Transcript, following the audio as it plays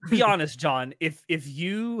be honest, John. If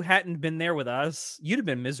you hadn't been there with us, you'd have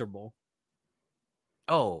been miserable.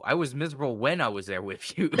 Oh, I was miserable when I was there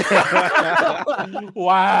with you.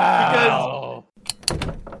 Wow.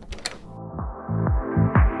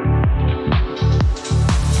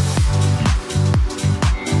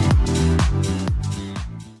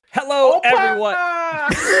 Hello, everyone.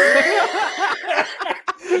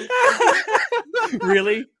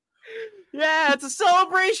 Really? Yeah, it's a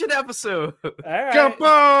celebration episode. All right.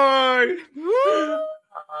 Goodbye.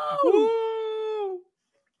 Woo!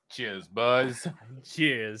 Cheers, Buzz.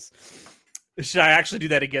 Cheers. Should I actually do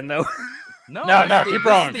that again, though? No, this keep is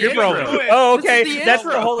rolling, the keep intro. rolling. Oh, This is okay. the That's the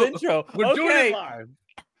intro. whole intro. We're doing Okay. it live.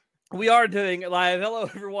 We are doing it live. Hello,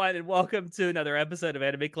 everyone, and welcome to another episode of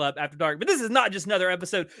Anime Club After Dark. But this is not just another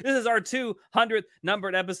episode. This is our 200th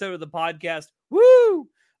numbered episode of the podcast. Woo!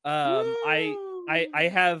 I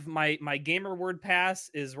have my gamer word pass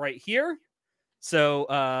is right here.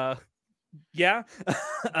 So yeah.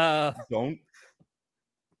 Don't.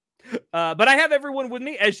 But I have everyone with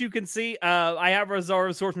me, as you can see. I have our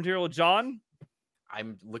Zara source material, John.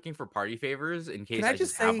 I'm looking for party favors in case I I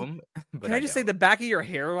just just have say- them. But Can I just say the back of your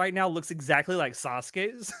hair right now looks exactly like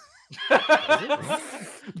Sasuke's?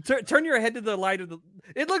 Turn your head to the light of the.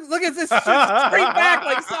 It looks. Look at this straight back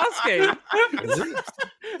like Sasuke. Is it?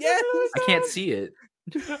 Yes. I can't see it.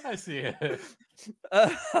 I see it.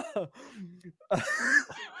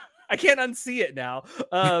 I can't unsee it now.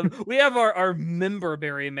 We have our member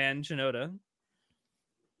berry man Shinoda.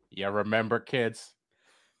 Yeah, remember, kids?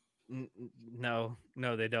 No,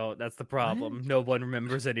 they don't. That's the problem. No one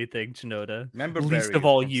remembers anything, Shinoda. Remember, Least Barry of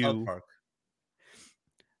all from South you. Park.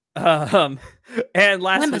 And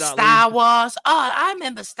last Remember but not Star least, Wars? Oh, I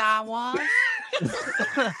remember Star Wars.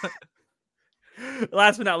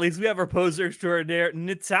 last but not least, we have our poser extraordinaire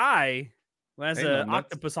Nitai, who has Hey, an nuts.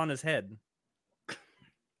 octopus on his head.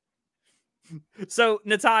 So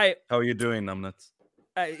Nitai, How are you doing, numbnuts?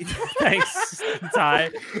 thanks,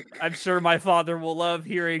 Nitai. I'm sure my father will love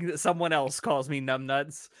hearing that someone else calls me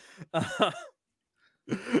numbnuts.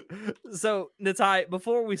 So Nitai,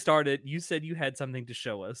 before we started, you said you had something to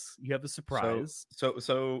show us. You have a surprise. So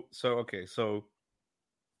okay. So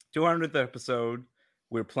 200th episode.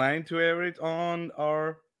 We're planning to air it on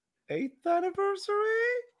our 8th anniversary.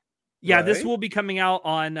 Yeah, this right? will be coming out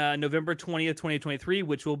on November 20th, 2023,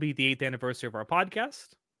 which will be the 8th anniversary of our podcast.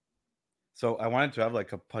 So I wanted to have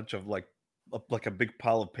like a bunch of like a big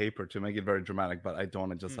pile of paper to make it very dramatic, but I don't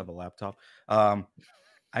want to just have a laptop.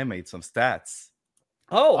 I made some stats.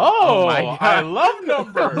 Oh, my I God. love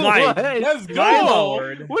numbers. My- Let's my go.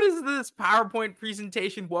 lord. What is this PowerPoint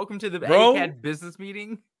presentation? Welcome to the Bro. ACAD business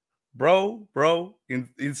meeting. Bro,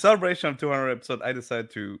 in celebration of 200 episode, I decided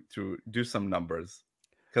to do some numbers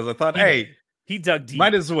because I thought, hey, He dug deep.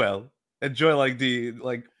 might as well enjoy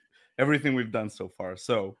like everything we've done so far.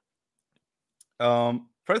 So,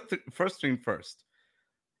 first thing first.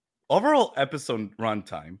 Overall episode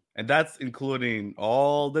runtime, and that's including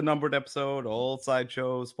all the numbered episode, all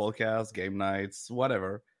sideshows, podcasts, game nights,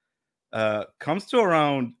 whatever, comes to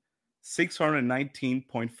around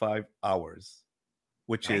 619.5 hours,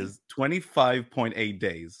 which is 25.8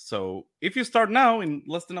 days. So if you start now, in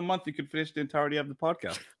less than a month, you could finish the entirety of the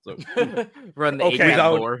podcast. So Run the Okay. ACAD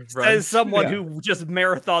Without- lore. Run. As someone Yeah. who just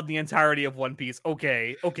marathoned the entirety of One Piece.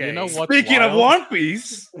 Okay. You know what? speaking of One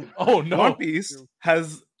Piece, Oh no. One Piece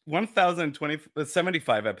has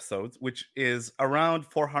 1,075 episodes, which is around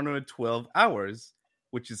 412 hours,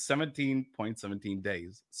 which is 17.17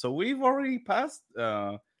 days. So we've already passed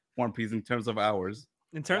One Piece in terms of hours.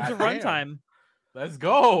 In terms of Goddamn. runtime, Let's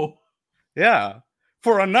go. Yeah.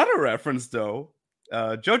 For another reference, though,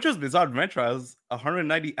 JoJo's Bizarre Adventure has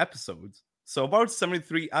 190 episodes, so about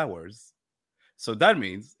 73 hours. So that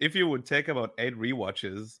means if you would take about 8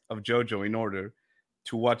 rewatches of JoJo in order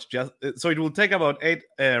to watch so it will take about 8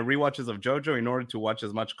 rewatches of JoJo in order to watch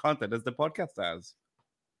as much content as the podcast has.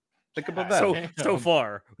 Think about that. so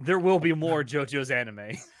far there will be more JoJo's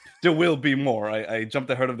anime. There will be more. I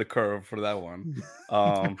jumped ahead of the curve for that one.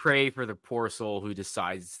 Pray for the poor soul who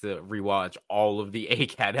decides to rewatch all of the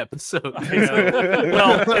ACAD episodes. I know.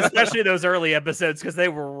 Well, especially those early episodes because they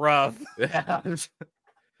were rough. I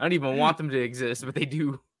don't even want them to exist, but they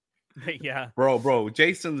do. Yeah. Bro,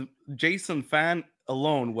 Jason fan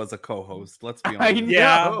alone was a co-host. Let's be I honest.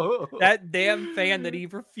 Yeah. know. That damn fan that he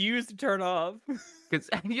refused to turn off. Because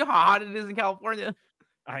you know how hot it is in California.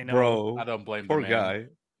 I know. Bro, I don't blame poor the man. guy.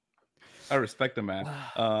 I respect the man.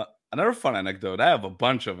 Another fun anecdote. I have a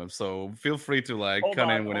bunch of them, so feel free to Hold cut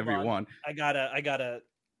on, in whenever hold you on. want. I gotta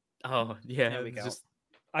Oh, yeah. There we it's go. Just,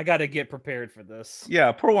 I gotta get prepared for this.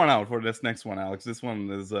 Yeah, pour one out for this next one, Alex. This one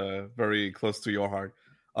is very close to your heart.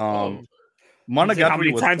 Um, How Monogatari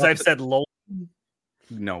many was times I've talked- said lol?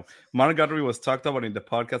 no. Monogatari was talked about in the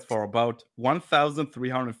podcast for about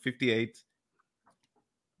 1,358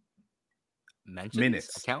 Mentions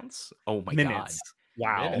minutes. accounts. Oh my Minutes.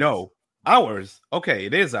 Wow. Minutes. No, hours. Okay,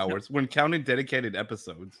 it is hours when counting dedicated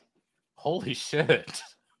episodes. Holy shit.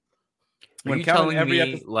 Are When you counting telling every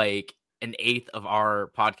me episode. like an eighth of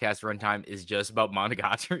our podcast runtime is just about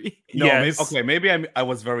Monogatari? No, Yes. maybe I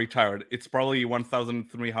was very tired. It's probably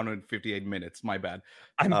 1,358 minutes. My bad.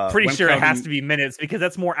 I'm pretty when sure it has counting- to be minutes because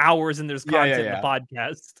that's more hours than there's Yeah, yeah, content yeah. in the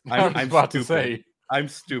podcast. I was I'm about to stupid. say. I'm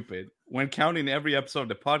stupid. When counting every episode of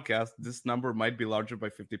the podcast, this number might be larger by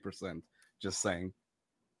 50%. Just saying.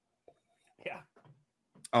 Yeah.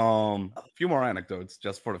 A few more anecdotes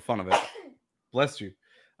just for the fun of it. Bless you.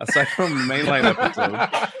 Aside from the mainline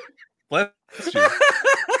episode, bless you.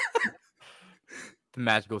 The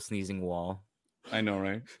magical sneezing wall. I know,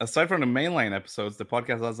 right? Aside from the mainline episodes, the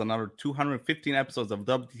podcast has another 215 episodes of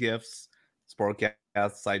WTFs,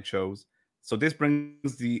 Sportcast, sideshows. So this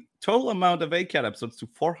brings the total amount of ACAD episodes to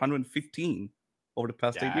 415 over the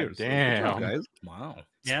past 8 God years. So good job, damn. guys. Wow.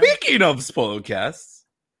 Yeah. Speaking of spoilcasts,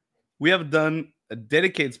 we have done a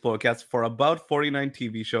dedicated spoilcast for about 49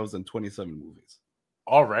 TV shows and 27 movies.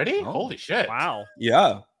 Already? Oh. Holy shit. Wow.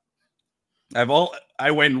 Yeah.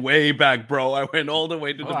 I went way back, bro. I went all the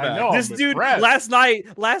way to the Oh, I back. know. This I'm dude impressed.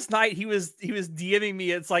 last night he was DMing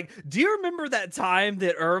me. It's like, do you remember that time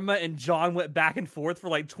that Irma and John went back and forth for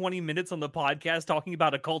like 20 minutes on the podcast talking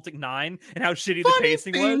about Occultic 9 and how shitty the Funny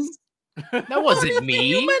pacing thing- was? That wasn't me.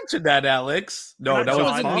 You mentioned that, Alex. No, Not that John.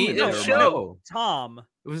 was wasn't Tom me. and No, Irma. show. Tom.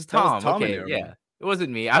 It was That was Tom. Tom and Okay, Irma. yeah. It wasn't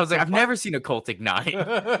me. I was like, I've never seen a Cultic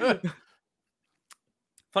 9.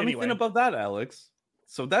 Funny Anyway. thing about that, Alex.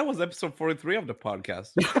 So that was episode 43 of the podcast.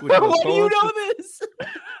 which was Why do you co-hosted- know this?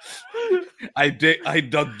 I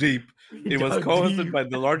dug deep. It was Dug co-hosted deep. by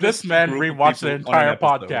the largest This man group of rewatched the people on an entire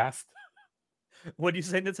episode. podcast. What do you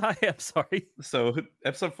say, Natalia? I'm sorry. So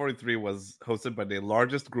episode 43 was hosted by the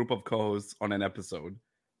largest group of co-hosts on an episode,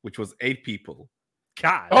 which was 8 people.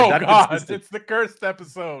 God. Oh that god, consisted- it's the cursed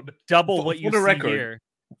episode. Double for- what for you the see record, here.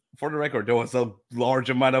 For the record, there was a large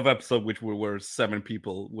amount of episode which we were 7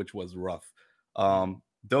 people, which was rough.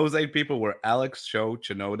 Those 8 people were Alex, Sho,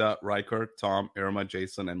 Chinoda, Riker, Tom, Irma,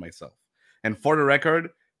 Jason, and myself. And for the record,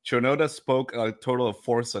 Chinoda spoke a total of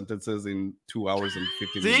 4 sentences in 2 hours and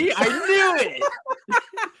 15 See, minutes. I knew it.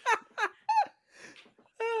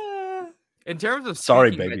 In terms of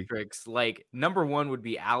Sorry, speaking baby. metrics, like number 1 would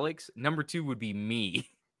be Alex, number 2 would be me,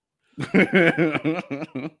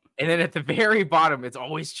 and then at the very bottom, it's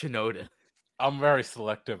always Chinoda. I'm very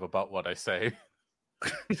selective about what I say.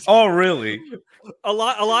 Oh, really? A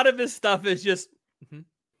lot of his stuff is just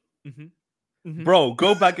mhm. Bro,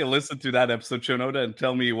 go back and listen to that episode, Chinoda, and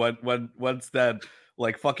tell me what's that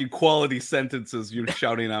like fucking quality sentences you're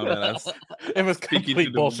shouting out at us. It was Speaking to complete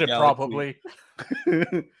the bullshit, galaxy. probably.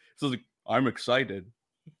 So like, I'm excited.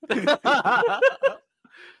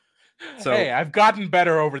 So Hey, I've gotten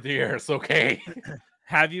better over the years, okay?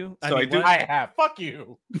 Have you? So I do- what? I have. Fuck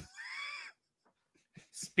you.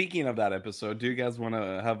 speaking of that episode, do you guys want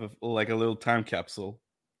to have a little time capsule?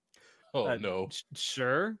 Oh Uh, no.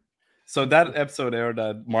 Sure. So that episode aired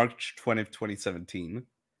on March 20th, 2017.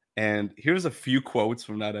 And here's a few quotes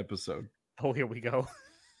from that episode. Oh, here we go.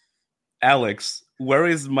 Alex, where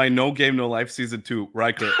is my No Game No Life season 2?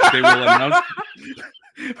 Riker, they will announce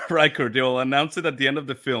Riker, they will announce it at the end of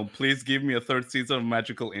the film. Please give me a 3rd season of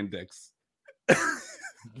Magical Index.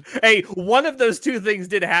 Hey, one of those two things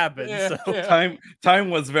did happen. Yeah, So yeah. Time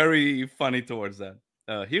was very funny towards that.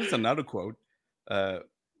 Here's another quote.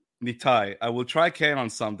 Nitai, I will try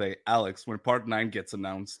Canon someday. Alex, when part 9 gets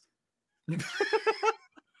announced.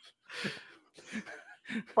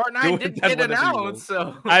 Part 9 Do didn't that get whatever you will. announced,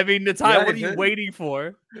 so I mean, Natalia, Yeah, what it are you did. waiting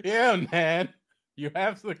for? Yeah, man. You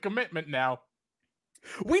have the commitment now.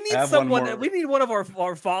 We need I have someone. one more. We need one of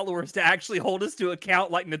our followers to actually hold us to account,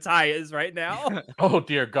 like Natalia is right now. Oh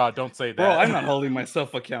dear God, don't say that. Bro, I'm not holding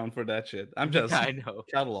myself account for that shit. I'm just I know.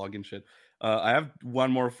 cataloging shit. I have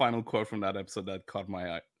one more final quote from that episode that caught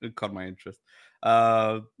my eye, it caught my interest.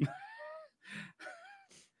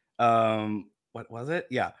 What was it?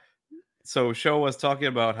 Yeah. So Sho was talking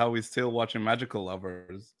about how he's still watching Magical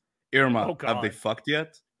Lovers. Irma, Oh, have they God. fucked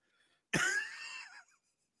yet?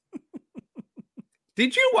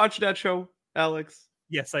 Did you watch that show, Alex?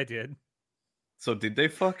 Yes, I did. So did they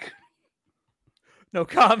fuck? No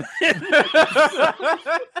comment.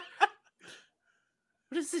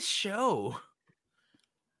 What is this show?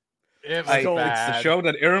 It was It's bad. the show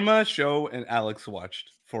that Irma, Sho, and Alex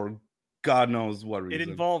watched for God knows what It reason.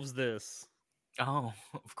 involves this. Oh,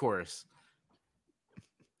 of course.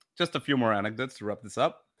 just a few more anecdotes to wrap this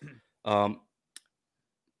up.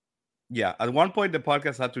 Yeah, at one point the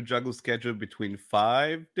podcast had to juggle schedule between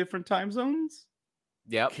 5 different time zones.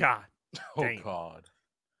 Yep. God, Oh dang. God.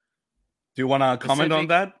 Do you want to comment on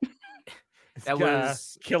that? That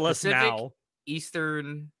was kill us Pacific, now.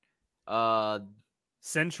 Eastern,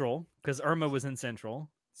 Central, because Irma was in Central.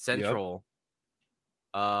 Central.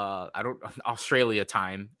 Australia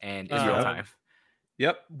time and Israel Yep. time.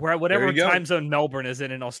 Yep. Whatever you go. time zone Melbourne is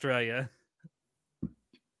in Australia.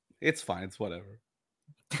 It's fine. It's whatever.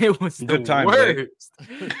 It was Good the times, eh? worst.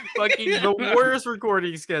 Fucking the worst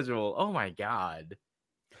recording schedule. Oh my God.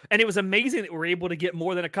 And it was amazing that we were able to get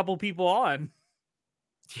more than a couple people on.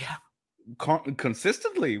 Yeah.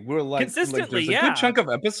 Consistently, we're like Consistently, there's a yeah. good chunk of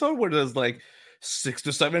episode where there's like 6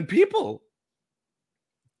 to 7 people.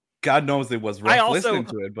 God knows it was rough listening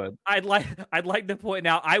to it, but I'd like to point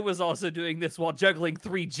out I was also doing this while juggling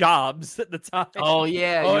 3 jobs at the time. Oh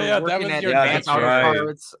yeah. Oh, you were yeah, that working was at your Advanced that's Auto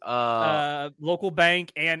right. Parts, Local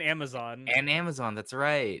bank and Amazon. and Amazon. That's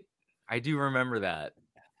right. I do remember that.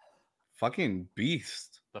 fucking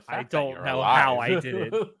beast. The I fact that don't you're know alive. how I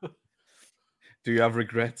did it. Do you have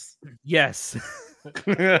regrets? Yes.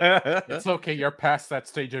 It's okay. You're past that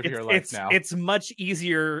stage of your life now. It's much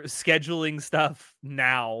easier scheduling stuff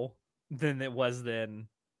now than it was then.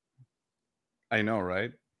 I know,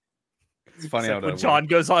 right? It's funny Except how when that John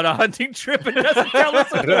goes on a hunting trip and doesn't tell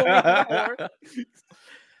us a little bit more.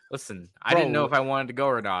 Listen, I didn't know if I wanted to go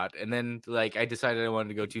or not, and then like I decided I wanted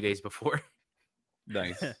to go 2 days before.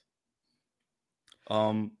 Nice. It's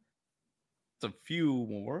a few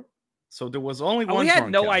more. So there was only one. We had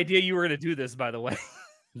drunk no count. idea you were going to do this, by the way.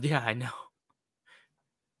 Yeah, I know.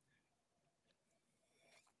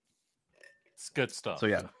 It's good stuff. So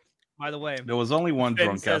yeah, By the way, there was only one Ben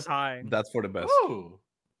drunk says count. hi. That's for the best. Ooh.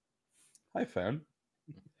 Hi, fan.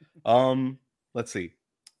 Let's see.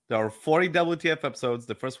 There are 40 WTF episodes.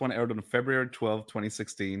 The first one aired on February 12,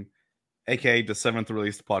 2016, aka the 7th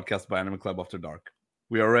released podcast by Anime Club After Dark.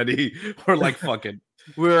 We're like, fuck it.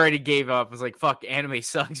 We already gave up. I was like, fuck, anime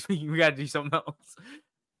sucks. We gotta do something else.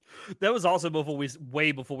 That was also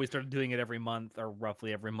way before we started doing it every month, or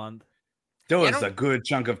roughly every month. There I was don't- a good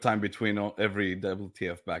chunk of time between every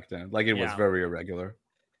WTF back then. Like, it was Yeah. very irregular.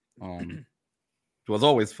 It was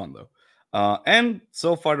always fun, though. And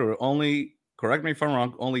so far, there were only, correct me if I'm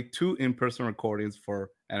wrong, only 2 in-person recordings for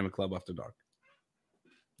Anime Club After Dark.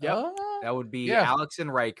 Yep. That would be yeah. Alex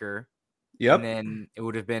and Riker. Yep. And then it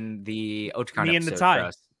would have been the Otaku Me and episode Natai. for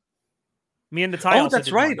us. Me and Natai. Oh, also that's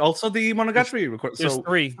did right. one. Also, the Monogatari record. There's So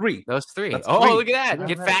 3. 3. Those 3. That's Oh, 3. look at that. Right,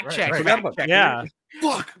 Get right, fact right, checked. right. Forgot Fact about- checked. Yeah,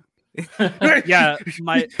 Fuck. yeah. It's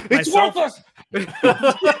Myself, worthless.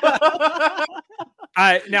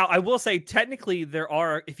 Now I will say technically there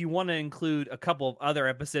are, if you want to include a couple of other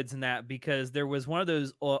episodes in that, because there was one of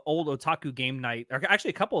those old Otaku game night, or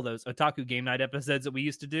actually a couple of those Otaku game night episodes that we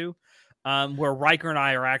used to do, where Riker and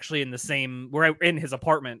I are actually we're in his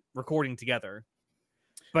apartment recording together,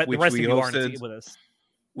 but Which the rest of we you aren't hosted- with us.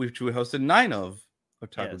 Which we hosted 9 of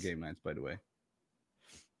Otaku Yes. Game Nights, by the way.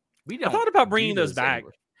 We I don't thought about do bringing those back.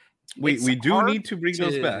 anymore. We It's do hard need to bring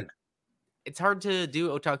those back. It's hard to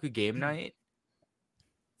do Otaku game night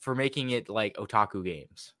for making it like Otaku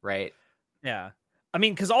games, right? Yeah. I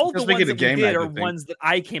mean, because all of the Just make ones it a that we game did night, I are think. ones that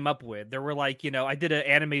I came up with. There were like, I did an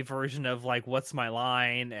anime version of like What's My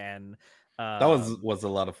Line, and That was a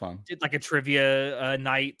lot of fun. did like a trivia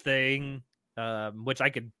night thing, which I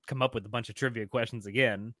could come up with a bunch of trivia questions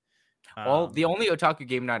again. Well, the only Otaku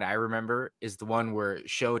game night I remember is the one where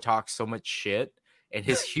Sho talks so much shit and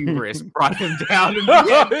his hubris brought him down. In the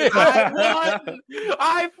end. I won!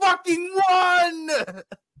 I fucking won!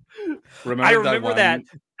 I remember that. one?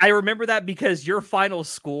 I remember that because your final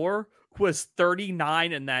score was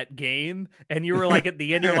 39 in that game, and you were like at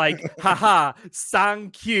the end, you're like, haha,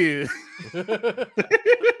 thank you. The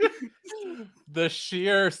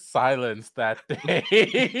sheer silence that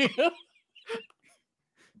day.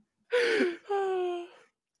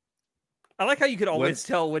 I like how you could always What's-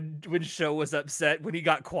 tell when Sho was upset when he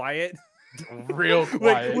got quiet. Real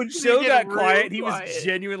quiet. When He Sho get got real quiet, he quiet. was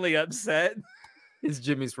genuinely upset. His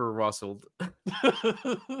jimmies were rustled.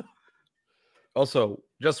 Also,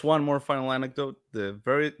 just one more final anecdote.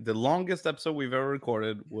 The longest episode we've ever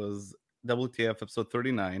recorded was WTF episode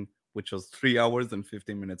 39, which was 3 hours and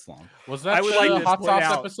 15 minutes long. Was I that would the like to Hot point Sauce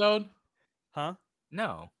out- episode? Huh?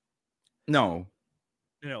 No. No.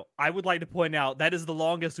 I would like to point out that is the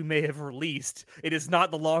longest we may have released. It is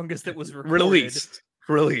not the longest that was recorded.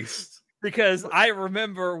 Released. Because I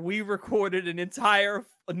remember we recorded an entire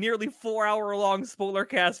nearly 4-hour long spoiler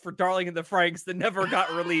cast for Darling in the Franxx that never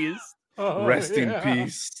got released. Oh, Rest in yeah.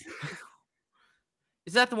 peace.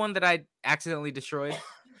 Is that the one that I accidentally destroyed?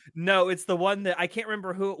 No, it's the one that I can't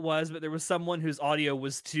remember who it was, but there was someone whose audio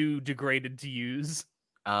was too degraded to use.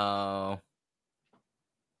 Oh.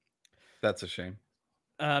 That's a shame.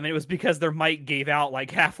 And it was because their mic gave out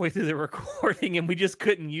like halfway through the recording and we just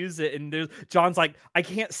couldn't use it. And John's like, I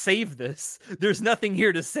can't save this. There's nothing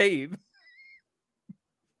here to save.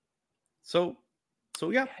 So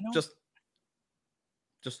yeah, just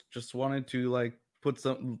wanted to like put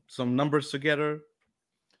some numbers together.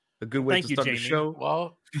 A good way to start the show.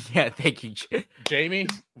 Well, yeah, thank you, Jamie.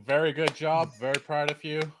 Very good job. Very proud of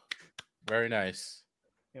you. Very nice.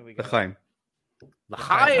 Here we go. L'chaim.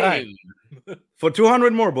 L'chaim. For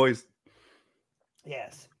 200 more, boys.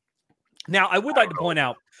 Yes. Now, I would like to point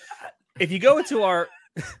out, if you go into our...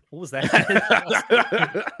 What was that?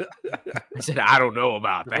 I said, I don't know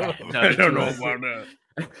about that. I don't know about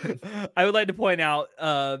that. I would like to point out,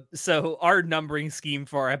 so our numbering scheme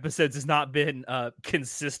for our episodes has not been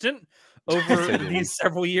consistent over these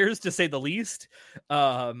several years, to say the least.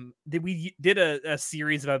 We did a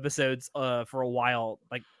series of episodes for a while,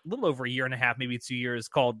 like a little over a year and a half, maybe 2 years,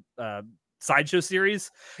 called Sideshow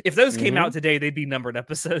series. If those came out today, they'd be numbered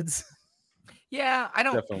episodes. Yeah, I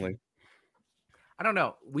don't Definitely. I don't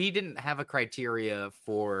know. We didn't have a criteria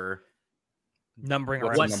for numbering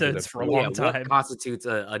our episodes for a long time. What constitutes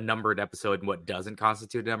a numbered episode and what doesn't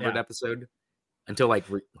constitute a numbered episode until like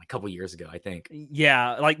a couple years ago, I think.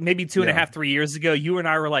 Yeah, like maybe 2.5, 3 years ago, you and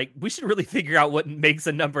I were like, we should really figure out what makes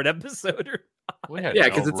a numbered episode.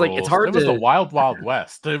 Because it's like, it's hard. It was the wild, wild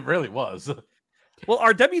west. It really was. Well,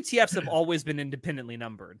 our WTFs have always been independently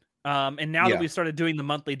numbered. And now that we've started doing the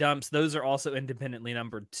monthly dumps, those are also independently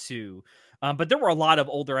numbered too. But there were a lot of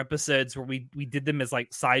older episodes where we did them as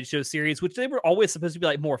like sideshow series, which they were always supposed to be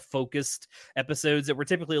like more focused episodes that were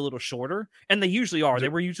typically a little shorter. And they usually are. They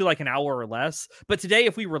were usually like an hour or less. But today,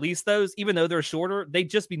 if we release those, even though they're shorter, they'd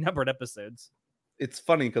just be numbered episodes. It's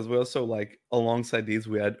funny because we also, like, alongside these,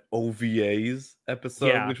 we had OVAs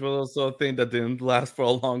episode, which was also a thing that didn't last for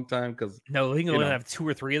a long time. Because no, I think we only have 2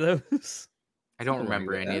 or 3 of those. I don't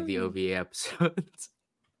remember any of the OVA episodes.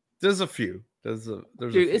 There's a few. There's Dude,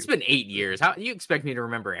 a few. It's been 8 years. How you expect me to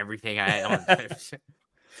remember everything I had?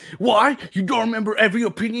 Why? You don't remember every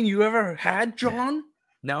opinion you ever had, John?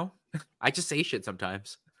 No, I just say shit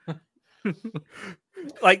sometimes.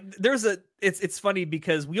 Like it's funny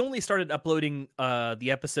because we only started uploading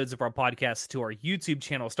the episodes of our podcast to our YouTube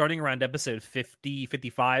channel starting around episode 50,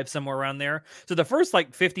 55, somewhere around there. So the first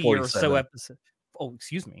like 50 or so episodes. Oh,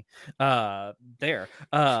 excuse me. There.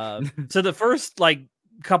 So the first like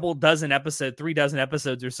couple dozen episodes, 3 dozen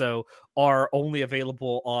episodes or so are only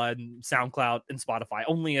available on SoundCloud and Spotify,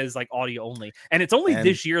 only as like audio only. And it's only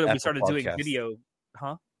this year that we started doing video.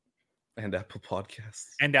 And Apple Podcasts.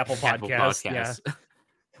 And Apple Podcasts. Yeah.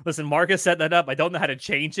 Listen, Marcus set that up. I don't know how to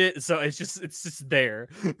change it, so it's just there.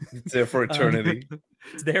 It's there for eternity.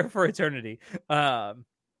 It's there for eternity. But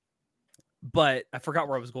I forgot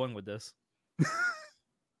where I was going with this.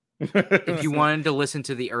 If you wanted to listen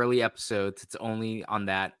to the early episodes, it's only on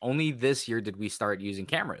that. Only this year did we start using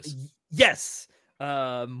cameras. Yes.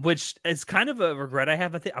 Which is kind of a regret I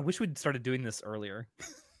have. I wish we'd started doing this earlier.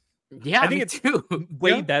 Yeah, I think it's too.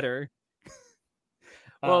 Way better.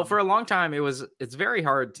 Well, for a long time, it's very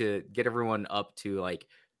hard to get everyone up to like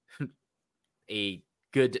a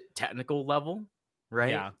good technical level,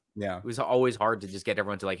 right? Yeah. It was always hard to just get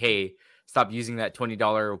everyone to like, hey, stop using that $20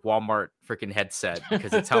 Walmart freaking headset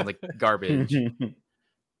because it sounds like garbage.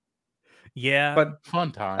 Yeah, but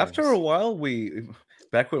fun times. After a while,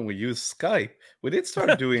 back when we used Skype, we did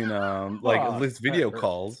start doing like at least video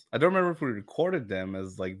calls. I don't remember if we recorded them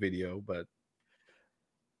as like video, but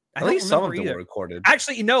at least some of them were recorded.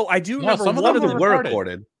 Actually, no, I do remember some of them were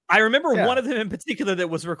recorded. I remember one of them in particular that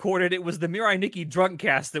was recorded. It was the Mirai Nikki drunk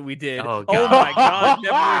cast that we did. Oh my god,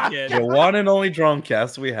 never again. The one and only drunk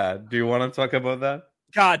cast we had. Do you want to talk about that?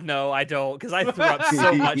 God, no, I don't, because I threw up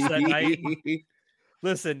so much that night.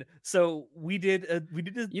 Listen, so we did.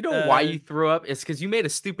 You know why you threw up? It's because you made a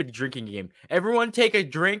stupid drinking game. Everyone take a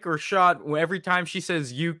drink or shot every time she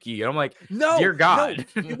says Yuki. And I'm like, no, dear God.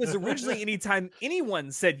 No. It was originally anytime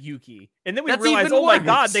anyone said Yuki, and then we realized, oh my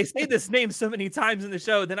God, they say this name so many times in the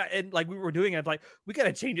show. Then we were doing it, like we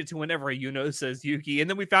gotta change it to whenever a Yuno says Yuki, and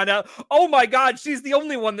then we found out, oh my God, she's the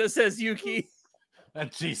only one that says Yuki,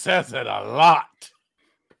 and she says it a lot.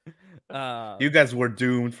 You guys were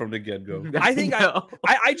doomed from the get-go. I think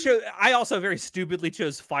I chose. I also very stupidly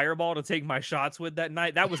chose Fireball to take my shots with that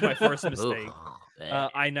night. That was my first mistake.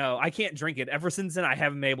 I know. I can't drink it. Ever since then, I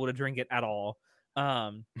haven't been able to drink it at all.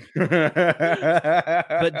 But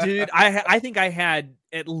dude, I think I had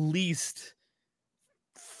at least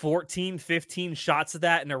 14, 15 shots of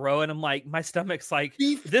that in a row, and I'm like, my stomach's like,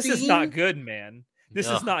 this is not good, man. This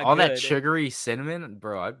is not all good. that sugary cinnamon,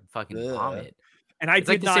 bro. I'd fucking vomit. And I It's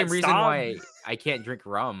did like the not same reason stop. why I can't drink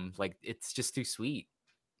rum. Like, it's just too sweet.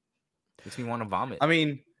 Makes me want to vomit. I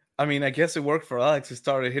mean, I guess it worked for Alex. He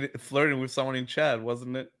started flirting with someone in chat,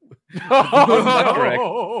 wasn't it?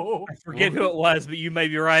 Oh, I forget who it was, but you may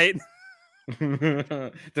be right.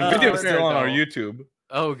 The video is still on our no. YouTube.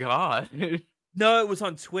 Oh god. No, it was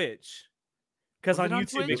on Twitch. Because Was on it on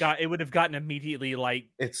YouTube, Twitch? it would have gotten immediately like.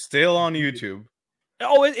 It's still on YouTube.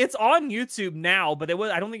 Oh, it's on YouTube now, but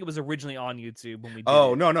I don't think it was originally on YouTube when we did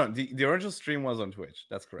Oh it. no, the original stream was on Twitch.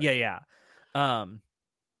 That's correct. Yeah.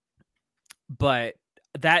 But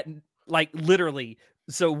that, like, literally,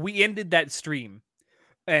 so we ended that stream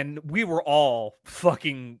and we were all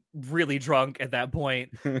fucking really drunk at that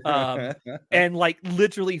point. And like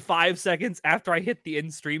literally 5 seconds after I hit the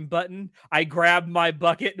end stream button, I grabbed my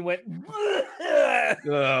bucket and went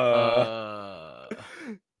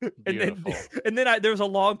and then there was a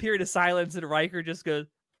long period of silence and Riker just goes,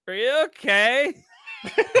 "Are you okay?"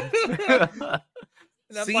 And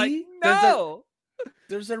I'm like, no.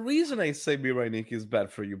 There's a reason I say Mirai is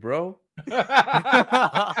bad for you, bro.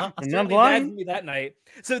 I'm not lying. Me that night.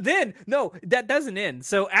 So then, no, that doesn't end.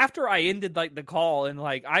 So after I ended like the call and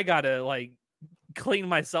like I gotta like clean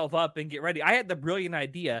myself up and get ready, I had the brilliant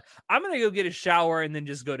idea. I'm gonna go get a shower and then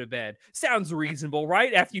just go to bed. Sounds reasonable,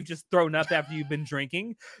 right? After you've just thrown up after you've been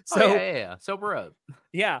drinking. So yeah. Sober up.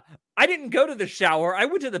 Yeah. I didn't go to the shower. I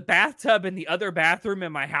went to the bathtub in the other bathroom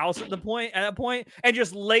in my house at that point and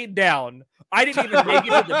just laid down. I didn't even make it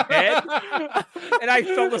to the bed. And I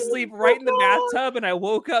fell asleep right in the bathtub and I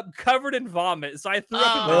woke up covered in vomit. So I threw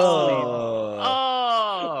up in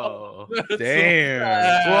my sleep.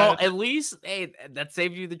 Damn. Well, at least that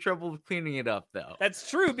saved you the trouble of cleaning it up though. That's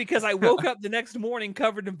true, because I woke up the next morning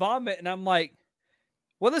covered in vomit and I'm like,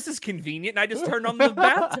 well, this is convenient. And I just turned on the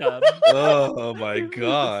bathtub. Oh my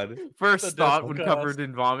god. First thought when covered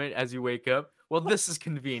in vomit as you wake up. Well, this is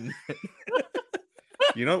convenient.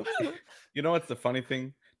 You know what's the funny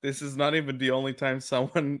thing? This is not even the only time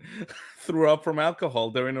someone threw up from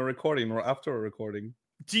alcohol during a recording or after a recording.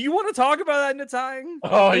 Do you want to talk about that, Natai?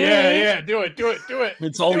 Oh yeah. Do it.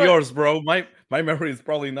 It's all yours, bro. My memory is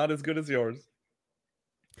probably not as good as yours.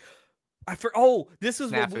 This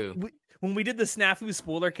was Snafu. when we did the Snafu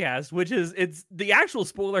spoiler cast, which it's the actual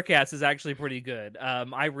spoiler cast is actually pretty good.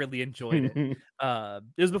 I really enjoyed it.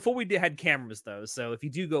 It was before we had cameras though, so if you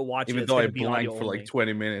do go watch Even it, though I blanked for like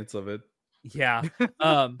 20 minutes of it. Yeah.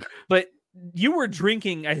 But you were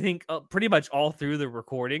drinking, I think, pretty much all through the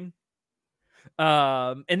recording.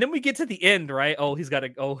 And then we get to the end, right? Oh, he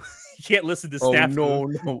can't listen to Snafu. Oh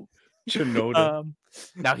no. Shinoda.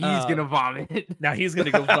 Now he's gonna vomit. Now he's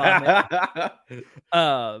gonna go vomit.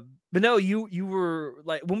 But no, you were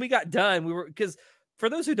like, when we got done, because for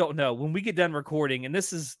those who don't know, when we get done recording, and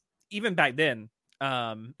this is even back then,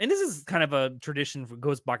 and this is kind of a tradition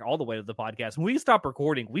goes back all the way to the podcast. When we stop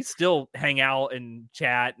recording, we still hang out and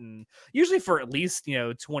chat, and usually for at least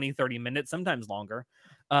 20, 30 minutes, sometimes longer.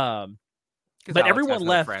 But Alex everyone has no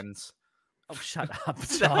left. Friends. Oh, shut up,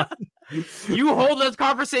 John. You hold us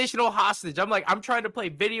conversational hostage. I'm trying to play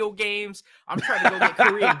video games. I'm trying to go get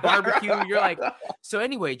Korean barbecue. You're like, so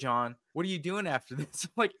anyway, John, what are you doing after this?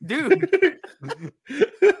 I'm like, dude.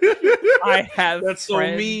 I have That's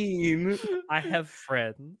friends. so mean. I have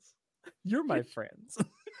friends. You're my friends.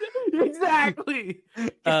 Exactly.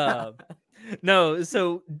 No,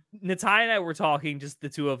 so Natai and I were talking, just the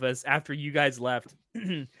two of us, after you guys left.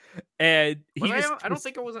 And I don't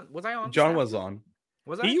think it wasn't. Was I on? John was on.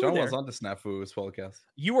 Was I? You were John there. was on the Snafu's podcast.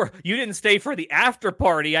 You didn't stay for the after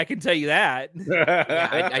party, I can tell you that.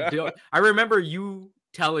 Yeah, I do. I remember you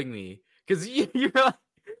telling me because you're like,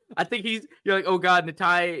 you're like, oh god,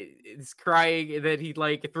 Natai is crying and then he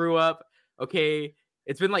like threw up. Okay,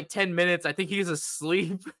 it's been like 10 minutes. I think he's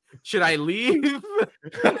asleep. Should I leave?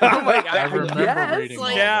 I'm like, I remember reading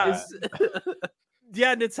like, that.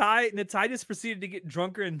 Yeah, Natai just proceeded to get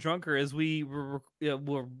drunker and drunker as we were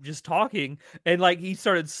just talking, and like he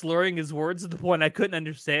started slurring his words to the point I couldn't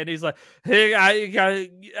understand. He's like, "Hey,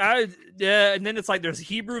 yeah," and then it's like there's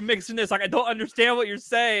Hebrew mixed in this. Like I don't understand what you're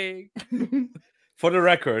saying. For the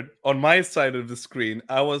record, on my side of the screen,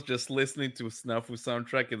 I was just listening to Snafu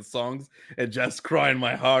soundtrack and songs and just crying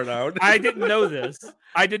my heart out. I didn't know this.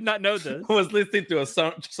 I did not know this. I was listening to a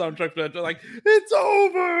soundtrack and like, it's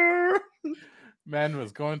over. Man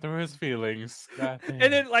was going through his feelings. And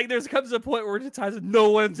then like there comes a point where it says,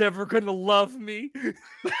 no one's ever gonna love me.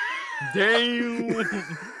 damn.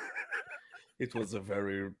 It was a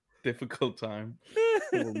very difficult time.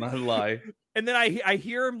 I will not lie. And then I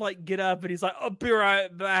hear him like get up, and he's like, "I'll be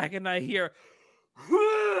right back." And I hear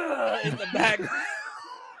in the back,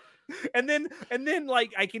 and then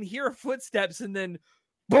like I can hear footsteps, and then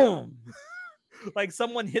boom, like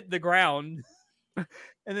someone hit the ground, and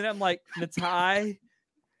then I'm like, Natai,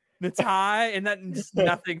 and then just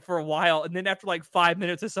nothing for a while, and then after like 5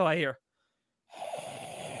 minutes or so, I hear.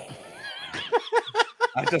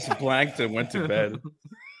 I just blanked and went to bed.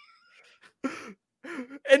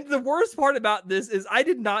 And the worst part about this is I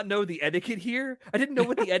did not know the etiquette here. I didn't know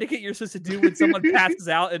what the etiquette you're supposed to do when someone passes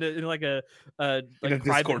out in a private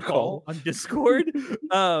Discord call on Discord.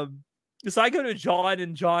 So I go to John,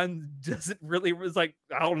 and John was like,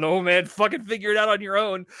 I don't know, man, fucking figure it out on your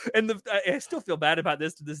own. And I still feel bad about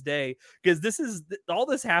this to this day, because all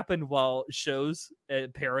this happened while Show's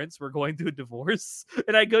parents were going through a divorce.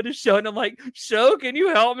 And I go to Show, and I'm like, Show, can you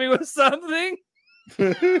help me with something?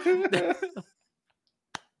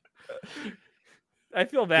 I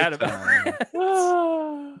feel bad about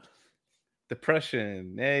it.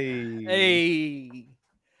 Depression. Hey. Hey.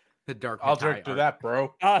 The dark. I'll drink to that,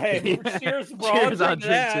 bro. Hey, cheers, bro. Cheers, I'll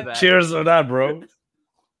drink to that. Cheers to that, bro.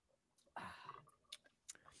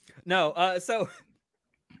 No, so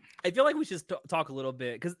I feel like we should talk a little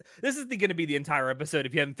bit, because this is going to be the entire episode.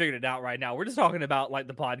 If you haven't figured it out right now, we're just talking about like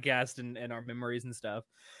the podcast and our memories and stuff.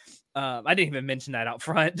 I didn't even mention that out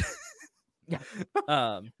front.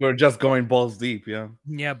 We're just going balls deep,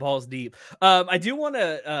 yeah, balls deep. I do want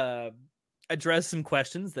to address some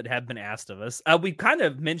questions that have been asked of us. We kind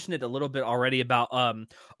of mentioned it a little bit already about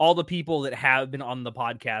all the people that have been on the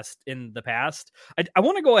podcast in the past. I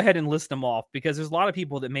want to go ahead and list them off, because there's a lot of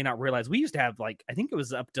people that may not realize we used to have, like, I think it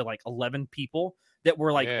was up to like 11 people that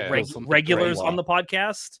were like regulars on the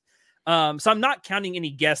podcast. So I'm not counting any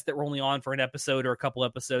guests that were only on for an episode or a couple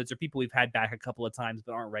episodes, or people we've had back a couple of times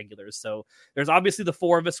but aren't regulars. So there's obviously the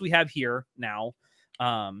 4 of us we have here now.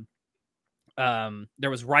 There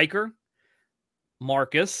was Riker,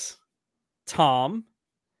 Marcus, Tom,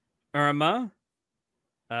 Irma,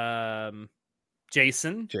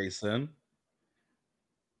 Jason,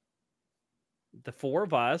 the 4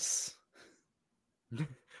 of us.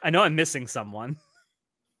 I know I'm missing someone.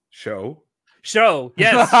 Show,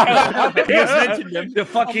 yes. You just mentioned him.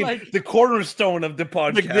 The cornerstone of the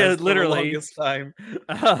podcast. Literally. For the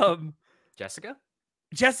time. Jessica.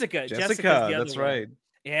 That's right.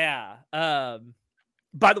 Yeah.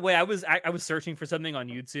 By the way, I was searching for something on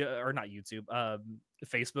YouTube, or not YouTube,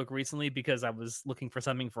 Facebook recently, because I was looking for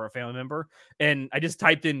something for a family member, and I just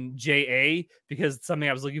typed in JA because something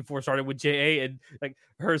I was looking for started with JA, and like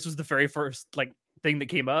hers was the very first like thing that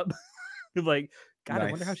came up. Like, God, nice.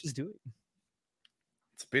 I wonder how she's doing.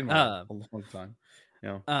 It's been a long time.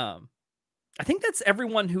 Yeah. I think that's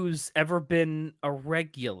everyone who's ever been a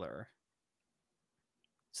regular.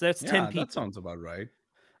 So that's 10 people. That sounds about right.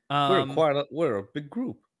 We're a big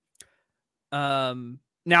group.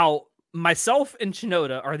 Now myself and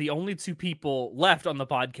Shinoda are the only 2 people left on the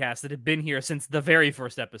podcast that have been here since the very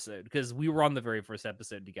first episode, because we were on the very first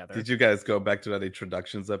episode together. Did you guys go back to that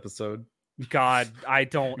introductions episode? God, I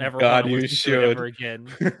don't ever want to listen to it ever again.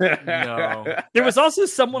 No. There was also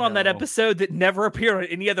someone on that episode that never appeared on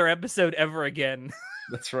any other episode ever again.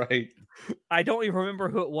 That's right. I don't even remember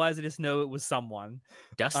who it was. I just know it was someone.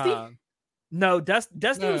 Dusty? No,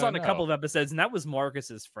 Dusty was on a couple of episodes, and that was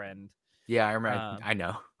Marcus's friend. Yeah, I remember. I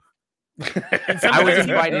know. I was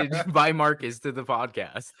invited by Marcus to the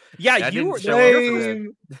podcast. Yeah, you were.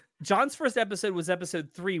 John's first episode was episode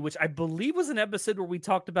 3, which I believe was an episode where we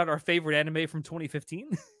talked about our favorite anime from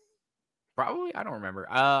 2015. Probably, I don't remember.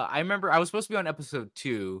 I remember I was supposed to be on episode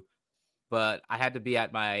 2, but I had to be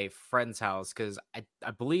at my friend's house because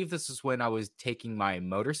I believe this is when I was taking my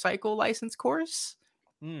motorcycle license course.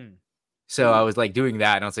 So I was like doing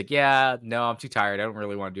that, and I was like, yeah, no, I'm too tired. I don't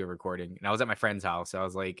really want to do a recording. And I was at my friend's house, so I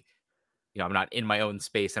was like, I'm not in my own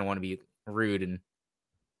space. I don't want to be rude and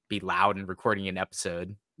be loud and recording an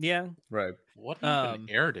episode. Yeah. Right. What even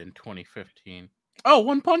aired in 2015? Oh,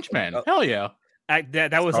 One Punch Man. Hell yeah.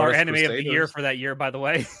 That was our anime of the year for that year, by the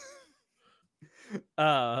way.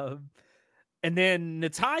 And then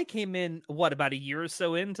Natai came in, about a year or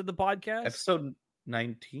so into the podcast? Episode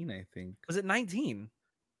 19, I think. Was it 19?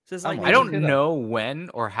 I don't know when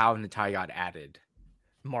or how Natai got added.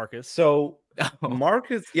 Marcus. So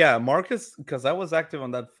Marcus, because I was active on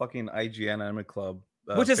that fucking IGN Anime Club.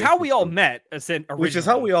 Which is how we all met. Which is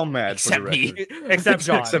how we all met. Except me. Except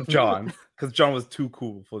John. Except John. Because John was too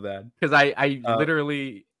cool for that. Because I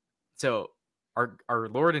literally... So our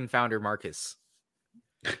Lord and founder, Marcus,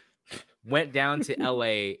 went down to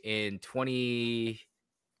LA in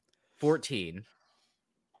 2014.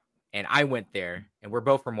 And I went there. And we're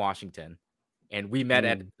both from Washington. and we met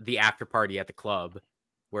at the after party at the club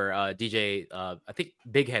where DJ I think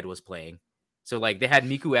Big Head was playing. So like they had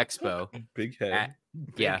Miku Expo. Big Head.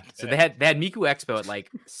 So they had Miku Expo at like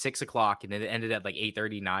 6 o'clock, and then it ended at like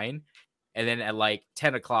 8:39, and then at like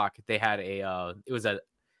 10 o'clock they had it was at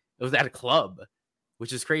a club,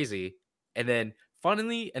 which is crazy. And then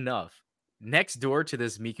funnily enough, next door to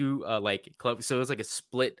this Miku like club, so it was like a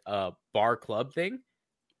split bar club thing.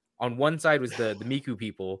 On one side was the Miku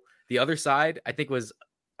people. The other side, I think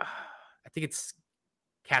it's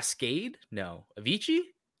Cascade? No. Avicii?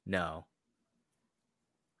 No.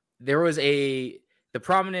 There was the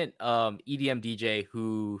prominent EDM DJ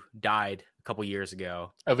who died a couple years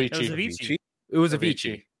ago. Avicii. It was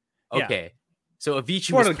Avicii. Okay. Yeah. So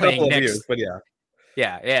Avicii was playing next years, but yeah.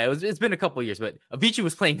 Yeah, it's been a couple of years, but Avicii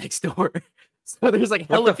was playing next door. So there's like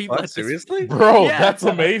hella people. Seriously? Bro, that's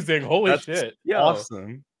amazing. Holy shit.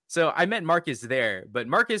 Awesome. So I met Marcus there, but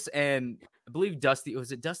Marcus and I believe Dusty,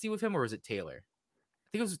 was it Dusty with him or was it Taylor? I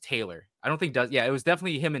think it was Taylor. I don't think Dusty. Yeah, it was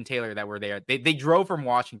definitely him and Taylor that were there. They drove from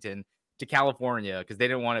Washington to California because they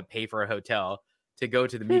didn't want to pay for a hotel to go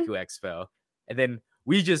to the Miku Expo. And then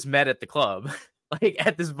we just met at the club, like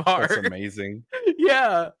at this bar. That's amazing.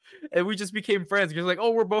 Yeah. And we just became friends because like,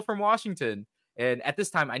 oh, we're both from Washington. And at this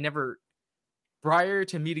time, prior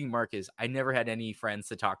to meeting Marcus, I never had any friends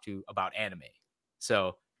to talk to about anime.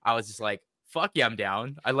 So I was just like, fuck yeah, I'm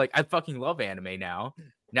down. I fucking love anime now.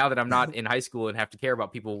 Now that I'm not in high school and have to care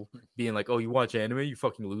about people being like, oh, you watch anime, you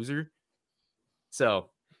fucking loser. So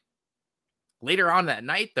later on that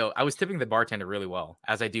night, though, I was tipping the bartender really well,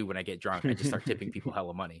 as I do when I get drunk. I just start tipping people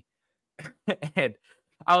hella money. And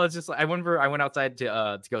I was just like, I went outside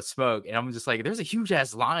to go smoke, and I'm just like, there's a huge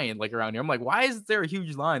ass line like around here. I'm like, why is there a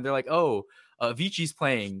huge line? They're like, oh, Avicii's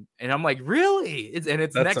playing, and I'm like, really? It's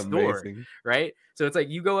That's next amazing. Door, right? So it's like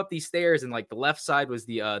you go up these stairs, and like the left side was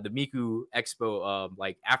the Miku Expo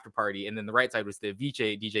like after party, and then the right side was the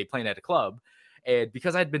Avicii DJ playing at a club. And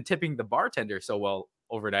because I'd been tipping the bartender so well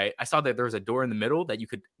overnight, I saw that there was a door in the middle that you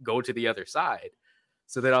could go to the other side.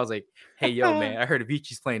 So then I was like, hey, yo, man, I heard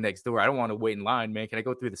Avicii's playing next door. I don't want to wait in line, man. Can I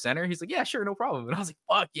go through the center? He's like, yeah, sure, no problem. And I was like,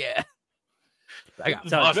 fuck yeah. I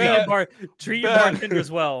got treat your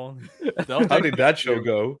bartenders well. How did that show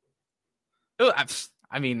go?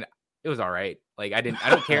 I mean, it was all right. Like, I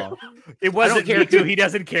don't care. It wasn't Miku. He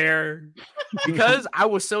doesn't care. Because I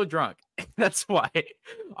was so drunk. That's why.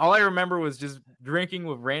 All I remember was just drinking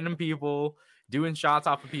with random people, doing shots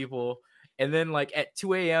off of people. And then like at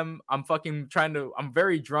 2 a.m., I'm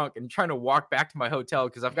very drunk and trying to walk back to my hotel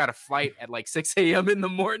because I've got a flight at like 6 a.m. in the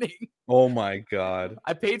morning. Oh my God.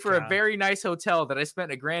 I paid for a very nice hotel that I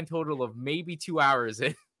spent a grand total of maybe 2 hours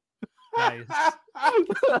in. Nice.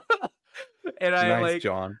 And nice,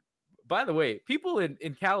 John. By the way, people in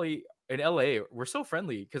Cali, in LA, were so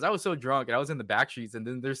friendly because I was so drunk and I was in the back streets. And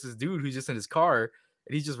then there's this dude who's just in his car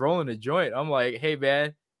and he's just rolling a joint. I'm like, hey,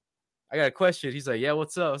 man. I got a question. He's like, yeah,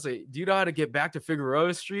 what's up? I was like, do you know how to get back to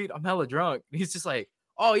Figueroa Street? I'm hella drunk. And he's just like,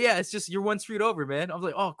 oh, yeah, it's just you're one street over, man. I was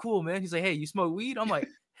like, oh, cool, man. He's like, hey, you smoke weed? I'm like,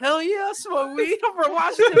 hell yeah, I smoke weed. I'm from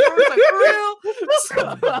Washington. I was like,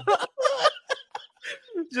 for real?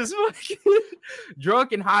 Just fucking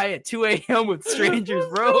drunk and high at 2 a.m. with strangers,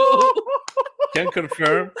 bro. Can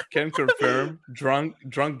confirm. Drunk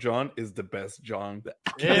John is the best John.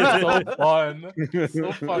 It's so fun.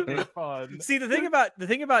 So fucking fun. See, the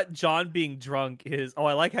thing about John being drunk is,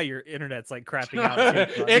 I like how your internet's like crapping out.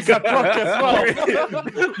 It got drunk as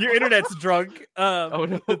well. Your internet's drunk. Oh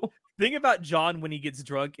no. The thing about John when he gets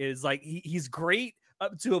drunk is like he's great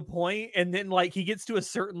up to a point, and then like he gets to a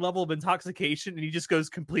certain level of intoxication and he just goes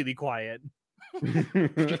completely quiet.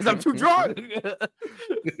 Because I'm too drunk.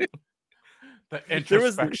 The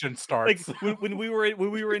introspection starts. Like when we were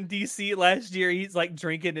in DC last year, he's like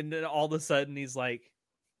drinking, and then all of a sudden he's like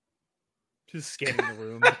just scanning the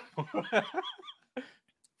room.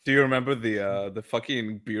 Do you remember the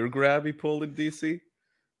fucking beer grab he pulled in DC? The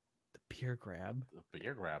beer grab? The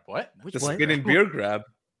beer grab? What? The spinning beer grab.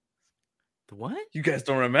 The what? You guys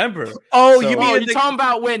don't remember? Oh, so, you're talking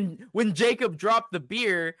about when Jacob dropped the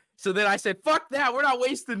beer. So then I said, fuck that, we're not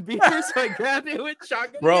wasting beer. So I grabbed it with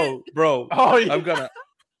shotgun. Bro. Oh, yeah.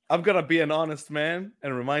 I'm gonna be an honest man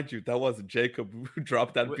and remind you that wasn't Jacob who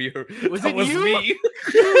dropped that beer. Was it you? Me.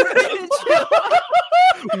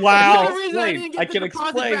 Wow. I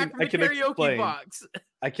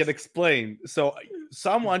can explain. So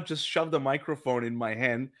someone just shoved a microphone in my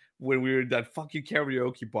hand when we were at that fucking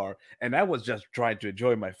karaoke bar, and I was just trying to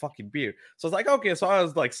enjoy my fucking beer. So I was like, okay, so I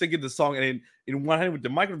was like singing the song, and in one hand with the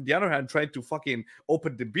microphone, the other hand trying to fucking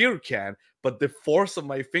open the beer can, but the force of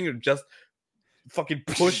my finger just fucking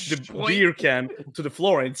push the beer can to the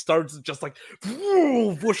floor, and it starts just like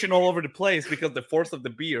whooshing all over the place because the force of the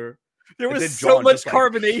beer. There And was then so John much just, like,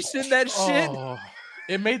 carbonation in that shit. Oh,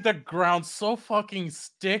 it made the ground so fucking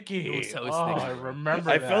sticky. It was so oh, sticky, I bro. remember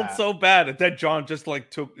I that. felt so bad, and then John just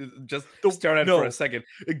like stared at it for a second,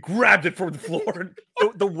 and grabbed it from the floor.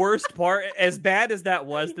 The worst part, as bad as that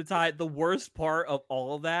was, the worst part of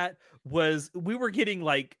all of that was we were getting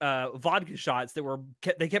like vodka shots that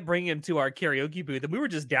they kept bringing them to our karaoke booth, and we were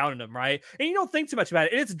just downing them, right? And you don't think too much about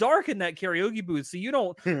it. And it's dark in that karaoke booth, so you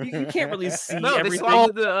can't really see everything.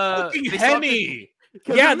 Fucking Henny.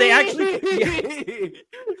 Yeah, they actually. Yeah.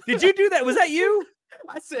 Did you do that? Was that you?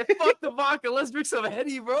 I said, "Fuck the vodka. Let's drink some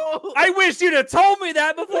Henny, bro." I wish you'd have told me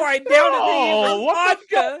that before I downed it.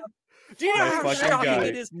 Vodka. Do you know how fucking shocking guy.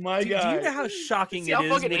 it is? My Do you guy. know how shocking See it how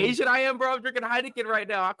is? fucking when- Asian I am, bro? I'm drinking Heineken right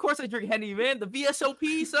now. Of course I drink Henny, man. The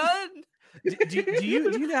VSOP, son. Do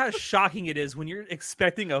you know how shocking it is when you're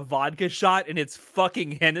expecting a vodka shot and it's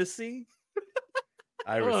fucking Hennessy?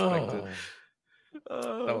 I respect it.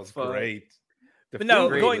 Oh, That was fuck. great. The But no,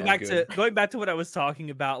 food was going really back to what I was talking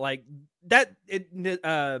about, like that.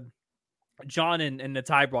 John and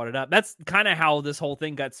Natai brought it up. That's kind of how this whole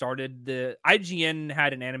thing got started. The IGN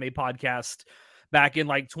had an anime podcast back in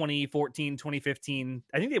like 2014, 2015.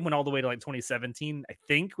 I think they went all the way to like 2017, I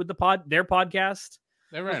think, with their podcast.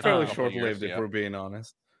 They ran It's fairly for a couple short-lived, years, if we're being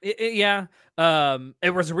honest. Yeah.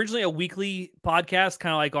 It was originally a weekly podcast,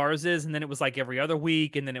 kind of like ours is, and then it was like every other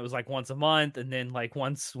week, and then it was like once a month, and then like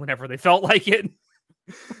once whenever they felt like it.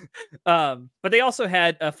 But they also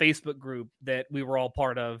had a Facebook group that we were all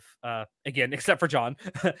part of, again, except for John,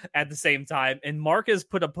 at the same time. And Marcus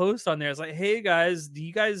put a post on there. It's like, hey guys, do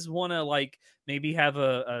you guys want to like maybe have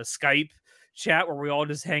a Skype chat where we all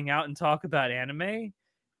just hang out and talk about anime?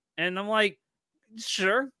 And I'm like,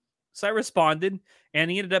 sure. So I responded, and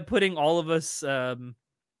he ended up putting all of us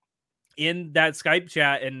in that Skype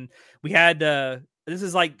chat, and we had this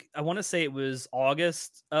is like, I want to say it was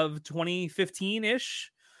August of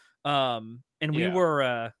 2015-ish. And we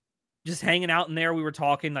were just hanging out in there. We were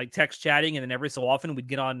talking, like text chatting, and then every so often we'd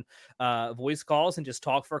get on voice calls and just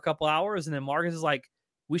talk for a couple hours. And then Marcus is like,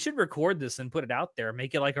 we should record this and put it out there,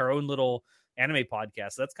 make it like our own little anime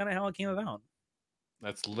podcast. So that's kind of how it came about.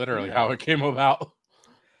 That's literally how it came about.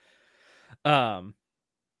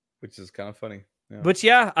 Which is kind of funny. Yeah. But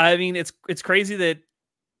yeah, I mean, it's crazy that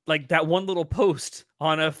like that one little post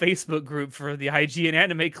on a Facebook group for the IGN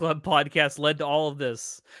Anime Club podcast led to all of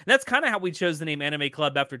this. And that's kind of how we chose the name Anime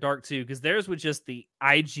Club After Dark too, because theirs was just the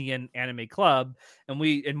IGN Anime Club,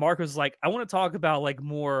 and Mark was like, I want to talk about like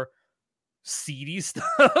more seedy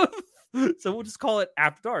stuff, so we'll just call it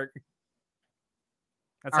After Dark.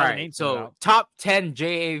 That's All how the right, name came so about. top 10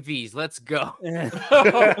 JAVs. Let's go.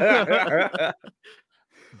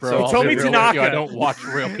 Bro, So I'll Tomi be real with you, Tanaka. I don't watch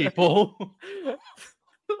real people.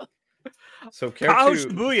 So care Kao to,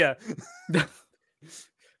 Shibuya.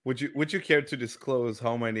 would you care to disclose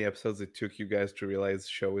how many episodes it took you guys to realize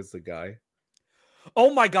Show is the guy?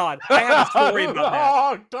 Oh my god, I have a story about that.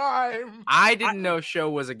 Long time. I didn't know Show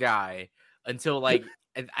was a guy until like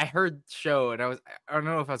I heard Show, and I don't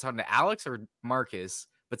know if I was talking to Alex or Marcus,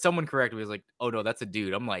 but someone corrected me. Was like, "Oh no, that's a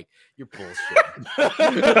dude." I'm like, "You're bullshit."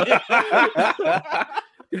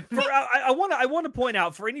 I want to point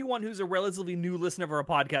out for anyone who's a relatively new listener of our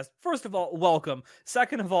podcast, first of all, welcome.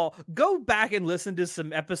 Second of all, go back and listen to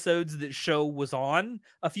some episodes that Show was on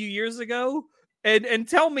a few years ago, and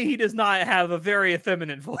tell me he does not have a very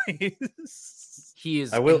effeminate voice. He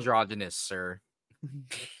is I will- androgynous, sir.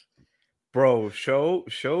 Bro, show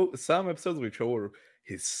some episodes with Show were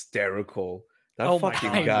hysterical. That Oh my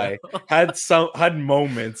fucking God. guy had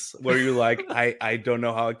moments where you're like, I don't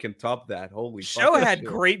know how I can top that. Holy Show fucking had shit.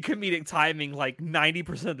 great comedic timing like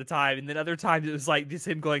 90% of the time, and then other times it was like just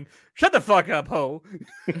him going, "Shut the fuck up, ho."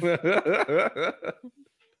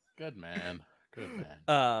 Good man. Good man.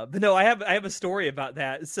 But no, I have a story about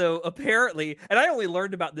that. So apparently, and I only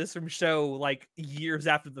learned about this from Show like years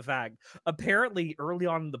after the fact. Apparently, early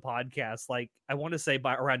on in the podcast, like I want to say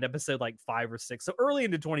by around episode like 5 or 6, so early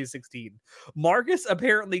into 2016, Marcus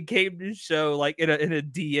apparently came to Show like in a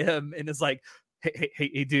DM and is like,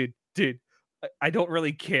 "Hey, dude, I don't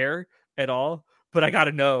really care at all, but I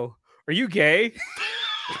gotta know, are you gay?"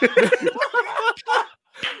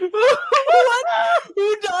 What?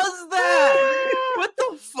 Who does that? What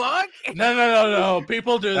the fuck? No.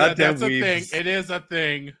 People do that. Goddamn That's a thing. weebs. It is a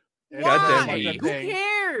thing. It Goddamn is Why? a Who thing.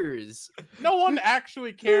 cares? No one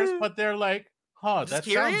actually cares, but they're like, "Huh, Just that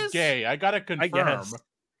sounds curious? gay. I gotta confirm." guess.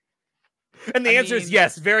 And the I answer is mean-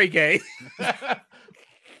 yes, very gay.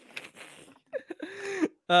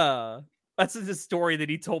 That's a story that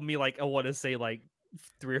he told me, like, I want to say, like,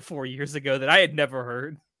 3 or 4 years ago that I had never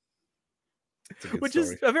heard. Which story.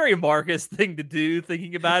 is a very Marcus thing to do,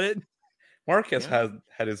 thinking about it. Marcus had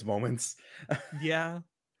his moments. Yeah.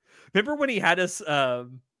 Remember when he had us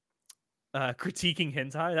critiquing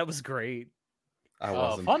hentai? That was great. I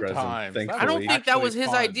wasn't fun present. times. Thankfully. I don't think that Actually was his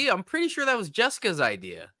fun. idea. I'm pretty sure that was Jessica's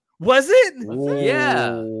idea. Was it?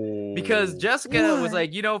 Yeah. Because Jessica was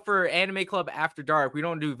What? like, for Anime Club After Dark, we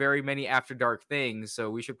don't do very many After Dark things,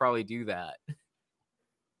 so we should probably do that.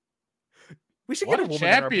 We should What get a a woman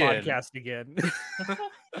on our champion. podcast again.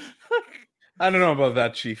 I don't know about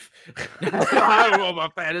that, Chief. I don't know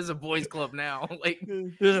about that. It's a boys' club now. Like,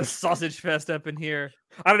 There's a sausage fest up in here.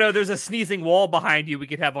 I don't know. There's a sneezing wall behind you we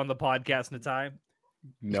could have on the podcast in a time.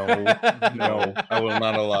 No, no, I will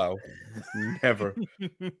not allow. Never.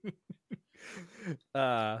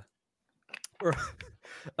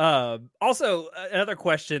 Also, another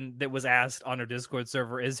question that was asked on our Discord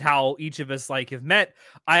server is how each of us have met.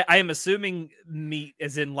 I am assuming meet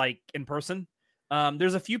as in in person.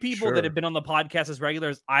 There's a few people that have been on the podcast as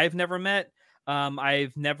regulars I've never met.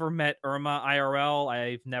 I've never met Irma IRL.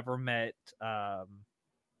 I've never met is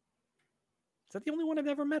that the only one I've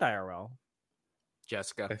never met IRL?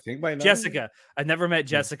 Jessica. I think by now. Jessica. I've never met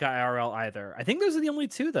Jessica IRL either. I think those are the only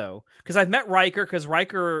two though, because I've met Riker, because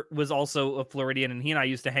Riker was also a Floridian, and he and I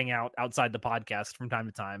used to hang out outside the podcast from time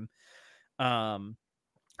to time. I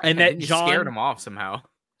met John. Scared him off somehow.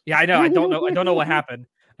 Yeah, I know. I don't know what happened.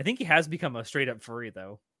 I think he has become a straight up furry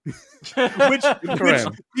though. which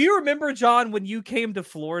do you remember, John, when you came to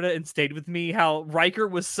Florida and stayed with me, how Riker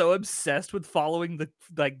was so obsessed with following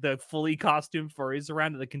the fully costumed furries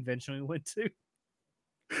around at the convention we went to?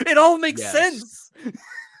 It all makes sense.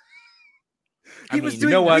 He was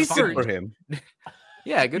doing research. Good for him.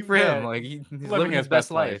 Yeah, good for him. Like he's living his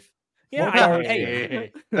best life. Yeah,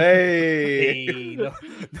 Hey.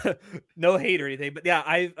 No hate or anything, but yeah,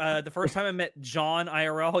 I the first time I met John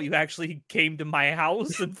IRL, you actually came to my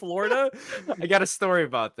house in Florida. I got a story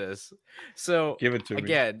about this. So give it to me.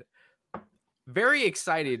 Again, very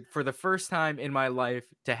excited for the first time in my life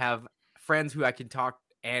to have friends who I can talk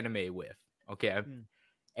anime with. Okay.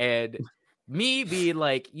 And me being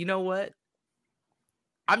like, you know what?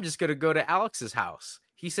 I'm just gonna go to Alex's house.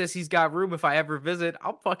 He says he's got room if I ever visit.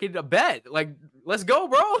 I'll fucking bet. Like, let's go,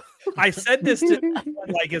 bro. I said this to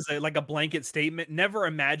as a blanket statement, never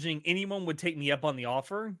imagining anyone would take me up on the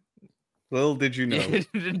offer. Little did you know.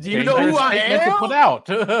 Do you know who I am? To put out.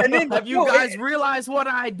 And then have you guys realized what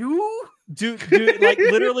I do? Dude,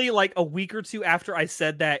 literally a week or two after I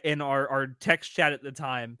said that in our text chat at the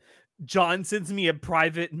time, John sends me a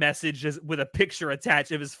private message with a picture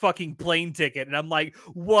attached of his fucking plane ticket. And I'm like,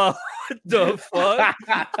 what the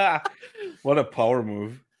fuck? What a power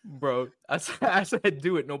move. Bro, I said,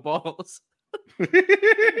 do it, no balls.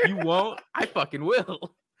 You won't? I fucking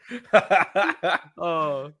will.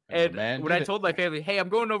 And Man, when I told my family, hey, I'm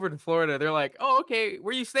going over to Florida, they're like, oh, okay,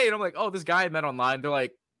 where you staying? I'm like, oh, this guy I met online. They're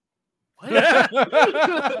like, what?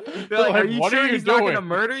 They're like, are you what sure are you he's not doing? gonna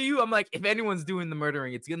murder you? I'm like, if anyone's doing the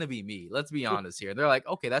murdering, it's gonna be me. Let's be honest here. They're like,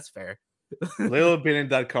 okay, that's fair. Little been in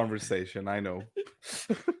that conversation, I know.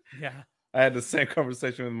 Yeah. I had the same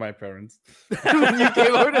conversation with my parents. When you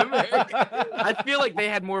came over to America. I feel like they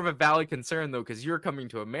had more of a valid concern though, because you're coming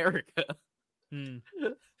to America. Then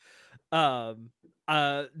I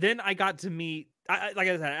got to meet, like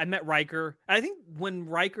I said, I met Riker. I think when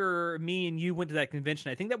Riker, me and you went to that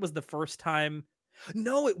convention, I think that was the first time.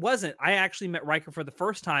 No, it wasn't. I actually met Riker for the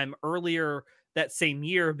first time earlier that same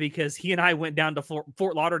year, because he and I went down to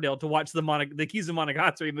Fort Lauderdale to watch the Kizu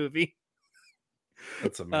Monogatari movie.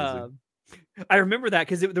 That's amazing. I remember that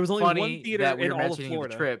because there was only Funny one theater that in we're all of mentioning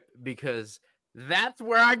Florida. the trip, because that's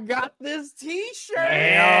where I got this T-shirt.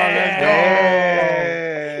 Hey.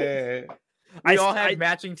 We all had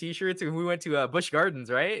matching T-shirts, and we went to Busch Gardens,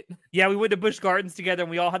 right? Yeah, we went to Busch Gardens together,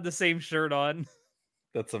 and we all had the same shirt on.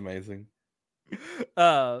 That's amazing.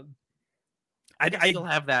 I still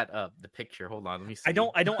have that the picture. Hold on, let me see. I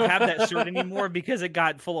don't have that shirt anymore because it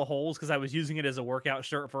got full of holes because I was using it as a workout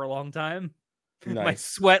shirt for a long time. Nice. My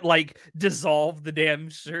sweat dissolved the damn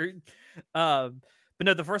shirt. But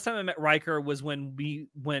no, the first time I met Riker was when we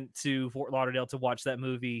went to Fort Lauderdale to watch that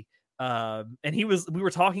movie. And we were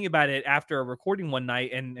talking about it after a recording one night,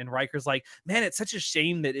 and Riker's like, man, it's such a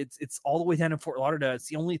shame that it's all the way down in Fort Lauderdale. It's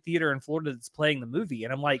the only theater in Florida that's playing the movie.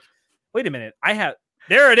 And I'm like, wait a minute,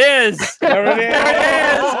 there it is. There it is.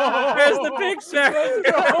 There's the picture.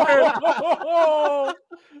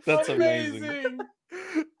 That's amazing.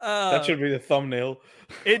 That should be the thumbnail.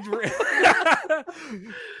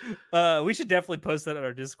 We should definitely post that on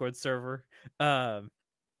our Discord server.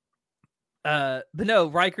 But no,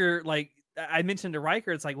 Riker, like I mentioned to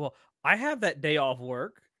Riker, it's like, well, I have that day off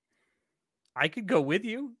work. I could go with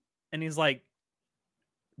you. And he's like,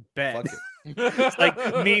 bet. Fuck it. It's like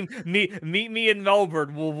meet me in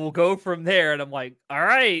Melbourne. We'll go from there. And I'm like, all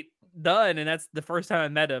right, done. And that's the first time I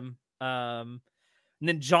met him. And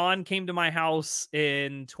then John came to my house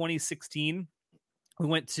in 2016. We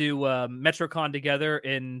went to MetroCon together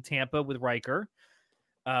in Tampa with Riker.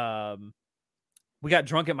 We got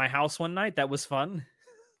drunk at my house one night. That was fun.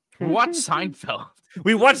 Watch Seinfeld.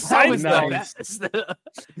 We watched That was Seinfeld. the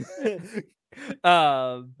best.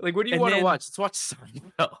 Like, what do you And want to then- watch? Let's watch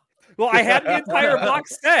Seinfeld. Well, I had the entire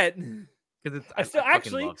box set. Because I still- fucking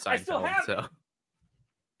actually, love I still Seinfeld, have so.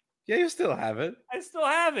 Yeah, you still have it. I still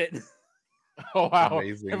have it. Oh wow,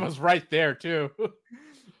 Amazing. it was right there too.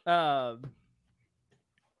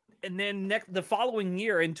 And then the following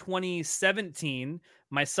year in 2017,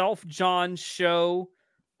 myself, John, Show,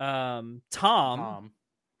 Tom,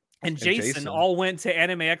 and Jason all went to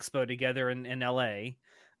Anime Expo together in LA.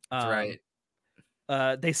 That's right.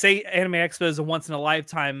 They say Anime Expo is a once in a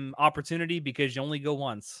lifetime opportunity because you only go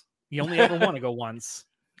once. You only ever want to go once.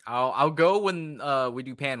 I'll go when we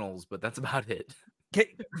do panels, but that's about it.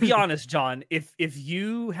 Be honest, John. If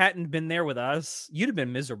you hadn't been there with us, you'd have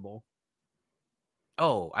been miserable.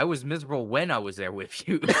 Oh, I was miserable when I was there with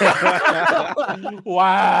you.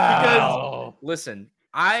 Wow, Listen,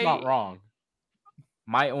 it's not wrong.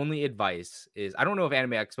 My only advice is I don't know if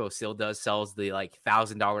Anime Expo still sells the like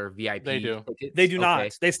 $1,000 VIP. They do. tickets. They do Okay.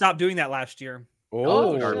 not. They stopped doing that last year.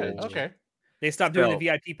 Oh, Oh, garbage. Okay. They stopped doing So- the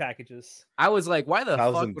VIP packages. I was like, why the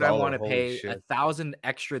fuck would I $1,000, want to holy pay shit. $1,000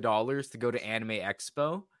 extra to go to Anime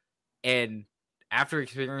Expo? And after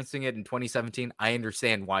experiencing it in 2017, I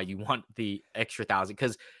understand why you want the extra $1,000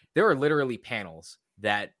 because there were literally panels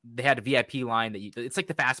that they had a VIP line it's like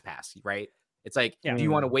the fast pass, right? It's like, Yeah. do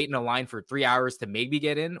you want to wait in a line for 3 hours to maybe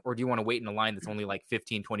get in, or do you want to wait in a line that's only like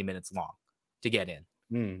 15, 20 minutes long to get in?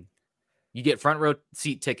 Hmm. You get front row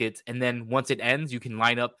seat tickets, and then once it ends, you can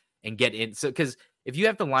line up and get in. So, because if you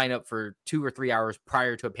have to line up for 2 or 3 hours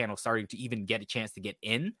prior to a panel starting to even get a chance to get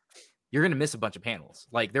in, you're going to miss a bunch of panels.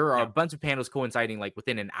 Like there are a bunch of panels coinciding like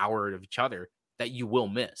within an hour of each other that you will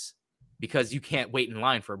miss because you can't wait in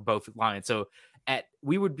line for both lines. So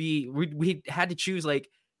we had to choose like,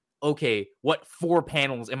 okay, what 4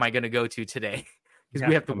 panels am I going to go to today? Because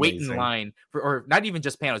we have to wait in Amazing. line for, or not even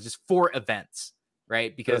just panels, just 4 events,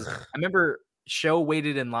 right? Because I remember Show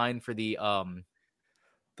waited in line for the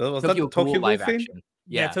Was that Tokyo the Tokyo Ghoul Ghoul live thing? action.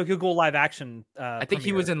 Yeah, Tokyo Ghoul live action. I think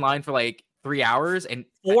he was in line for like 3 hours and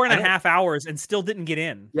 4.5 hours and still didn't get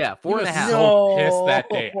in. Yeah, He was 4.5. so pissed that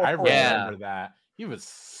day. I Yeah. remember that. He was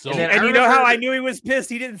so. And then And I you know how remember- I knew he was pissed?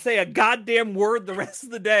 He didn't say a goddamn word the rest of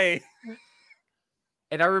the day.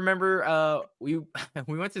 And I remember we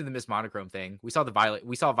went to the Miss Monochrome thing. We saw Violet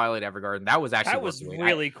Evergarden. That was actually That was worth the wait.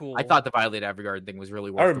 really cool. I thought the Violet Evergarden thing was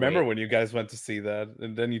really worth I the remember wait. when you guys went to see that,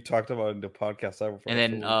 and then you talked about it in the podcast. And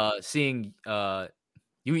then seeing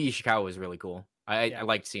Yui Ishikawa was really cool. I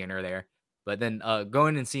liked seeing her there. But then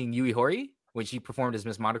going and seeing Yui Horii when she performed as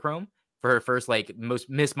Miss Monochrome for her first like most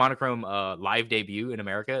Miss Monochrome live debut in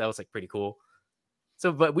America, that was like pretty cool.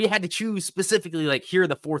 So, but we had to choose specifically like here are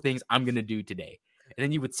the 4 things I'm gonna do today. And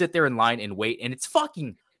then you would sit there in line and wait, and it's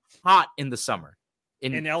fucking hot in the summer.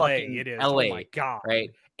 in LA, fucking it is. LA, Oh my god. right?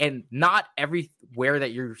 And not everywhere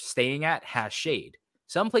that you're staying at has shade.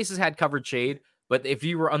 Some places had covered shade, but if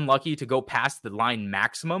you were unlucky to go past the line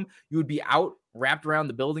maximum, you would be out wrapped around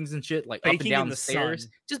the buildings and shit, like up Baking and down in the the stairs,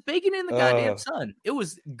 sun. just baking in the goddamn Ugh. sun. It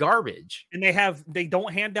was garbage. And they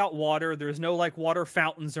don't hand out water. There's no like water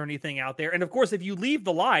fountains or anything out there. And of course, if you leave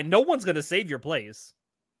the line, no one's gonna save your place.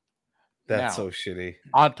 that's Now. so shitty.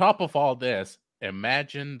 On top of all this,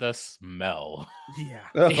 imagine the smell. Yeah.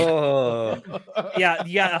 Oh,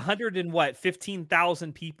 Yeah,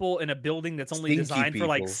 15,000 people in a building that's only Stinky designed for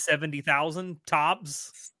like people. 70,000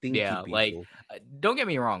 tops. stinky Yeah, like, people. Don't get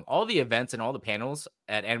me wrong, all the events and all the panels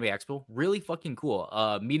at Anime Expo really fucking cool.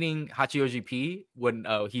 Meeting Hachioji P when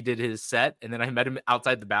he did his set, and then I met him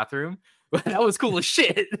outside the bathroom. That was cool as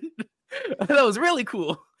shit. That was really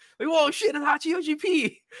cool. Like, whoa, shit, it's Hachioji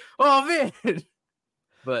P. Oh man.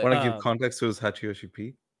 But Want to give context to his Hachioshi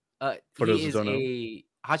P? For those who don't know.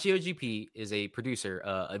 Hachioji P is a producer,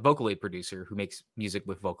 a Vocaloid producer who makes music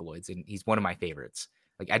with Vocaloids, and he's one of my favorites.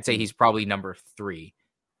 Like I'd say he's probably number 3,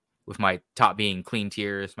 with my top being Clean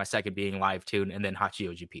Tears, my second being Live Tune, and then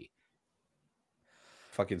Hachioji P.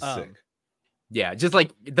 Fucking sick. Yeah, just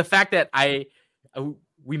like the fact that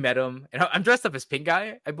we met him, and I'm dressed up as Pink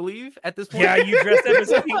Guy, I believe, at this point. Yeah, you dressed up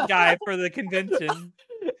as a pink guy for the convention.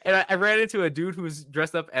 And I ran into a dude who was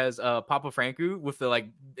dressed up as Papa Franku with the like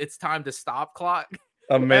 "It's time to stop" clock.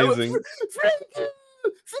 Amazing.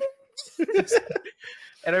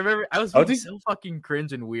 And I remember I was being so fucking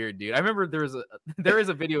cringe and weird, dude. I remember there is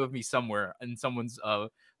a video of me somewhere in someone's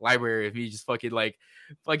library of me just fucking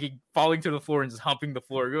falling to the floor and just humping the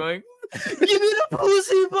floor, going, "Give me the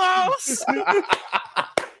pussy, boss."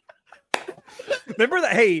 Remember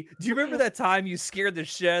that? Hey, do you remember that time you scared the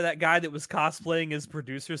shit out of that guy that was cosplaying as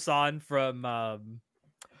Producer San from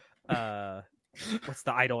what's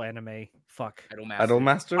the Idol anime? Fuck.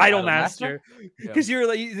 Idolmaster. Because you're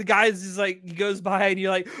like, the guy's just like, he goes by and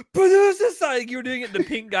you're like, Producer San. Like, you were doing it in the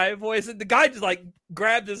pink guy voice, and the guy just like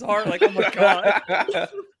grabbed his heart, like, oh my god.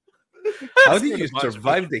 How did you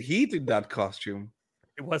survive the heat in that costume?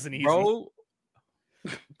 It wasn't easy, bro.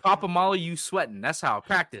 Papa Molly, you sweating? That's how I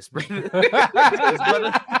practice, bro. Do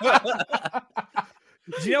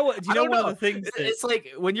you know what? Do you know one of the things? It's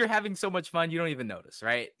like when you're having so much fun, you don't even notice,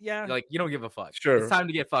 right? Yeah. Like you don't give a fuck. Sure. It's time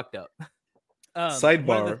to get fucked up.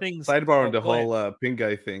 Sidebar on the whole pink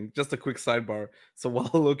guy thing. Just a quick sidebar. So while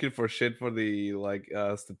looking for shit for the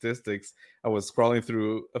statistics, I was scrolling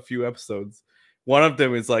through a few episodes. One of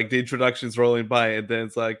them is like the introduction's rolling by, and then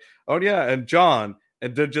it's like, oh yeah, and John,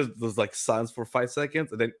 and then just there's like silence for 5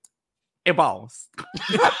 seconds, and then it bounce.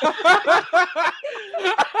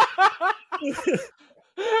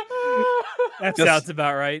 That sounds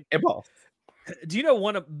about right. It bounce. Do you know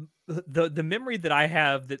one of the memory that I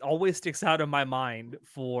have that always sticks out in my mind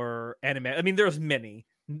for anime? I mean, there's many.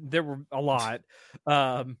 There were a lot.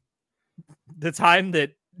 The time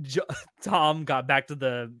that Tom got back to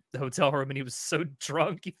the hotel room and he was so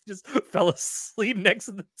drunk he just fell asleep next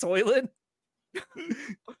to the toilet.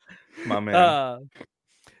 My man.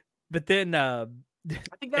 But then I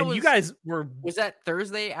think that you guys was that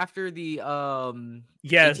Thursday after the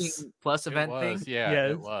yes plus event thing? Yeah,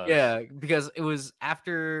 yes. it was. Yeah, because it was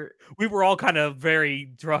after we were all kind of very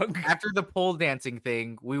drunk. After the pole dancing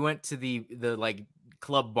thing, we went to the like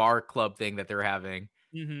club thing that they're having.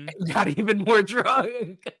 Mm-hmm. And got even more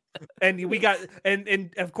drunk. And we got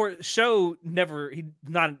and of course Sho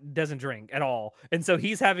doesn't drink at all, and so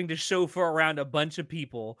he's having to chauffeur around a bunch of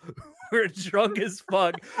people who are drunk as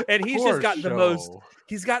fuck, and he's just got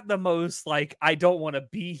the most like, I don't want to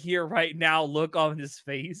be here right now look on his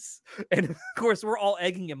face, and of course we're all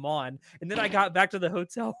egging him on. And then I got back to the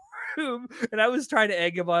hotel room and I was trying to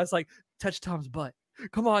egg him on. I was like, touch Tom's butt,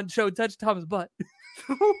 come on Sho, touch Tom's butt.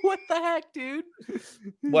 What the heck, dude?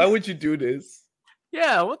 Why would you do this?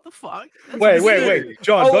 Yeah, what the fuck? Wait,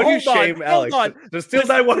 John, don't you shame Alex. There's still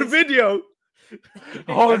that one video.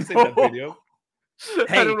 I've seen that video.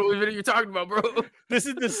 Hey, I don't know what video you're talking about, bro. This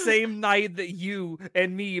is the same night that you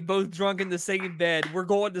and me, both drunk in the same bed, we're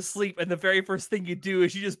going to sleep, and the very first thing you do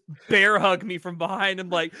is you just bear hug me from behind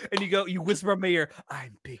and you whisper in my ear,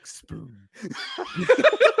 I'm Big Spoon.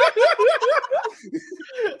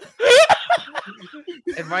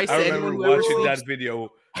 Advice to anyone who watching that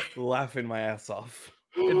video, laughing my ass off.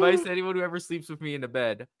 Advice to anyone who ever sleeps with me in the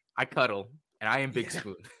bed: I cuddle, and I am Big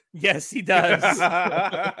Spoon. Yes, he does.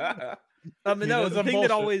 No, the thing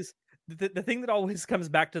that always comes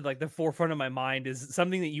back to like the forefront of my mind is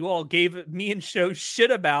something that you all gave me and Sho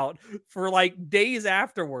shit about for like days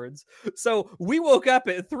afterwards. So we woke up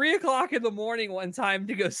at 3:00 in the morning one time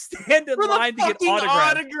to go stand in line to get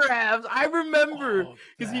autographs. I remember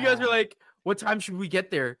because you guys were like, what time should we get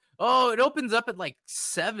there? Oh, it opens up at like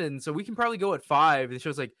 7, so we can probably go at 5. And the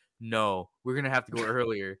show's like, no, we're gonna have to go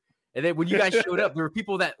earlier. And then when you guys showed up, there were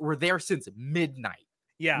people that were there since midnight.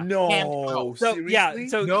 Yeah. No. So seriously? yeah.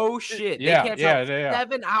 So no shit. Yeah. They camped out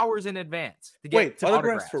 7 hours in advance to get to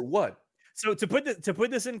autographs for what? So to put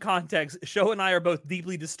this in context, Sho and I are both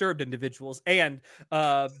deeply disturbed individuals, and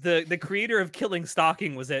the creator of Killing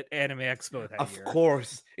Stalking was at Anime Expo that year. Of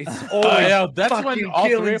course, it's that's when all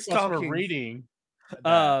 3 of us were reading.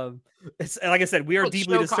 It's like I said, we are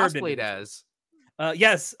deeply disturbed. As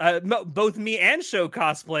yes, both me and Sho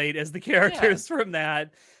cosplayed as the characters from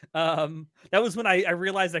that. That was when I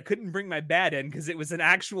realized I couldn't bring my bat in because it was an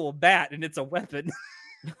actual bat and it's a weapon.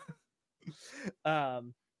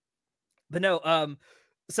 But no,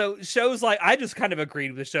 so Sho's like, I just kind of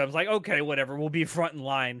agreed with the show. I was like, okay, whatever, we'll be front in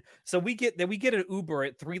line. So we get an Uber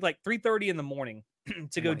at 3:30 in the morning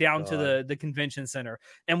to go down to the convention center,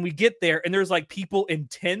 and we get there, and there's like people in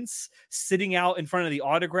tents sitting out in front of the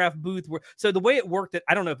autograph booth. So the way it worked,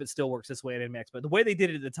 I don't know if it still works this way at MX, but the way they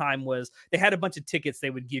did it at the time was they had a bunch of tickets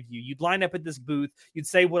they would give you. You'd line up at this booth, you'd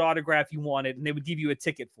say what autograph you wanted, and they would give you a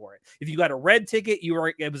ticket for it. If you got a red ticket,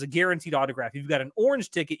 it was a guaranteed autograph. If you got an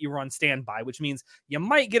orange ticket, you were on standby, which means you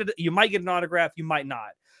might get an autograph, you might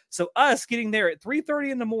not. So us getting there at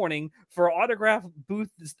 3:30 in the morning for our autograph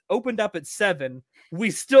booth opened up at 7,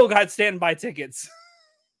 we still got standby tickets.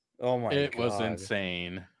 Oh my god. It was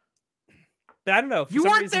insane. But I don't know. You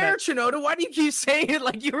weren't there, Shinoda. Why do you keep saying it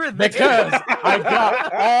like you were there? Because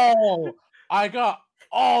I got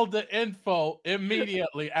all the info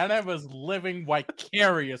immediately, and I was living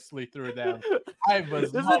vicariously through them. I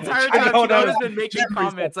was this entire time Shinoda's been making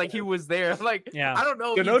comments like he was there. Like, I don't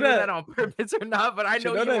know if you did that on purpose or not, but I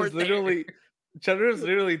know you were there. Shinoda is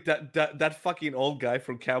literally that fucking old guy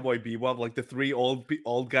from Cowboy Bebop, like the 3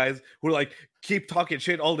 old guys who like keep talking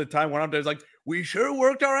shit all the time. One of them is like, "We sure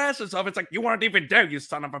worked our asses off." It's like, you weren't even there, you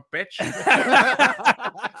son of a bitch.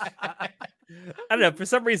 I don't know. For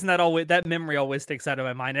some reason, that memory always sticks out of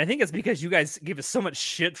my mind. I think it's because you guys give us so much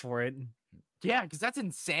shit for it. Yeah, because that's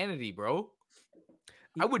insanity, bro.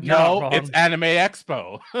 I would know. It's Anime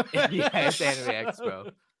Expo. Yeah, it's Anime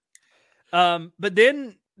Expo. But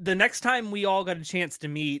then the next time we all got a chance to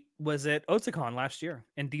meet was at Otakon last year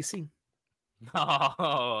in DC.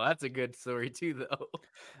 Oh, that's a good story too, though.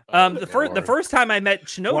 The first time I met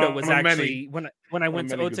Shinoda was actually when I went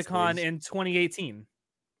to Otakon in 2018.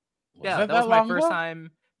 Yeah, that was my first time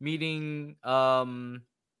meeting. Shinoda,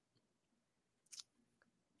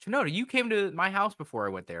 you came to my house before I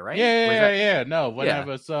went there, right? Yeah. No, when I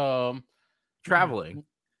was traveling.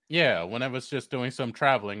 Yeah, when I was just doing some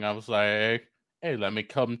traveling, I was like, "Hey, let me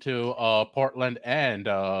come to Portland and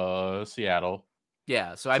Seattle."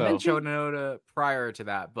 Yeah, so I met Shinoda prior to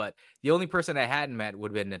that, but the only person I hadn't met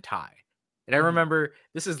would have been Natai. And I remember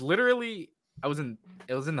this is literally it was in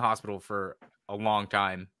the hospital for a long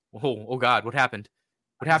time. Oh God, what happened?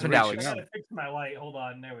 What happened, Alex? I gotta fix my light. Hold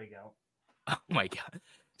on, there we go. Oh my God.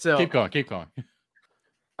 So keep going.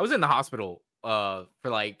 I was in the hospital for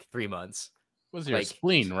like 3 months. It was your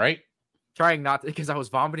spleen, right? Trying not to, because I was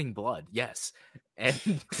vomiting blood, yes. And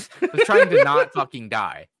I was trying to not fucking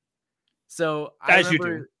die. So I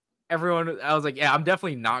remember everyone, I was like, yeah, I'm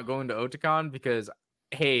definitely not going to Otakon because,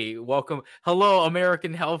 hey, welcome. Hello,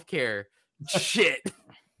 American healthcare. Shit.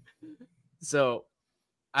 So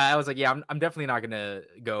I was like, yeah, I'm definitely not going to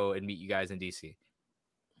go and meet you guys in DC.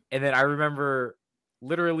 And then I remember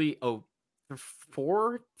literally,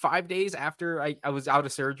 4-5 days after I was out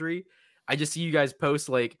of surgery, I just see you guys post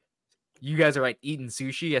like, you guys are like eating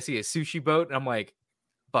sushi. I see a sushi boat and I'm like,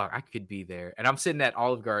 fuck, I could be there. And I'm sitting at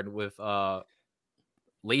Olive Garden with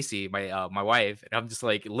Lacey, my wife, and I'm just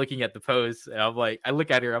like looking at the post and I'm like, I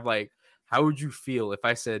look at her, I'm like, how would you feel if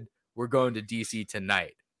I said we're going to DC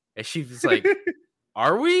tonight? And she's just like,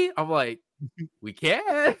 are we? I'm like, we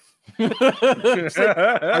can. She's like,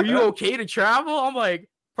 are you okay to travel? I'm like,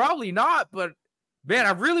 probably not, but man,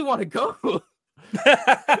 I really want to go.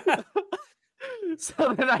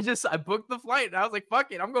 So then I booked the flight and I was like,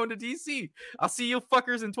 fuck it, I'm going to DC. I'll see you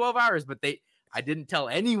fuckers in 12 hours. But I didn't tell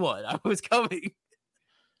anyone I was coming.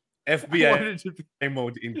 FBI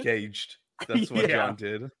mode engaged. That's what John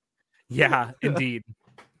did. Yeah, indeed.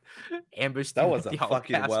 Ambush. That was a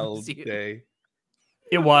fucking wild day.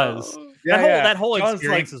 It was. That whole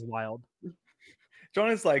experience is wild.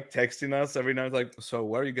 John is like texting us every night, like, so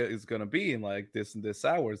where are you guys gonna be in like this and this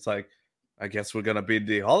hour? It's like, I guess we're gonna be in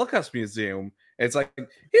the Holocaust Museum. It's like,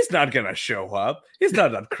 he's not gonna show up. He's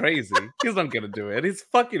not that crazy. He's not gonna do it. He's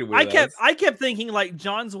fucking with us. I kept thinking like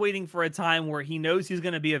John's waiting for a time where he knows he's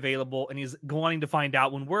gonna be available and he's wanting to find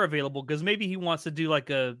out when we're available because maybe he wants to do like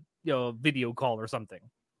a video call or something.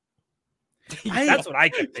 That's what I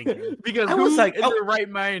kept thinking. Because I was like, in their right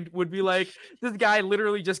mind would be like, this guy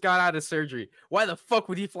literally just got out of surgery. Why the fuck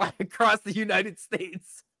would he fly across the United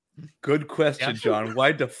States? Good question, John.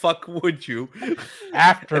 Why the fuck would you?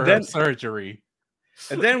 After surgery.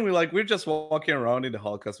 And then we're just walking around in the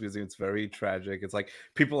Holocaust Museum. It's very tragic. It's like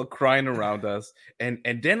people are crying around us. And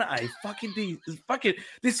then I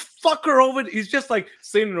this fucker over, he's just like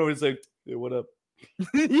sitting over, he's like, hey, what up?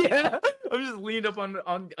 Yeah, I'm just leaned up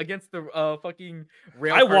on against the fucking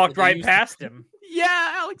rail. I walked right past him.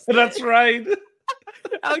 Yeah, Alex. That's right.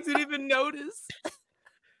 Alex didn't even notice.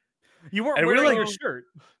 You weren't wearing your shirt.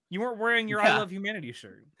 You weren't wearing your I Love Humanity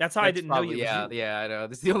shirt. That's how I didn't know you. Yeah, I know.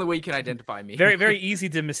 This is the only way you can identify me. Very, very easy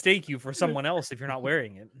to mistake you for someone else if you're not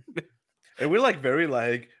wearing it. And we're like,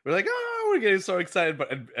 oh, we're getting so excited,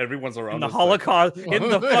 but everyone's around in the Holocaust, in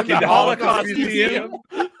the fucking Holocaust Museum.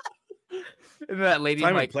 And that lady,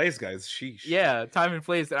 time and place, guys. Sheesh. Yeah, time and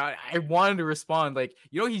place. I wanted to respond like,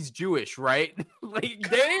 he's Jewish, right? Like,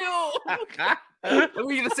 damn. What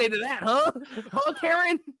are you gonna say to that, huh? Huh,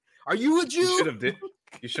 Karen? Are you a Jew?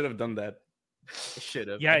 You should have done that. I should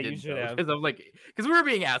have. Yeah, you should have. Because I'm like, because we were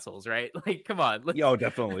being assholes, right? Like, come on. Yo,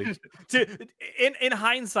 definitely. In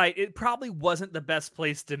hindsight, it probably wasn't the best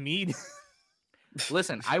place to meet.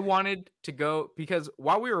 Listen, I wanted to go because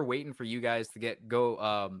while we were waiting for you guys to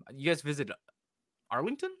you guys visited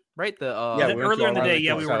Arlington, right? Yeah, we went to earlier in the day,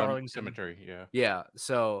 Arlington we were at Arlington Cemetery. Yeah. Yeah.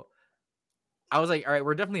 So I was like, all right,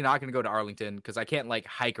 we're definitely not going to go to Arlington because I can't like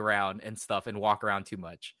hike around and stuff and walk around too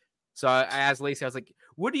much. So I asked Lacey, I was like,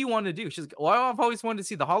 what do you want to do? She's like, well, I've always wanted to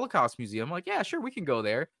see the Holocaust Museum. I'm like, yeah, sure, we can go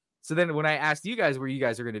there. So then when I asked you guys where you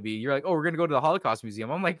guys are going to be, you're like, oh, we're going to go to the Holocaust Museum.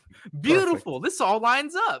 I'm like, beautiful. Perfect. This all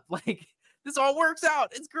lines up. Like, this all works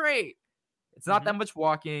out. It's great. It's not that much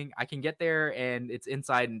walking. I can get there and it's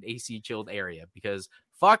inside an AC chilled area because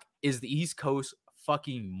fuck is the East Coast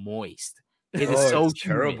fucking moist. It is so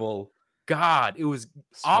terrible. God, it was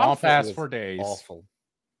swamp ass for days. Awful.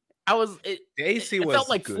 The AC felt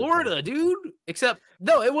like good, Florida, dude. Except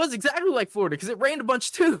no, it was exactly like Florida because it rained a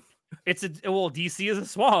bunch too. DC is a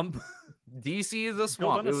swamp. DC is a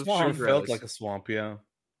swamp. It sure felt like a swamp, yeah.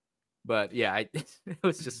 But yeah, I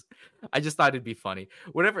just thought it'd be funny.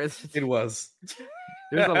 Whatever it was.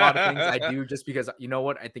 There's a lot of things I do just because you know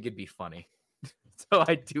what? I think it'd be funny. So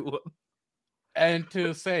I do them. And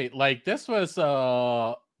to say, like, this was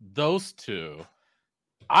those two.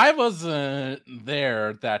 I wasn't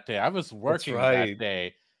there that day. I was working that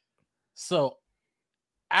day. So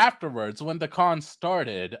afterwards, when the con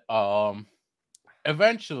started,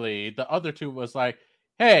 eventually the other two was like,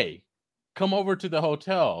 hey, come over to the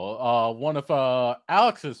hotel. One of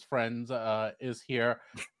Alex's friends is here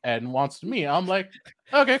and wants to meet. I'm like,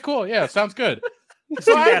 okay, cool. Yeah, sounds good.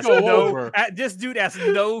 So I go over. This dude asked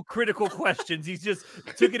no critical questions. He just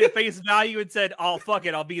took it at face value and said, oh, fuck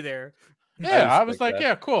it, I'll be there. Yeah, I was like,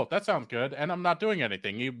 yeah, cool. That sounds good. And I'm not doing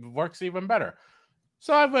anything. It works even better.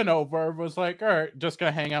 So I went over, was like, all right, just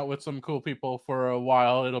going to hang out with some cool people for a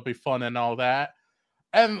while. It'll be fun and all that.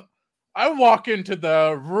 And I walk into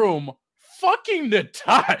the room. Fucking the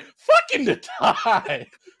tie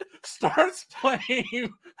starts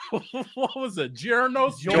playing. What was it? Giorno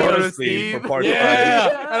Steve for part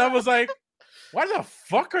yeah. And I was like, why the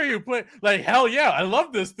fuck are you playing? Like, hell yeah, I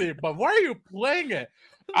love this theme, but why are you playing it?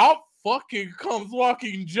 Out fucking comes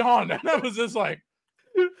Walking John, and I was just like,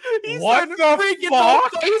 what the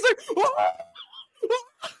fuck? He was like, what?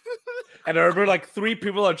 And I remember like 3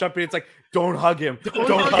 people are jumping. It's like, don't hug him.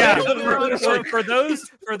 Don't hug him.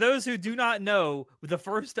 For those who do not know,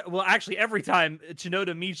 every time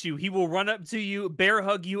Chinoda meets you, he will run up to you, bear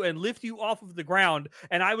hug you, and lift you off of the ground.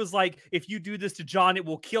 And I was like, if you do this to John, it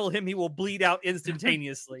will kill him. He will bleed out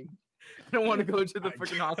instantaneously. I don't want to go to the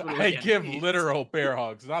freaking hospital. I give literal bear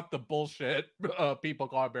hugs, not the bullshit people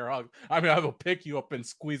call bear hugs. I mean, I will pick you up and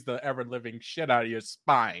squeeze the ever living shit out of your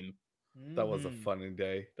spine. That was a funny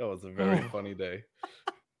day. That was a very funny day.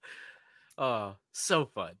 Oh, so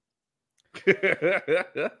fun.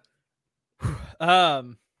 Otaku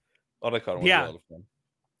was a lot of fun.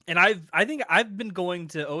 And I think I've been going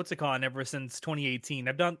to Otakon ever since 2018.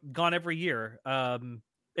 I've gone every year,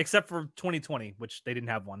 except for 2020, which they didn't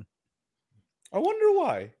have one. I wonder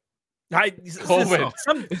why. COVID.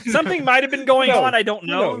 Something might have been going on. I don't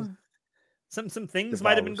know. Some things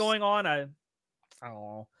might have been going on. I don't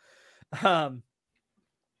know.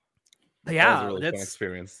 But yeah, that was a really fun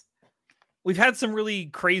experience. We've had some really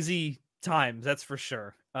crazy times, that's for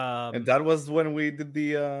sure. And that was when we did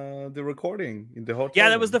the recording in the hotel. Yeah,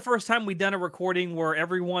 that was the first time we'd done a recording where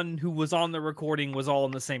everyone who was on the recording was all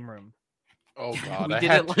in the same room. Oh god, we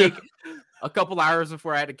did it like a couple hours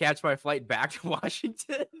before I had to catch my flight back to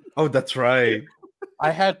Washington. Oh, that's right.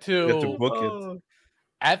 I had to book it.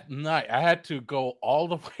 At night, I had to go all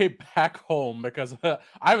the way back home because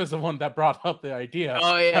I was the one that brought up the idea.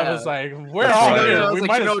 Oh, yeah. I was like, we're all here. We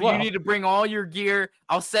might as well. You need to bring all your gear.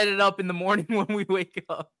 I'll set it up in the morning when we wake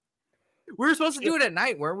up. We were supposed to do it at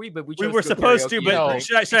night, weren't we? But we were supposed to, but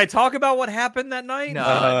should I talk about what happened that night?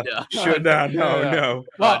 No. No.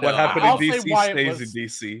 What happened in DC stays in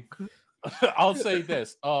DC. I'll say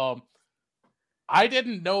this. I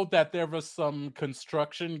didn't know that there was some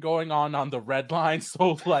construction going on the red line,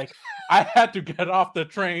 so like I had to get off the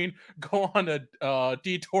train, go on a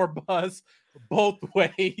detour bus both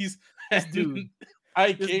ways, and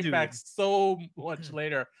I came back so much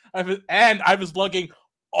later. I was lugging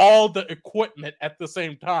all the equipment at the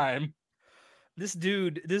same time. This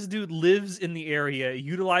dude lives in the area,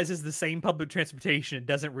 utilizes the same public transportation,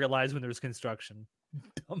 doesn't realize when there's construction.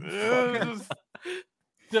 Dumb fuck.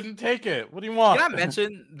 Didn't take it. What do you want? Can I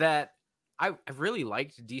mention that I really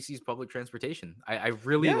liked DC's public transportation. I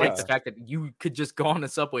really liked the fact that you could just go on a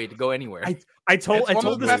subway to go anywhere. I told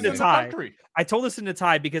this to Ty. I told this to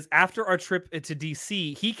Ty because after our trip to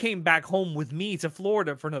DC, he came back home with me to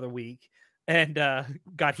Florida for another week, and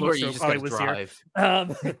got heat stroke while he was here.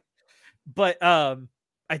 But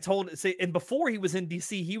I told and before he was in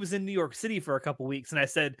DC, he was in New York City for a couple weeks, and I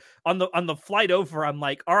said on the flight over, I'm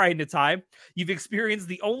like, all right, Natai, you've experienced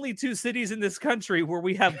the only 2 cities in this country where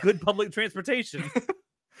we have good public transportation.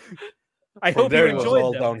 I hope you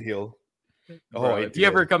enjoyed them. Downhill. Bro, if you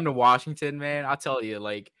ever come to Washington, man, I'll tell you,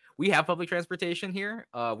 like, we have public transportation here.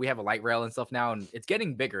 We have a light rail and stuff now, and it's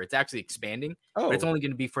getting bigger. It's actually expanding, but it's only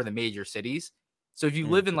going to be for the major cities. So if you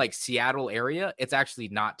live in like Seattle area, it's actually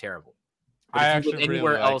not terrible. I actually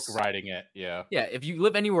anywhere really else riding it. Yeah. If you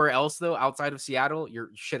live anywhere else though, outside of Seattle, you're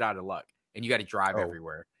shit out of luck, and you got to drive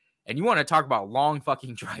everywhere. And you want to talk about long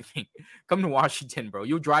fucking driving? Come to Washington, bro.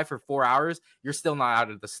 You'll drive for 4 hours. You're still not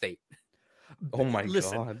out of the state. Oh my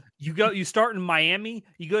God. You start in Miami,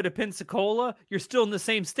 you go to Pensacola, you're still in the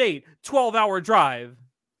same state. 12-hour drive.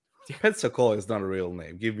 Pensacola is not a real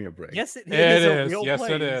name. Give me a break. Yes, it is. A real yes,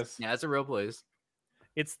 place. it is. Yeah, it's a real place.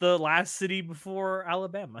 It's the last city before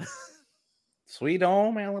Alabama. Sweet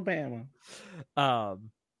home Alabama. But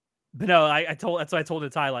no, that's what I told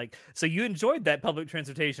Ty, like, so you enjoyed that public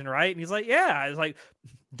transportation, right? And he's like, yeah. I was like,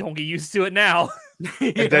 don't get used to it now.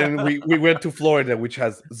 And then we went to Florida, which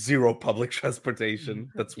has 0 public transportation.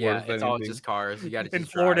 That's worth it's all just cars. You got to in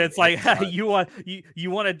Florida. It's like, you want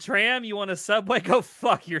a tram? You want a subway? Go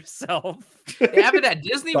fuck yourself. They have it at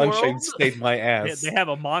Disney Sunshine World. State, my ass. They have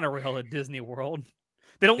a monorail at Disney World.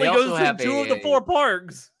 It only goes to 2 of the 4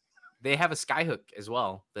 parks. They have a skyhook as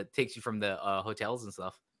well that takes you from the hotels and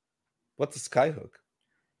stuff. What's a skyhook?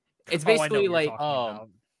 It's basically like,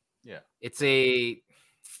 it's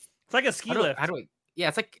like a ski lift.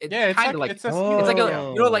 It's kind of like it's like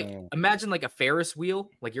a like imagine like a Ferris wheel,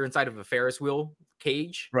 like you're inside of a Ferris wheel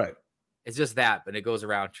cage, right? It's just that, but it goes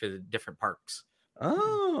around to the different parks.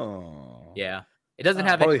 Oh, yeah. It doesn't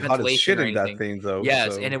have any ventilation or anything. That thing, though.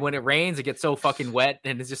 Yes, and when it rains, it gets so fucking wet,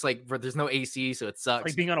 and it's just like there's no AC, so it sucks.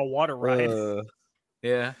 Like being on a water ride.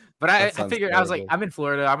 Yeah, but I figured terrible. I was like, I'm in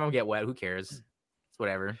Florida, I'm gonna get wet. Who cares? It's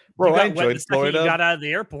whatever. Bro, I enjoyed Florida. You got out of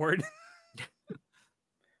the airport.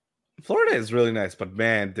 Florida is really nice, but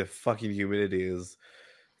man, the fucking humidity it's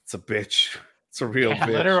a bitch. It's a real bitch.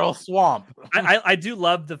 Literal swamp. I do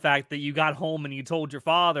love the fact that you got home and you told your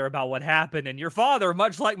father about what happened, and your father,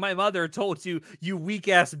 much like my mother, told you weak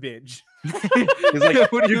ass bitch. He's like,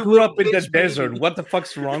 you grew up in the desert. What the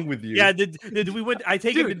fuck's wrong with you? Yeah, did we went? I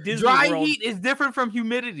take him to Disney dry World. Heat is different from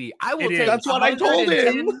humidity. I will take. That's what I told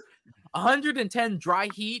him. 110 dry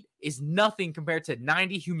heat is nothing compared to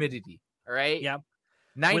 90 humidity. All right. Yeah.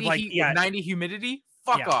 90 heat with 90 humidity.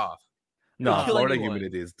 Fuck off. No, Florida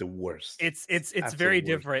humidity is the worst. It's very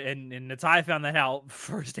different, and Natai found that out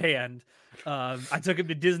firsthand. I took him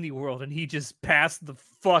to Disney World, and he just passed the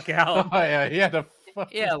fuck out. Oh yeah,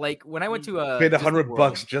 yeah. Like when I went to paid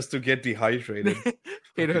 $100 just to get dehydrated.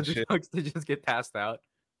 Paid $100 to just get passed out.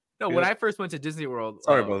 No, when I first went to Disney World,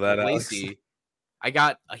 sorry about that, Lacey, I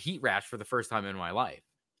got a heat rash for the first time in my life.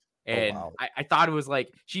 And I thought it was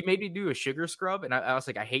like, she made me do a sugar scrub. And I was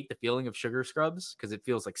like, I hate the feeling of sugar scrubs because it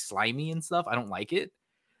feels like slimy and stuff. I don't like it.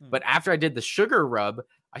 But after I did the sugar rub,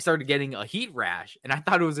 I started getting a heat rash. And I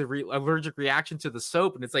thought it was a allergic reaction to the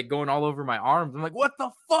soap. And it's like going all over my arms. I'm like, what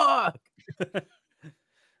the fuck? No,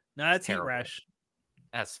 that's heat rash.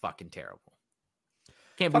 That's fucking terrible.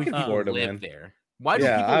 Can't believe people Florida, live man. there. Why do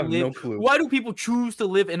people live? No clue. Why do people choose to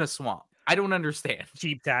live in a swamp? I don't understand.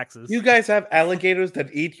 Cheap taxes. You guys have alligators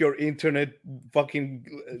that eat your internet fucking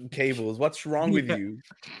cables. What's wrong with you?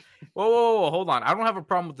 Whoa, hold on. I don't have a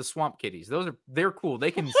problem with the swamp kitties. They're cool.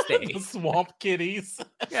 They can stay. The swamp kitties.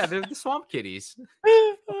 Yeah, they're the swamp kitties.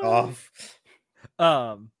 Off.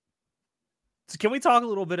 So can we talk a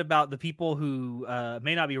little bit about the people who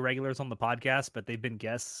may not be regulars on the podcast, but they've been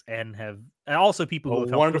guests and also people who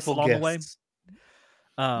have helped us along the way?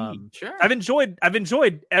 Sure. I've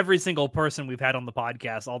enjoyed every single person we've had on the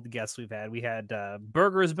podcast, all the guests we've had. We had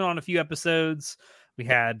Burger has been on a few episodes. We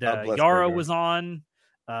had Yara Burger. was on.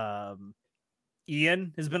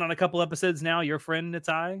 Ian has been on a couple episodes now. Your friend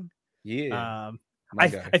Natai. Yeah.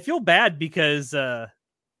 I feel bad because the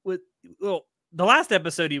last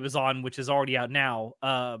episode he was on, which is already out now.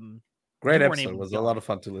 Great episode. It was a lot of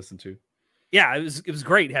fun to listen to. Yeah, it was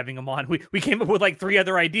great having him on. We came up with like 3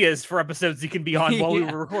 other ideas for episodes he can be on while we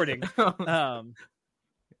were recording.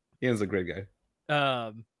 Ian's a great guy.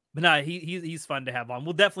 But no, he's fun to have on.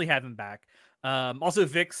 We'll definitely have him back. Also,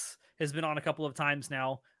 Vix has been on a couple of times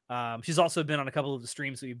now. She's also been on a couple of the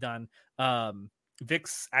streams that we've done.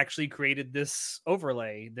 Vix actually created this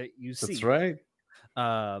overlay that you see. That's right.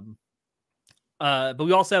 But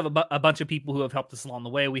we also have a bunch of people who have helped us along the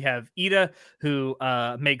way. We have Ida, who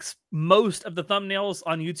makes most of the thumbnails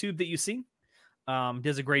on YouTube that you see.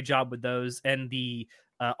 Does a great job with those. And the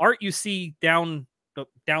art you see down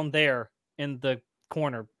there in the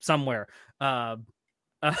corner somewhere, the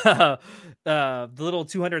little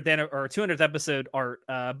 200th episode art,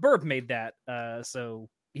 Burb made that. So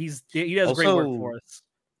he does Also, great work for us.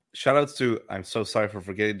 Shout outs to, I'm so sorry for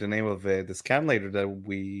forgetting the name of the scam later that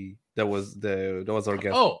was our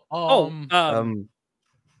guest.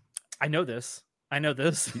 I know this.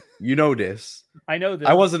 You know this. I know this.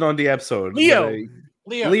 I wasn't on the episode. Leo,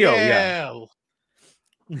 yeah.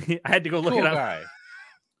 I had to go look Cool it up.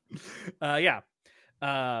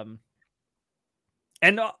 guy.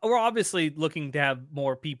 And we're obviously looking to have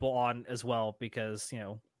more people on as well because,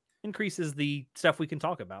 increases the stuff we can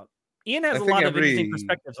talk about. Ian has a lot of interesting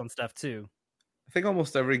perspectives on stuff too. I think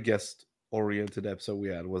almost every guest-oriented episode we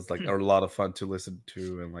had was like a lot of fun to listen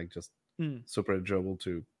to and like just super enjoyable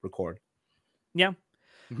to record. Yeah.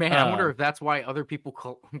 Man, I wonder if that's why other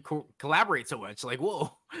people collaborate so much. Like,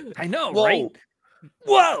 whoa. I know, Whoa. right?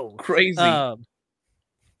 Whoa. Crazy.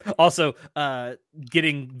 Also,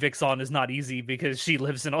 getting Vix on is not easy because she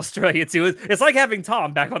lives in Australia too. It's like having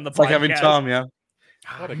Tom back on the podcast. Like having Tom, yeah.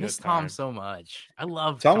 I miss Tom so much. I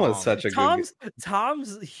love Tom. Was such a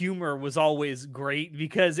Tom's humor was always great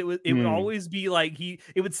because it would always be like it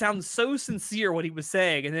would sound so sincere what he was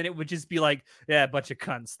saying, and then it would just be like, yeah, a bunch of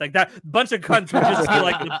cunts. Like that bunch of cunts would just be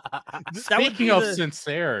like Speaking of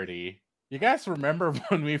sincerity, you guys remember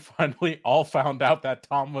when we finally all found out that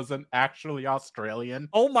Tom wasn't actually Australian?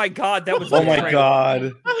 Oh my god, that was oh my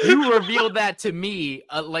god. You revealed that to me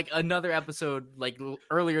like another episode like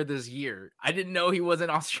earlier this year. I didn't know he wasn't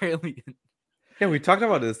Australian. Yeah, we talked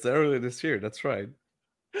about this earlier this year. That's right.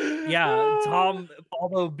 Yeah, Tom,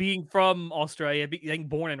 although being from Australia, being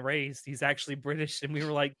born and raised, he's actually British, and we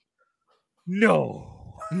were like, no.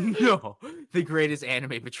 No, the greatest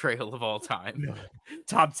anime betrayal of all time. No.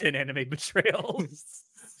 Top 10 anime betrayals.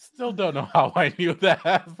 Still don't know how I knew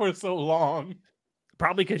that for so long.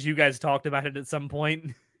 Probably because you guys talked about it at some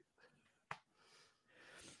point.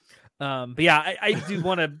 But yeah, I do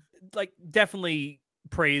want to definitely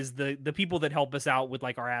praise the people that help us out with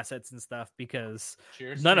our assets and stuff because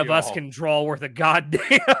none of us can draw worth a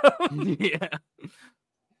goddamn. Yeah.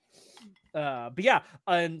 But yeah,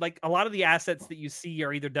 and a lot of the assets that you see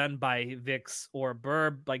are either done by Vix or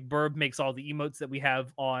Burb. Like Burb makes all the emotes that we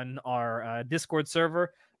have on our Discord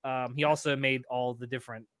server. He also made all the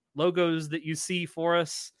different logos that you see for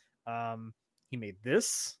us. He made the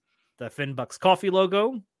Finbucks Coffee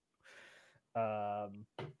logo.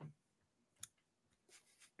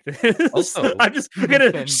 Also, I'm just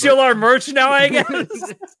gonna shill our merch now, I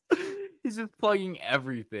guess. He's just plugging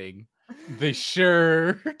everything. The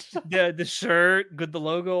shirt. Yeah, the shirt with the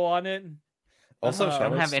logo on it. Also, I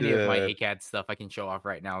don't have any of my ACAD stuff I can show off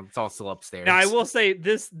right now. It's all still upstairs. Now, I will say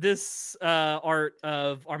this art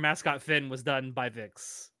of our mascot Finn was done by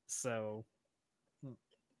Vix. So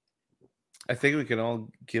I think we can all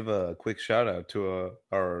give a quick shout out to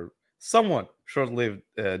our somewhat short-lived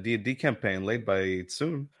D&D campaign led by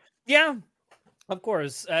Soon. Yeah, of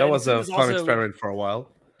course. That was a fun experiment for a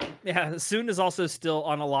while. Yeah, Soon is also still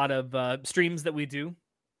on a lot of streams that we do.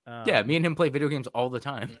 Yeah, me and him play video games all the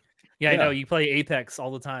time. Yeah, I know. You play Apex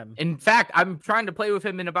all the time. In fact, I'm trying to play with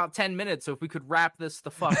him in about 10 minutes, so if we could wrap this the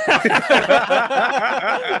fuck up.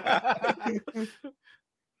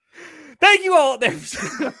 Thank you all.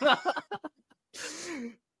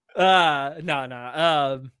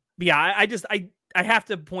 No. Yeah, I have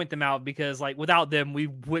to point them out because without them, we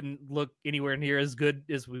wouldn't look anywhere near as good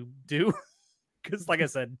as we do. Because like I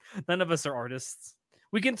said, none of us are artists.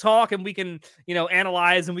 We can talk and we can,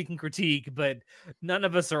 analyze and we can critique, but none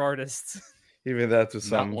of us are artists. Even that to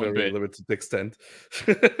some very limited extent.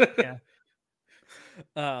 Yeah.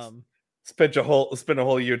 Spend a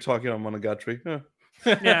whole year talking on Monogatari. Huh.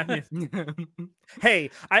 Yeah. Hey,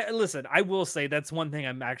 I will say that's one thing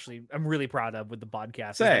I'm really proud of with the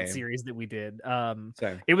podcast. That series that we did.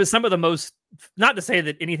 It was some of the most, not to say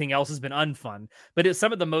that anything else has been unfun, but it's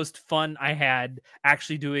some of the most fun I had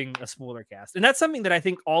actually doing a spoiler cast. And that's something that I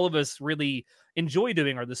think all of us really enjoy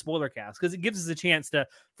doing are the spoiler cast because it gives us a chance to,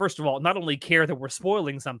 first of all, not only care that we're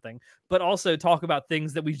spoiling something, but also talk about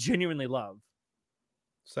things that we genuinely love.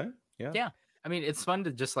 Same. Yeah. Yeah. I mean, it's fun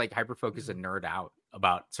to just hyper focus and nerd out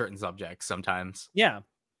about certain subjects sometimes. Yeah,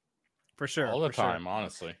 for sure. All the time,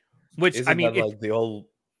 honestly. Which Isn't that the old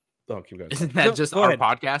Oh, keep going. Isn't that just Go our ahead.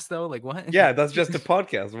 podcast though? Like what? Yeah, that's just a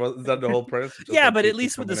podcast. Well, is that the whole premise? Just Yeah, like but at people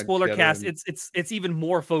least with the coming spoiler together cast, and- it's even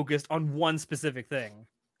more focused on one specific thing.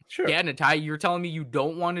 sure. Yeah, Natai, you're telling me you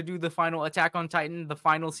don't want to do the final Attack on Titan, the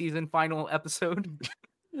final season, final episode?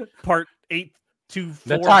 Part 8 to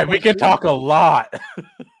 4. The time we can talk a lot.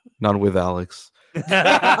 Not with Alex.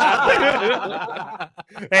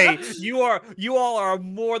 Hey, you all are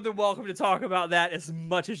more than welcome to talk about that as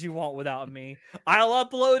much as you want without me. I'll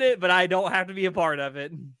upload it, but I don't have to be a part of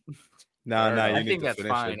it. No, Fair no, enough. you I need think to that's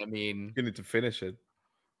finish fine. it. I mean, You need to finish it.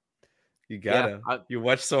 You Yeah, gotta. You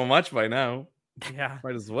watched so much by now. Yeah.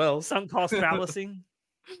 Might as well. Sunk cost fallacy.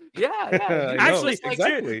 yeah. I know, Actually,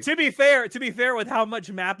 exactly. to be fair, with how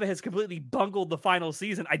much Mappa has completely bungled the final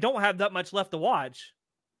season, I don't have that much left to watch.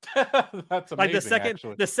 That's amazing. Like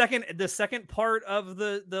actually. the second part of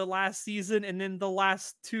the last season, and then the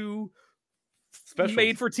last two Specials.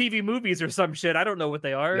 made for TV movies or some shit. I don't know what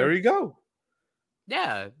they are. There you go.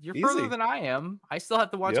 Yeah, you're further Easy. than I am. I still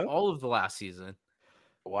have to watch Yep. all of the last season.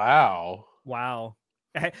 Wow. Wow.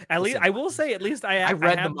 At least Listen, I will say, at least I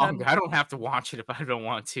read the have manga. I don't have to watch it if I don't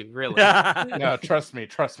want to. Really, No, trust me.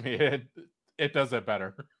 It does it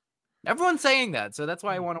better. everyone's saying that, so that's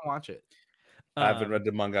why I want to watch it. I haven't read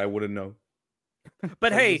the manga. I wouldn't know.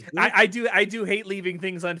 But I hey, just- I do hate leaving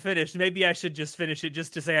things unfinished. Maybe I should just finish it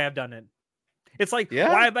just to say I've done it. It's like, Yeah.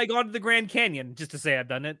 why have I gone to the Grand Canyon just to say I've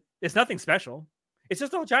done it? It's nothing special. It's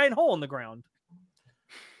just a giant hole in the ground.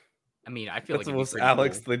 I mean, I feel That's like the it'd be most pretty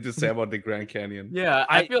Alex cool. thing to say about the Grand Canyon. Yeah,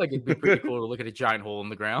 I feel like it'd be pretty cool to look at a giant hole in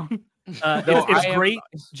the ground. It's, No, it's I am- great,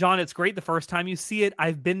 John. It's great the first time you see it.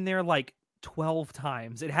 I've been there like 12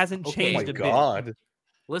 times. It hasn't Okay. Oh changed my a bit. god.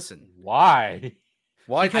 Listen, Why?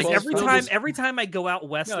 Why? Because I every feel time this- every time I go out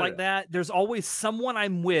west No, like no. that, there's always someone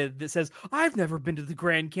I'm with that says, I've never been to the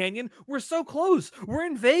Grand Canyon. We're so close. We're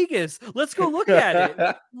in Vegas. Let's go look at it.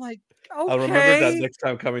 I'm like, okay. I'll remember that next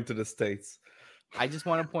time coming to the States. I just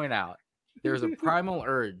want to point out there's a primal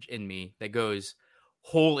urge in me that goes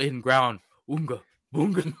hole in ground, unga,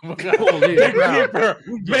 bunga, hole in Make ground. deeper,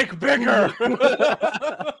 make bigger.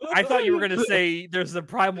 I thought you were gonna say there's a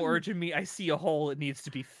primal urge in me. I see a hole, it needs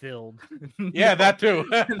to be filled. Yeah, that too.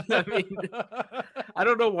 I mean, I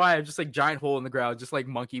don't know why. I'm just like giant hole in the ground, just like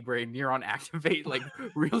monkey brain, neuron activate, like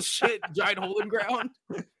real shit, giant hole in ground.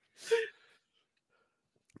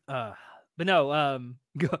 But no,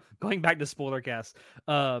 going back to spoiler cast.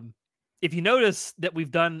 If you notice that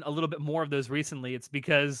we've done a little bit more of those recently, it's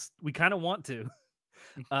because we kind of want to.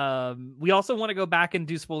 We also want to go back and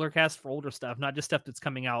do spoiler cast for older stuff, not just stuff that's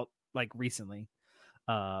coming out like recently.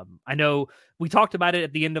 I know we talked about it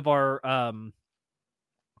at the end of our a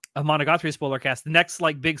Monogatari spoiler cast. The next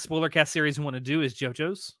like big spoiler cast series we want to do is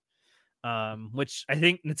JoJo's, which I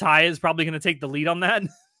think Natai is probably going to take the lead on that.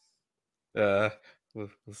 We'll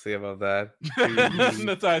see about that.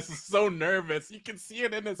 Natas is so nervous. You can see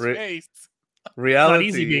it in his face. It's Reality. not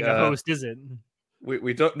easy being a host, is it?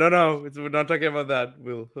 We don't. No. We're not talking about that.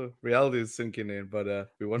 Reality is sinking in, but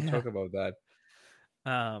we won't talk about that.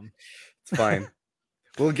 It's fine.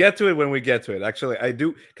 We'll get to it when we get to it. Actually, I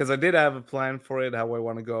do because I did have a plan for it. How I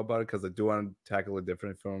want to go about it because I do want to tackle it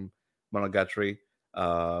different from Monogatari.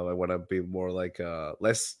 I want to be more like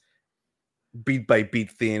less beat by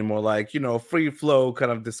beat theme, more like free flow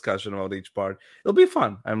kind of discussion about each part. It'll be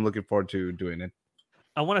fun. I'm looking forward to doing it.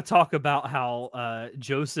 I want to talk about how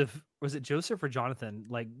Joseph, was it Joseph or Jonathan,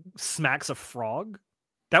 like smacks a frog?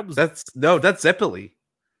 That's Zeppeli.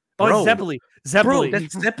 Oh, Bro. it's Zeppeli. Bro, Zeppeli.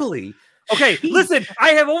 that's Zeppeli. Okay, Jeez. listen, I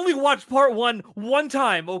have only watched part one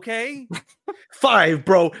time, okay? 5,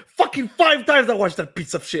 bro. Fucking 5 times I watched that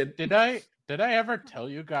piece of shit. Did I ever tell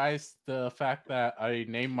you guys the fact that I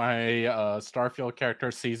named my Starfield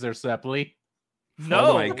character Caesar Zeppeli?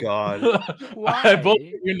 No. Oh my god.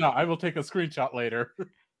 I will take a screenshot later.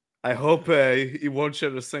 I hope he won't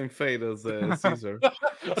share the same fate as Caesar.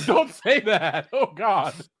 Don't say that. Oh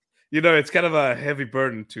God. It's kind of a heavy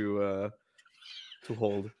burden to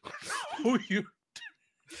hold. Who you?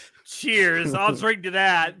 Cheers. I'll drink to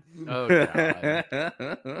that. Oh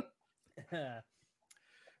god.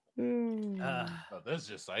 Oh, this is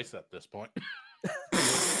just ice at this point.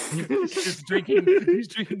 He's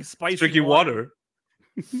drinking spicy Drinking water.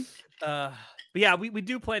 But yeah, we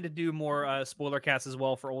do plan to do more spoiler casts as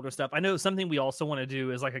well for older stuff. I know something we also want to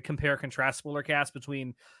do is like a compare contrast spoiler cast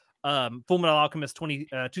between Fullmetal Alchemist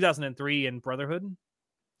 2003 and Brotherhood.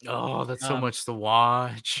 Oh, that's so much to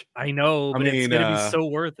watch. I know, but it's gonna be so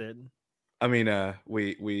worth it. I mean,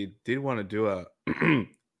 we did want to do a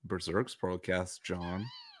Berserk podcast, John.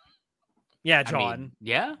 Yeah, I John, mean,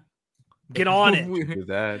 yeah. get on it. Do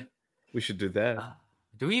that. We should do that.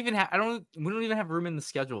 Do we even have? We don't even have room in the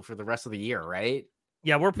schedule for the rest of the year, right?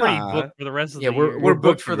 Yeah, we're pretty Nah. booked for the rest of Yeah, the year. we're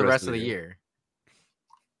booked for the rest of the year.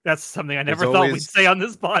 That's something I There's never thought we'd always- say on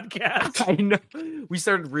this podcast. I know. We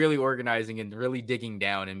started really organizing and really digging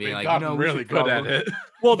down and being We've like, gotten we really should good at probably- it.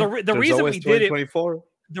 Well, the There's reason always we did it, 2024.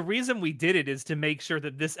 the reason we did it is to make sure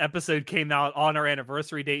that this episode came out on our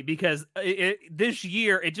anniversary date, because this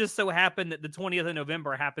year it just so happened that the 20th of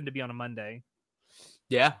November happened to be on a Monday.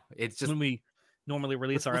 Yeah, it's just when we normally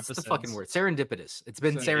release our what's episodes. the fucking word? Serendipitous. It's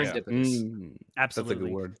been serendipitous. Absolutely. That's a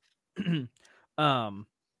good word.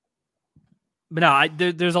 But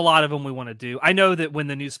no, there's a lot of them we want to do. I know that when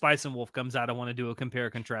the new Spice and Wolf comes out, I want to do a compare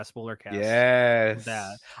contrast spoiler cast. Yes.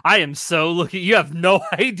 That I am so looking. You have no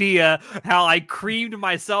idea how I creamed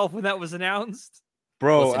myself when that was announced.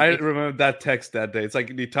 Bro, Listen, I if- remember that text that day. It's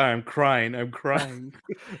like the time I'm crying.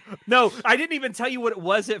 No, I didn't even tell you what it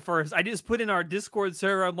was at first. I just put in our Discord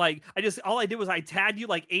server. I'm like, all I did was I tagged you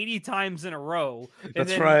like 80 times in a row.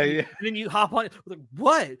 That's right. And then you hop on. Like,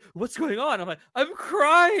 what? What's going on? I'm like, I'm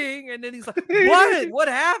crying. And then he's like, what? What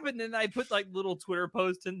happened? And I put like little Twitter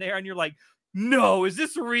posts in there, and you're like, no, is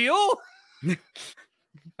this real?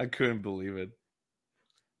 I couldn't believe it.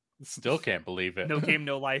 Still can't believe it. No game,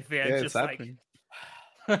 no life, man. Yeah, Just it's like. happening.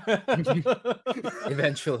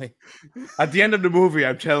 Eventually. At the end of the movie,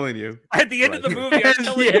 I'm telling you. At the end of the movie, I'm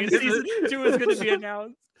telling you, season 2 is going to be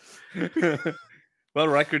announced. Well,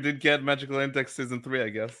 Riker did get Magical Index season 3, I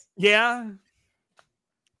guess. Yeah.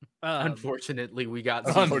 Unfortunately, we got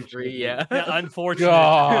Unfortunately. season 3. Yeah. Unfortunate.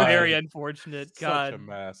 God. Very unfortunate. God. Such a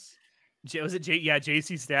mess. Was it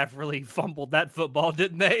JC Staff really fumbled that football,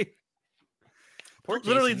 didn't they? Poor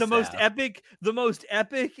Literally JC the most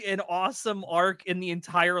epic and awesome arc in the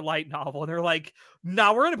entire light novel. And they're like,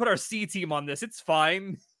 nah, we're gonna put our C team on this. It's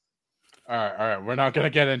fine. All right. We're not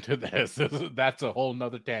gonna get into this. That's a whole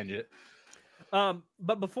nother tangent.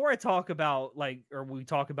 But before I talk about we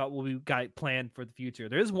talk about what we got planned for the future,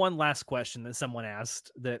 there is one last question that someone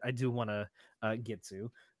asked that I do want to get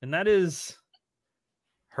to, and that is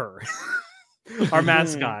her, our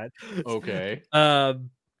mascot. Okay.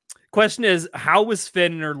 Question is, how was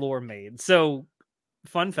Finn and her lore made? So,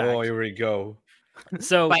 fun fact. Oh, here we go.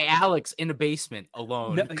 So By Alex in a basement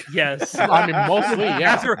alone. no, yes. I mean, mostly,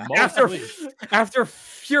 yeah. After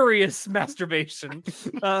furious masturbation.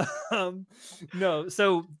 No,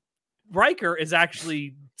 so Riker is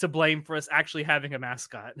actually to blame for us actually having a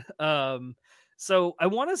mascot. So I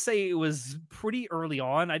want to say it was pretty early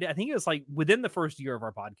on. I think it was like within the first year of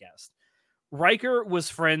our podcast. Riker was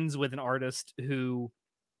friends with an artist who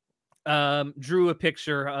drew a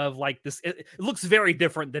picture of like this. It looks very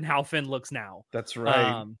different than how Finn looks now. That's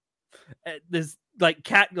right. This like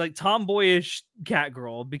tomboyish cat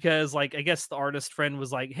girl, because like I guess the artist friend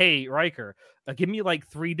was like, hey Riker, give me like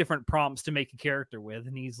 3 different prompts to make a character with,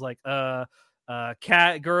 and he's like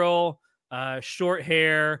cat girl, short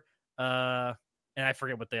hair, and I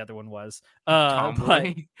forget what the other one was.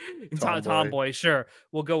 Tomboy. But tomboy, sure,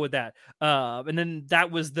 we'll go with that. And then that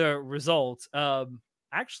was the result.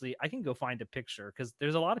 Actually, I can go find a picture because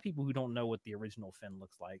there's a lot of people who don't know what the original Finn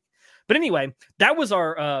looks like. But anyway, that was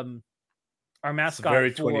our mascot. Very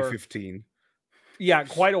for 2015. Yeah,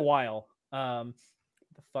 quite a while. The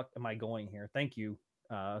fuck am I going here? Thank you,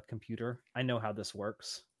 computer. I know how this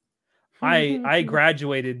works. I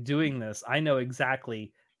graduated doing this. I know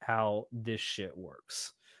exactly how this shit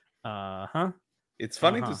works. It's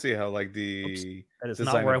funny to see how like the that is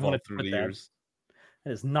design not where I evolved wanted to through put the that. years.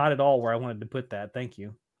 That is not at all where I wanted to put that. Thank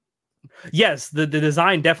you. Yes, the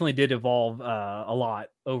design definitely did evolve a lot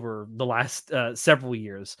over the last several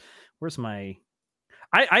years. Where's my?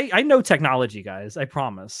 I know technology, guys. I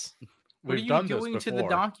promise. What are you doing to the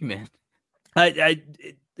document?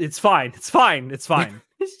 It's fine. It's fine. It's fine.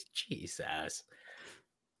 Jesus.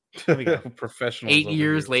 There we go. Professionals. 8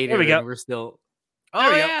 years later, There we go. and we're still. There Oh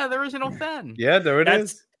we go. yeah, the original Finn. Yeah, there it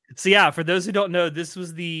is. So yeah, for those who don't know, this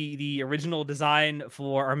was the original design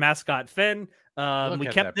for our mascot Finn. We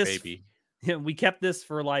kept this. Baby. We kept this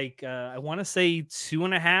for like I want to say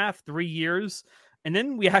 2.5, 3 years, and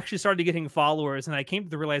then we actually started getting followers, and I came to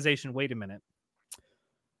the realization: wait a minute,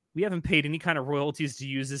 we haven't paid any kind of royalties to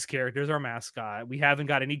use this character as our mascot. We haven't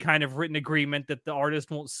got any kind of written agreement that the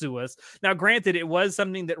artist won't sue us. Now, granted, it was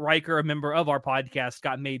something that Riker, a member of our podcast,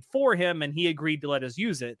 got made for him, and he agreed to let us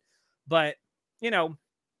use it. But you know,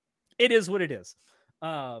 it is what it is.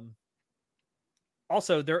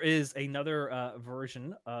 Also, there is another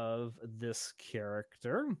version of this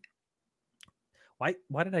character. Why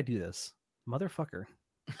did I do this? Motherfucker.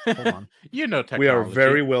 Hold on. You know, We are technology.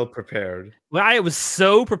 very well prepared. Well, I was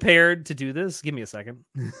so prepared to do this. Give me a second.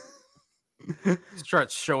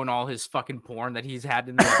 Starts showing all his fucking porn that he's had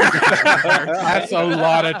in the That's a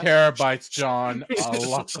lot of terabytes, John. A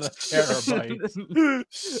lot of terabytes.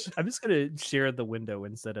 I'm just gonna share the window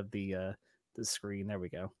instead of the screen. There we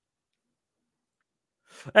go.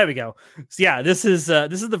 There we go. So yeah, this is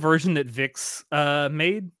the version that Vix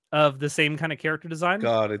made of the same kind of character design.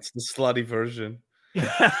 God, it's the slutty version. The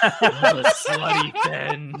slutty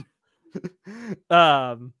Fen.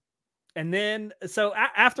 And then so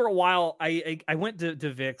after a while, I went to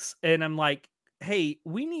Vix and I'm like, hey,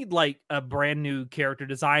 we need like a brand new character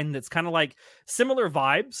design that's kind of like similar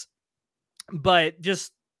vibes, but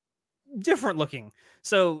just different looking.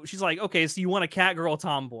 So she's like, okay, so you want a cat girl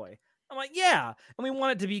tomboy? I'm like, yeah, and we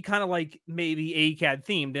want it to be kind of like maybe ACAD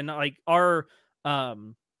themed, and like our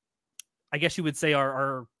I guess you would say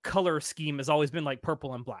our color scheme has always been like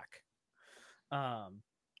purple and black.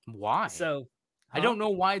 Why? So I don't know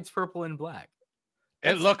why it's purple and black.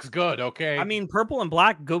 It looks good, okay? I mean, purple and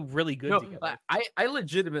black go really good together. I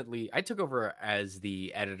legitimately, I took over as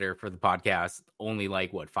the editor for the podcast only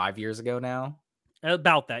like, 5 years ago now?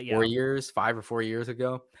 About that, yeah. 4 years, 5 or 4 years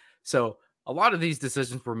ago. So a lot of these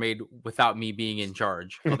decisions were made without me being in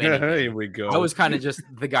charge of anything. Here we go. I was kind of just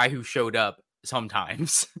the guy who showed up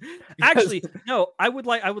sometimes. Actually, no, I would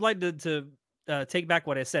like to take back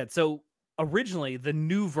what I said. So originally, the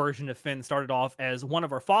new version of Finn started off as one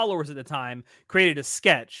of our followers at the time created a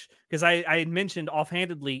sketch, because I had mentioned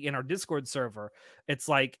offhandedly in our Discord server, it's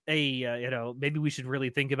like maybe we should really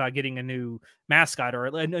think about getting a new mascot or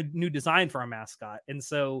a new design for our mascot. And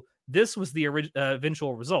so this was the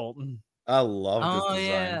eventual result. I love this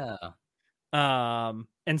design. Yeah.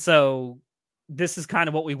 And so this is kind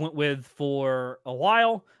of what we went with for a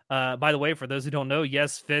while. By the way, for those who don't know,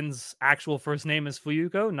 yes, Finn's actual first name is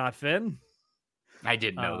Fuyuko, not Finn. I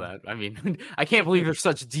didn't know that. I mean, I can't believe there's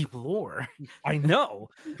such deep lore. I know.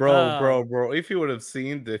 Bro. If you would have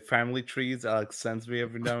seen the family trees Alex sends me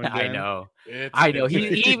every now and then. I know. It's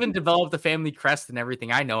He even developed the family crest and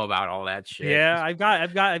everything. I know about all that shit. Yeah, I've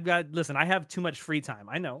got. Listen, I have too much free time.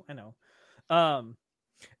 I know. And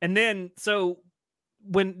then so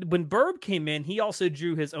when Burb came in, he also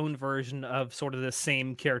drew his own version of sort of the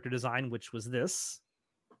same character design, which was this,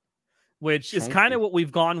 which is kind of what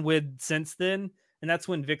we've gone with since then. And that's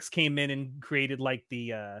when Vix came in and created like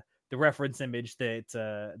the reference image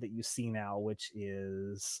that you see now, which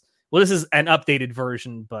is, well, this is an updated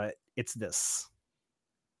version, but it's this.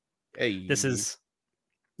 Hey, this is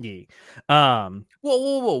yeah.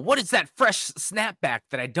 Whoa! What is that fresh snapback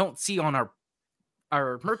that I don't see on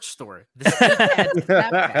our merch store? This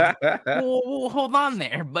snapback. Whoa, hold on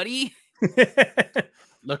there, buddy.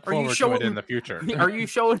 Look forward to it in the future. Are you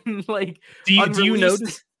showing like? Do you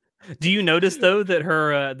notice? Do you notice though that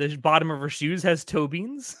her the bottom of her shoes has toe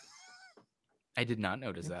beans? I did not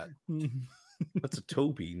notice that. What's a toe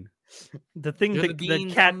bean? The thing that the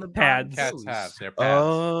cat pads. Cats have their pads.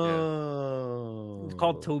 Oh, It's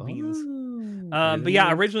called toe beans. But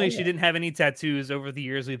yeah, originally she didn't have any tattoos. Over the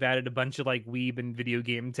years, we've added a bunch of like weeb and video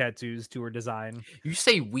game tattoos to her design. You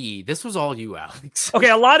say we? This was all you, Alex. Okay,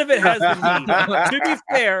 a lot of it has been me.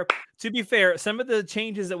 To be fair, some of the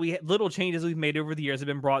changes little changes we've made over the years have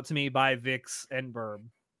been brought to me by Vix and Burb.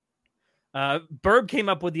 Burb came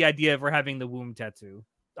up with the idea of her having the womb tattoo.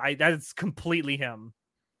 That's completely him.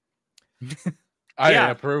 I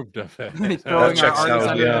approved of it. Throwing our artists out,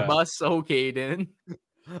 under yeah. the bus. Okay, then.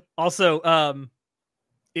 Also,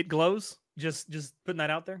 it glows. Just putting that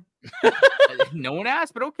out there. No one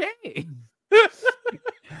asked, but okay.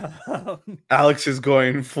 Alex is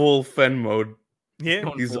going full Fen mode.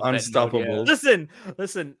 Yeah, He's full Fen mode, unstoppable.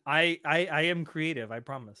 Listen. I am creative. I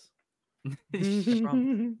promise.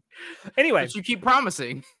 Anyway, But you keep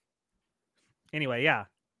promising. Anyway, yeah,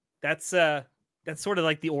 that's sort of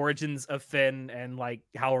like the origins of Finn and like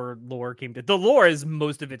how her lore came to. The lore is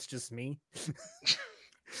most of it's just me.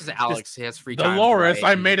 This is Alex. He has free The time. lore is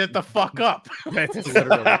I made it the fuck up.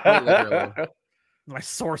 Literally. My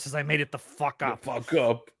sources, I made it the fuck up. Fuck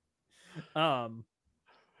up. But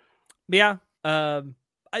yeah.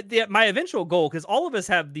 My eventual goal, because all of us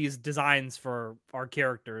have these designs for our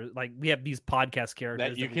characters, like we have these podcast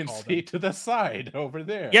characters That you we can call see them. to the side over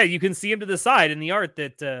there. Yeah, you can see them to the side in the art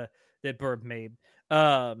that Burb made.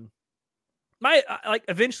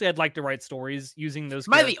 Eventually I'd like to write stories using those.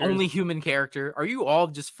 Am I the characters. only human character? Are you all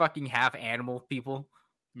just fucking half animal people?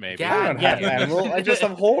 Maybe. Yeah. I don't have animal. I just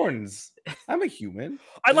have horns. I'm a human.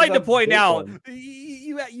 I'd like to have point out bacon.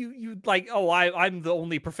 you like, I'm the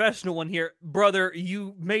only professional one here, brother.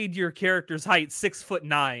 You made your character's height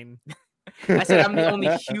 6'9". I said I'm the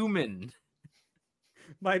only human.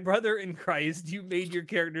 My brother in Christ, you made your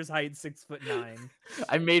character's height 6'9".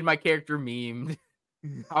 I made my character memed.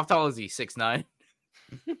 How tall is he? 6'9".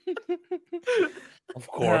 Of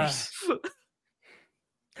course.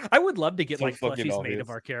 I would love to get So like fucking plushies made of obvious.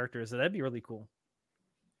 our characters. That'd be really cool.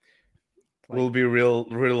 Will be real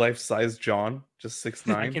life size John, just I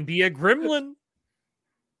 6'9". can be a gremlin.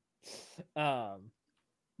 But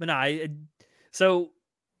no, so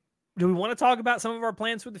do we want to talk about some of our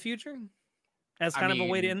plans for the future as kind of a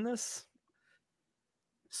way to end this?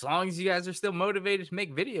 As long as you guys are still motivated to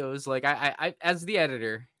make videos, like I as the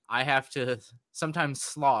editor, I have to sometimes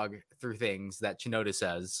slog through things that Shinoda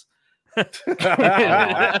says. A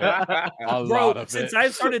lot of since it.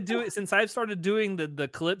 I've started doing the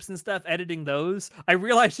clips and stuff, editing those, I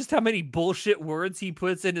realized just how many bullshit words he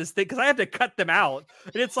puts in his thing because I have to cut them out.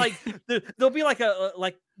 And it's like there'll be like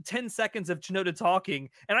a 10 seconds of Shinoda talking,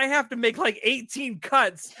 and I have to make like 18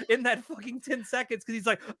 cuts in that fucking 10 seconds because he's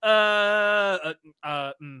like,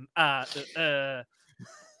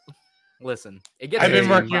 Listen, it gets. I've been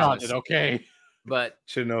Hey, working on it, okay? But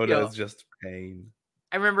Shinoda is just pain.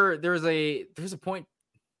 I remember there was a point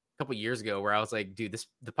a couple years ago where I was like, dude,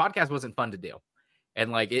 the podcast wasn't fun to do.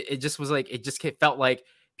 And like, it just was like, it just felt like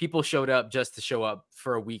people showed up just to show up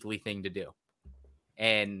for a weekly thing to do.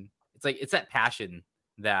 And it's like, it's that passion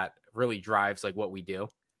that really drives like what we do.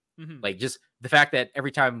 mm-hmm. Like just the fact that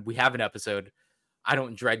every time we have an episode, I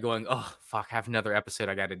don't dread going, oh, fuck, I have another episode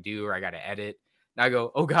I got to do or I got to edit. And I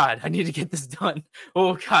go, oh God, I need to get this done.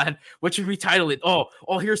 Oh God, what should we title it? Oh,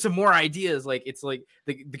 here's some more ideas. Like it's like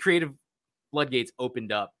the creative floodgates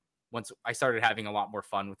opened up once I started having a lot more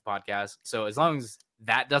fun with the podcast. So as long as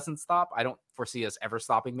that doesn't stop, I don't foresee us ever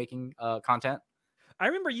stopping making content. I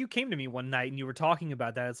remember you came to me one night and you were talking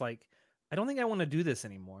about that. It's like, I don't think I want to do this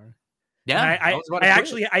anymore. Yeah,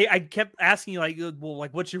 I kept asking you like, well,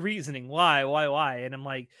 like, what's your reasoning? Why? And I'm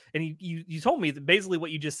like, and you told me that basically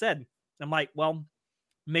what you just said. I'm like, well,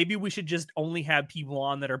 maybe we should just only have people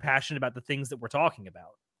on that are passionate about the things that we're talking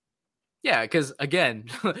about. Yeah, because again,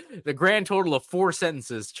 the grand total of 4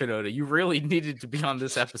 sentences, Shinoda, you really needed to be on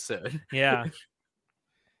this episode. Yeah.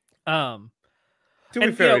 To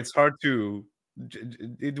be fair, it's hard to.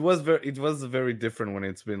 It was very different when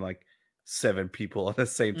it's been like 7 people at the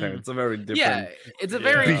same time. It's a very different. Yeah, it's a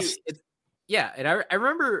very. And I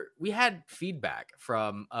remember we had feedback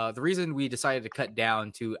from the reason we decided to cut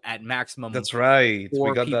down to at maximum. That's right. 4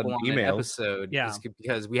 we got that people on email an episode. Yeah, is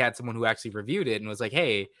because we had someone who actually reviewed it and was like,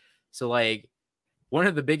 "Hey, so like one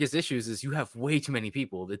of the biggest issues is you have way too many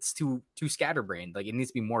people. It's too scatterbrained. Like it needs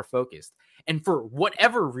to be more focused." And for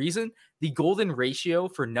whatever reason, the golden ratio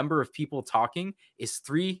for number of people talking is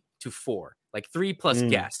 3 to 4. Like 3 plus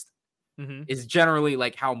guests is generally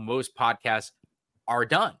like how most podcasts are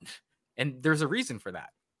done. And there's a reason for that,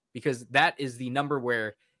 because that is the number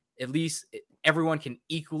where at least everyone can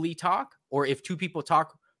equally talk, or if 2 people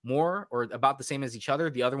talk more or about the same as each other,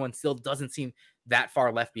 the other one still doesn't seem that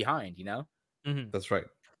far left behind, you know? That's right.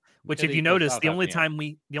 Which, if you notice, the only time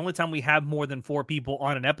we have more than 4 people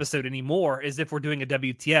on an episode anymore is if we're doing a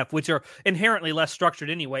WTF, which are inherently less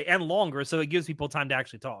structured anyway and longer, so it gives people time to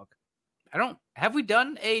actually talk. Have we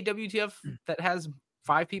done a WTF that has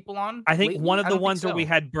 5 people on? I think lately? one of the ones where we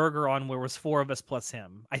had Burger on where was 4 of us plus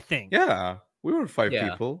him. I think. Yeah, we were 5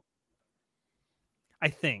 people. I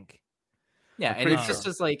think. Yeah, and it's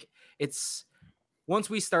just like it's once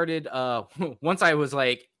we started. Once I was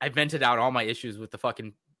like, I vented out all my issues with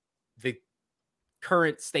the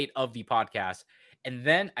current state of the podcast, and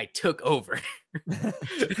then I took over.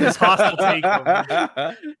 This hostile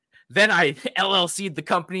takeover. Then I LLC'd the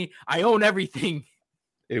company. I own everything.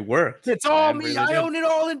 It worked. It's all me. I own it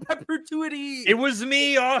all in perpetuity. It was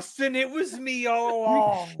me, Austin. It was me all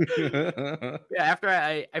along. Yeah, after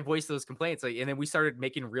I voiced those complaints, like, and then we started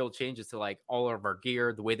making real changes to like all of our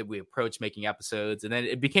gear, the way that we approach making episodes, and then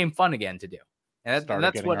it became fun again to do. And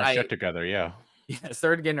that's what our shit together. Yeah,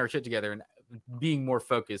 started getting our shit together and being more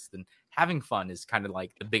focused and having fun is kind of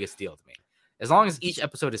like the biggest deal to me. As long as each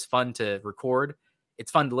episode is fun to record, it's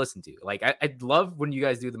fun to listen to. Like I love when you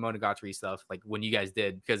guys do the Monogatari stuff, like when you guys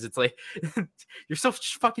did, because it's like you're so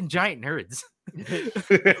fucking giant nerds.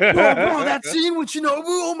 bro, that scene with Shinobu,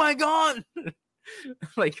 oh my god.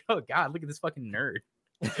 Like, oh god, look at this fucking nerd.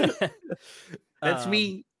 That's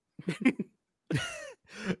me.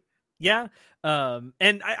 Yeah.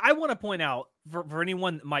 And I want to point out for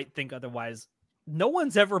anyone that might think otherwise, no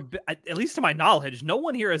one's ever been, at least to my knowledge, no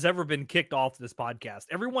one here has ever been kicked off this podcast.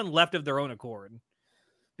 Everyone left of their own accord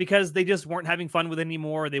because they just weren't having fun with it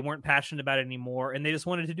anymore. They weren't passionate about it anymore, and they just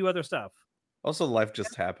wanted to do other stuff. Also, life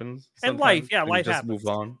just happens. And life happens. Just move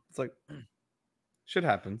on. It's like shit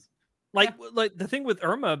happens. Like the thing with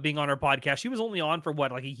Irma being on our podcast, she was only on for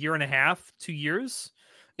what, like a year and a half, 2 years.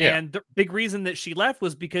 Yeah. And the big reason that she left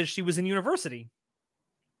was because she was in university.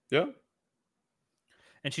 Yeah.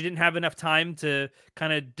 And she didn't have enough time to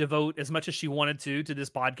kind of devote as much as she wanted to this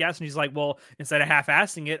podcast. And she's like, well, instead of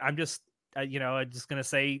half-assing it, I'm just, I'm just going to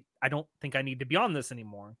say, I don't think I need to be on this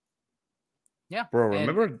anymore. Yeah. Bro, And,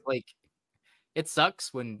 remember? like, it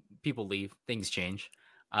sucks when people leave. Things change.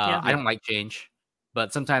 Yeah. I don't like change,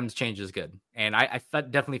 but sometimes change is good. And I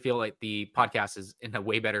definitely feel like the podcast is in a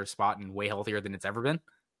way better spot and way healthier than it's ever been.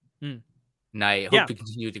 And I hope to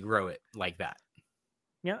continue to grow it like that.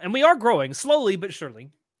 Yeah, and we are growing slowly but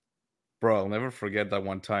surely. Bro, I'll never forget that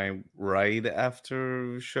one time right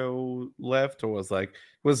after show left, or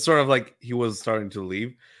was sort of like he was starting to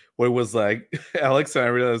leave, where it was like Alex and I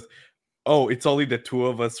realized, oh, it's only the two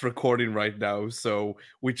of us recording right now, so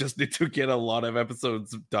we just need to get a lot of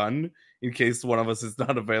episodes done in case one of us is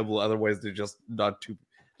not available. Otherwise, there's not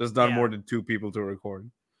more than 2 people to record.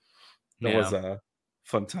 That was a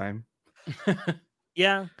fun time.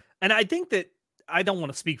 Yeah, and I think that I don't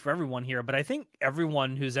want to speak for everyone here, but I think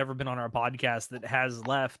everyone who's ever been on our podcast that has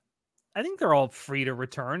left, I think they're all free to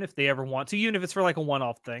return if they ever want to, even if it's for like a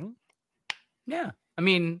one-off thing. Yeah. I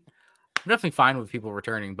mean, I'm definitely fine with people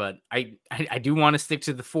returning, but I do want to stick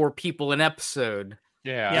to the 4 people an episode.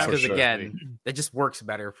 Yeah. Because sure. again, it just works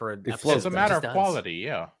better for an episode. It's a matter of quality.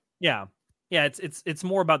 Yeah. Yeah. Yeah, it's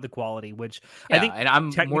more about the quality, which yeah, I think, and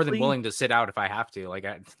I'm more than willing to sit out if I have to. Like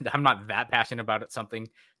I'm not that passionate about something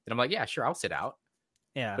that I'm like, yeah, sure, I'll sit out.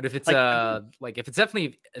 Yeah, but if it's if it's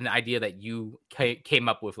definitely an idea that you came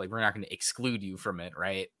up with, like we're not going to exclude you from it,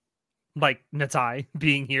 right? Like Natai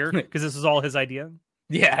being here because this is all his idea.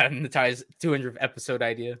 Yeah, Natai's 200th episode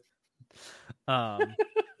idea. And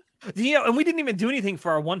we didn't even do anything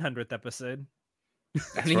for our 100th episode.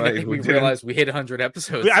 I don't even think we realized we hit 100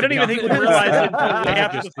 episodes. I don't even think we realized it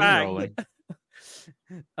after the fact.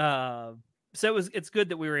 So it's good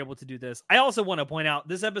that we were able to do this. I also want to point out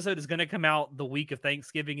this episode is going to come out the week of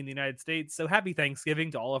Thanksgiving in the United States. So happy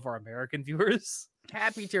Thanksgiving to all of our American viewers.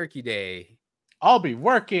 Happy Turkey Day. I'll be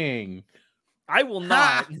working. I will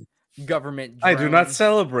not. Government drone. I do not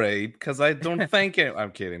celebrate because I don't thank it.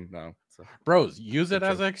 I'm kidding. No. Bros, use it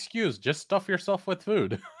as an excuse. Just stuff yourself with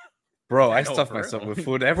food. Bro, I stuff myself with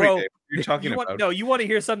food every day. What are you talking about? No, you want to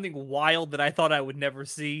hear something wild that I thought I would never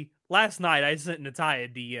see? Last night, I sent Natai a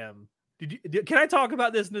DM. Can I talk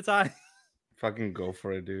about this, Natai? Fucking go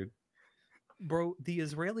for it, dude. Bro, the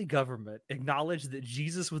Israeli government acknowledged that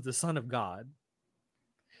Jesus was the Son of God.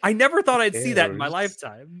 I never thought I'd see that in my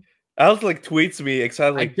lifetime. Alex tweets me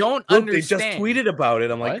excited. I don't understand. They just tweeted about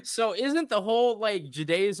it. I'm like, so isn't the whole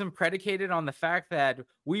Judaism predicated on the fact that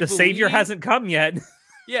the Savior hasn't come yet?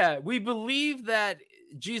 Yeah, we believe that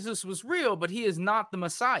Jesus was real, but he is not the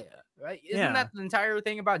Messiah, right? Isn't that the entire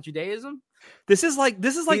thing about Judaism? This is like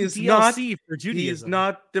DLC for Judaism. He is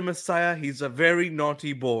not the Messiah. He's a very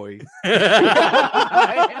naughty boy. What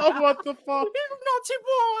the fuck? Naughty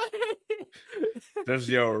boy. There's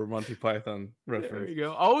your Monty Python reference. There you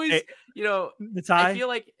go. Always, Natai, I feel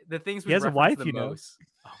like the things we has a wife, the most.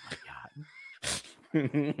 Oh my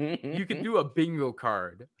god! You could do a bingo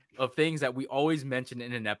card of things that we always mention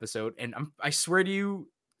in an episode, and I swear to you,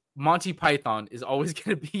 Monty Python is always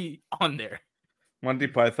going to be on there. Monty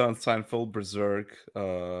Python, Seinfeld, Berserk.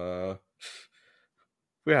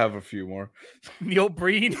 We have a few more. Neil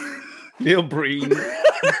Breen.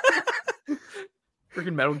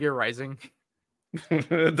 Freaking Metal Gear Rising.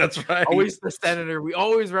 That's right. Always the senator. We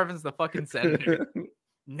always reference the fucking senator.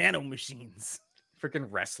 Nanomachines. Freaking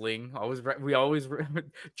wrestling. We always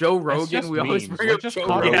Joe Rogan. We always bring up Joe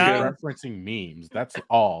Rogan. Referencing memes. That's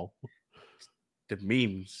all. The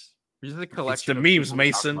memes. It's the collection. It's the memes,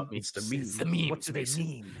 Mason. It's the memes. It's the memes. What do they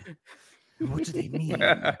mean? What do they mean?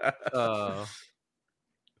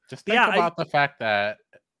 Just think about the fact that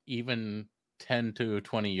even 10 to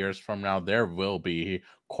 20 years from now, there will be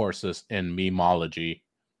courses in memology.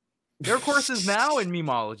 There are courses now in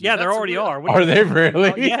memology. Yeah, there already are. Are they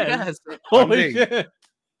really? Yes. Holy shit.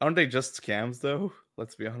 Aren't they just scams, though?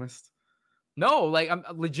 Let's be honest. No, like I'm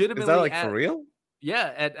legitimately. Is that for real?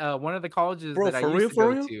 Yeah, at one of the colleges that I used to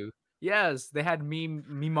go to. Yes, they had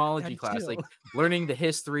memology class, like learning the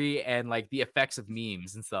history and like the effects of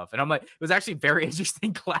memes and stuff. And I'm like, it was actually a very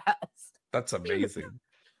interesting class. That's amazing.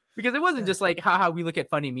 Because it wasn't just like haha, we look at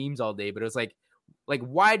funny memes all day, but it was like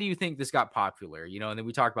why do you think this got popular? And then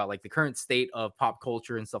we talk about like the current state of pop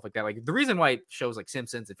culture and stuff like that. Like the reason why shows like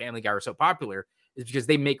Simpsons and Family Guy are so popular is because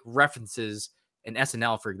they make references and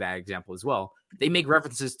SNL for that example as well, they make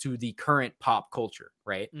references to the current pop culture,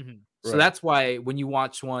 right? So that's why when you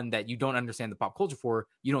watch one that you don't understand the pop culture for,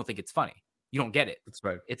 you don't think it's funny. You don't get it. That's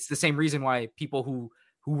right. It's the same reason why people who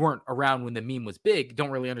weren't around when the meme was big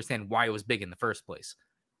don't really understand why it was big in the first place.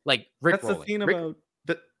 Like Rick Rolling. That's the thing about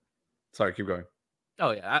that. Sorry, keep going.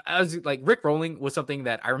 Oh yeah, I was like, Rick Rolling was something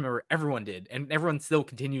that I remember everyone did, and everyone still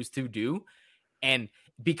continues to do. And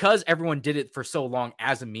because everyone did it for so long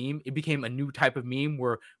as a meme, it became a new type of meme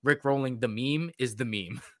where Rick Rolling, the meme, is the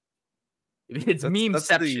meme. It's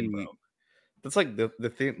memeception, bro. That's like the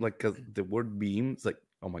thing, like, because the word meme is like,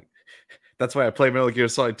 oh my, that's why I play Metal Gear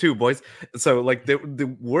Solid 2, boys. So like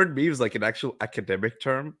the word meme is like an actual academic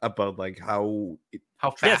term about like how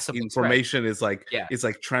fast information is like is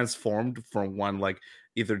like transformed from one like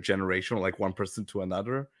either generation or like one person to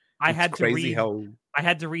another. I had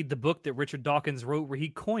to read the book that Richard Dawkins wrote where he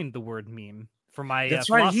coined the word meme for my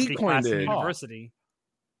philosophy class in university.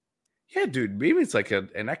 Yeah, dude, meme is like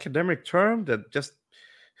an academic term that just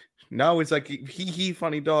now it's like he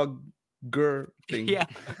funny dog girl thing. Yeah.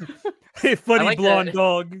 Hey, funny like blonde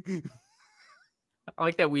dog. I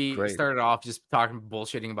like that we started off just talking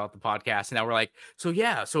bullshitting about the podcast, and now we're like, so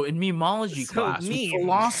in memology class,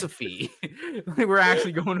 philosophy, we're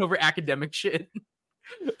actually going over academic shit.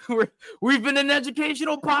 We've been an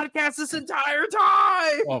educational podcast this entire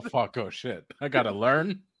time. Oh fuck! Oh shit! I gotta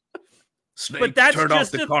learn. Snake, but that's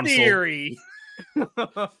just a theory.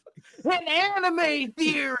 An anime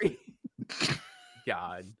theory.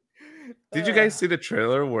 God. Did you guys see the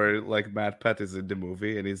trailer where like MatPat is in the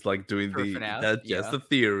movie and he's like doing that's just the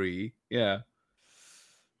theory? Yeah.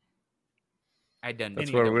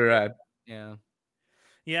 That's where we're at. Yeah.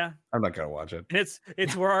 Yeah. I'm not gonna watch it.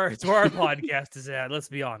 It's where our podcast is at, let's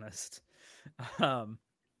be honest.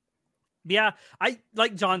 Yeah, I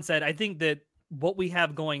like John said, I think that what we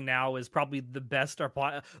have going now is probably the best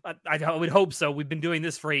I would hope so. We've been doing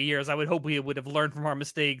this for 8 years. I would hope we would have learned from our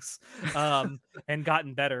mistakes and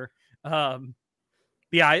gotten better.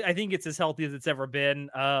 Yeah, I think it's as healthy as it's ever been.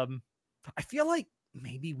 I feel like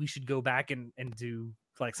maybe we should go back and do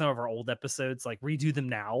like some of our old episodes, like redo them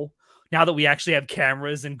now that we actually have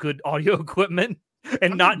cameras and good audio equipment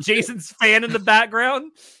and not Jason's fan in the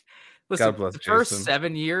background. Listen, God bless the first Jason.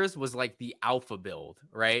 7 years was like the alpha build,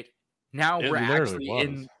 right? Now we're actually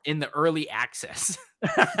in the early access.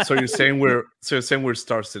 So you're saying we're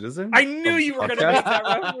Star Citizen? I knew you were going to make that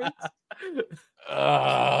reference.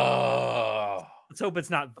 Let's hope it's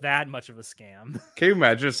not that much of a scam. Can you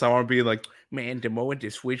imagine someone being like, "Man, the moment they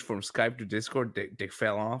switched from Skype to Discord, they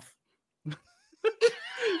fell off."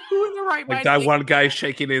 Who in the right mind? Like that one guy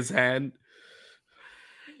shaking his hand.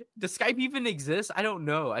 Does Skype even exist? I don't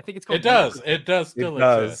know. I think it's called. It does. It does still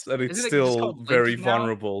exist, and it's still very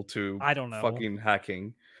vulnerable to I don't know fucking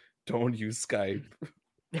hacking. Don't use Skype.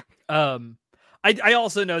 I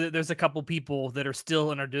also know that there's a couple people that are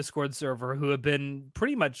still in our Discord server who have been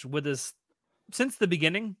pretty much with us since the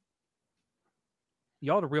beginning.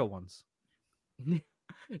 Y'all the real ones. The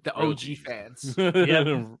OG fans.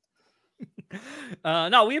 Yeah.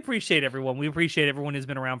 No, we appreciate everyone. We appreciate everyone who's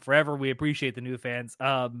been around forever. We appreciate the new fans.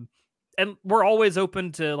 And we're always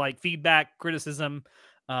open to like feedback, criticism.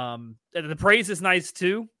 And the praise is nice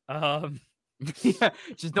too. Yeah,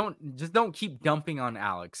 just don't keep dumping on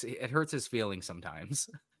Alex. It hurts his feelings sometimes.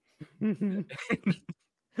 Validation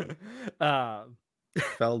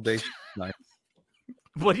nice.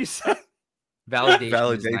 What do you say?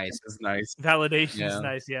 Validation is nice. Validation is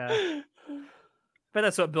nice, yeah. But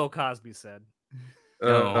that's what Bill Cosby said.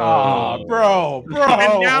 Bro.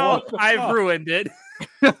 And now I've ruined it.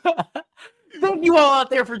 Thank you all out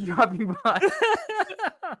there for dropping by.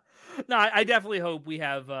 No, I definitely hope we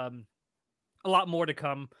have a lot more to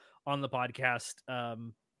come on the podcast.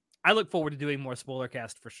 I look forward to doing more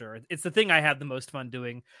Spoilercast for sure. It's the thing I have the most fun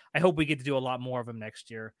doing. I hope we get to do a lot more of them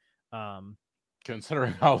next year.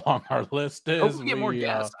 Considering how long our list is, hope we get more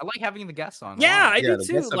guests. I like having the guests on. Yeah, I do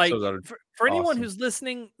too. Like for anyone who's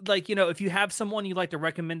listening, like, you know, if you have someone you'd like to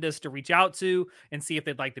recommend us to reach out to and see if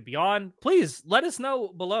they'd like to be on, please let us know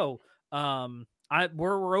below.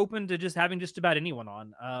 We're open to just having just about anyone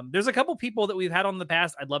on. There's a couple people that we've had on in the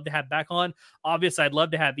past I'd love to have back on. Obviously, I'd love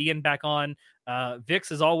to have Ian back on.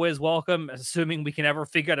 Vix is always welcome, assuming we can ever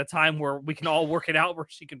figure out a time where we can all work it out where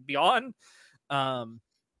she can be on.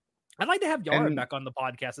 I'd like to have Yara back on the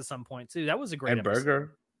podcast at some point too. That was a great episode.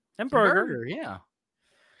 Burger, yeah.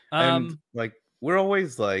 And like we're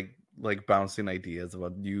always like bouncing ideas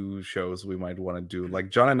about new shows we might want to do. Like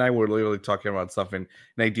John and I were literally talking about stuff and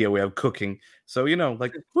an idea we have cooking. So you know,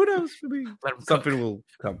 like who knows? Maybe something will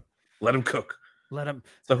come. Let him cook. Let him.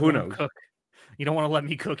 So who knows? Cook. You don't want to let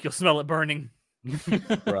me cook. You'll smell it burning.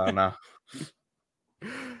 Rana.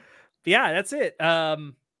 Yeah, that's it.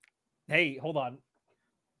 Hey, hold on.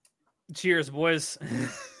 Cheers, boys.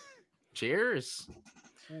 Cheers.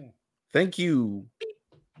 Thank you.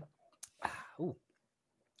 Ooh.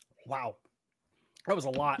 Wow. That was a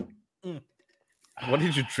lot. What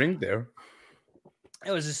did you drink there?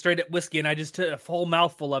 It was just straight up whiskey, and I just took a full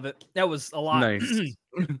mouthful of it. That was a lot. Nice.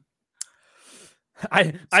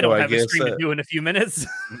 I So don't I have a guess, stream to do in a few minutes.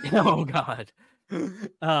 Oh God.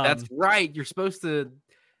 That's right. You're supposed to.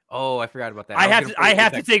 Oh, I forgot about that. I have to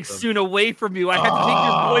Apex take with them. Soon away from you. I have to take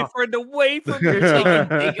your boyfriend away from you. You're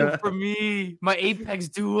taking Jacob from me. My Apex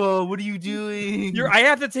duo. What are you doing? I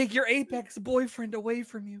have to take your Apex boyfriend away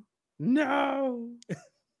from you. No.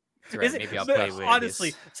 That's right, maybe I'll play with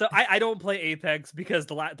honestly. this. So I don't play Apex because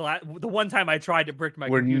the one time I tried to brick my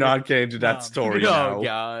We're computer. not getting to that story now. Oh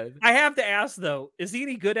God. I have to ask though, is he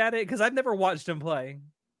any good at it? Because I've never watched him play.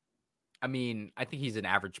 I mean, I think he's an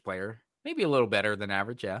average player. Maybe a little better than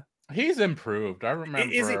average, yeah. He's improved. I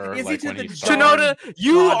remember. Is he like, to when the he started. Shinoda,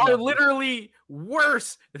 you God, are no. literally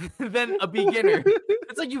worse than a beginner.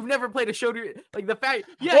 It's like you've never played a shooter. Like the fact,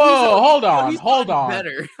 yeah. Whoa, hold he's on. gotten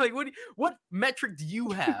better. Like what metric do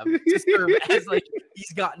you have to serve as like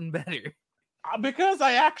he's gotten better? Because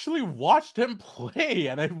I actually watched him play,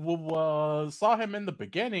 and I saw him in the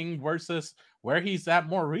beginning versus where he's at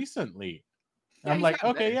more recently. Yeah, I'm he's like,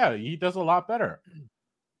 gotten okay, better. yeah, he does a lot better.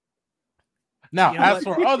 Now, You know as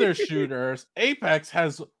what? for other shooters, Apex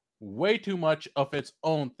has way too much of its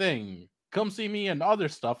own thing. Come see me and other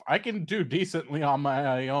stuff. I can do decently on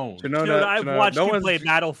my own. Dude, I've watched you play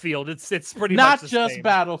Battlefield. It's pretty Not much the just same.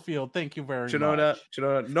 Battlefield. Thank you very much.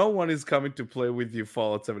 Shinoda, no one is coming to play with you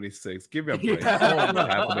Fallout 76. Give me a break. Oh my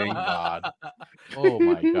happening. God. Oh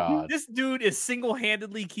my God. This dude is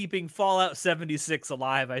single-handedly keeping Fallout 76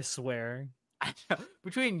 alive, I swear.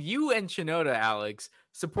 Between you and Shinoda, Alex,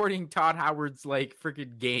 supporting Todd Howard's like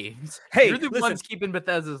freaking games. Hey, you're the listen, ones keeping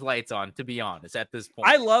Bethesda's lights on, to be honest, at this point.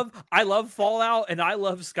 I love Fallout and I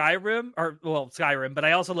love Skyrim, but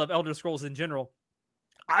I also love Elder Scrolls in general.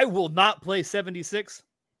 I will not play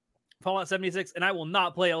Fallout 76, and I will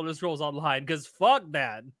not play Elder Scrolls Online because fuck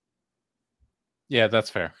that. Yeah,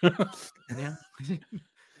 that's fair. Yeah.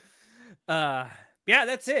 Yeah,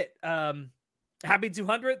 that's it. Happy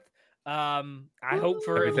 200th. I hope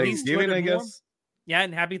for Happy at least Thanksgiving, 200 I more. guess. Yeah,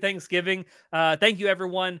 and happy Thanksgiving. Thank you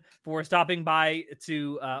everyone for stopping by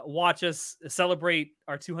to watch us celebrate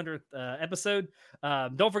our 200th episode.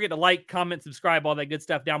 Don't forget to like, comment, subscribe, all that good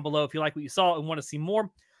stuff down below if you like what you saw and want to see more.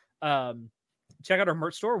 Check out our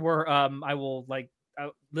merch store where I will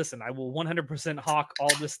 100% hawk all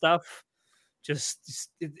this stuff.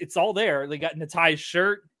 It's all there. They got Natai's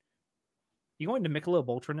shirt. You going to Michelob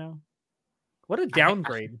Ultra now? What a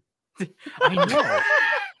downgrade. I know.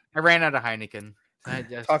 I ran out of Heineken.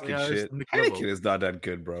 Talking shit. Heineken is not that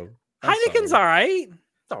good, bro. Heineken's all right.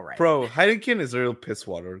 It's all right. Bro, Heineken is real piss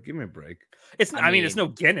water. Give me a break. It's I it's no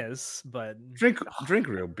Guinness, but Drink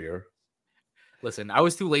real beer. Listen, I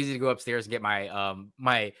was too lazy to go upstairs and get my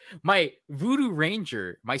my Voodoo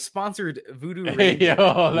Ranger, my sponsored Voodoo Ranger.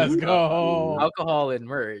 Yo, let's go. Alcohol and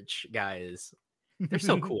merch, guys. They're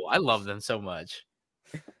so cool. I love them so much.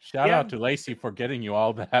 Shout out to Lacey for getting you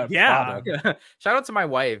all that. Yeah. product. Shout out to my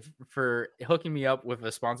wife for hooking me up with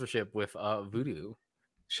a sponsorship with Voodoo.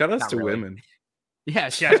 Shout outs Not to really. women. Yeah,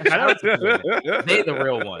 shout out to women. They the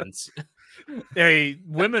real ones. hey,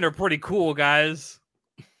 women are pretty cool, guys.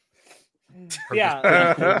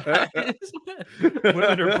 Yeah,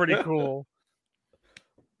 women are pretty cool.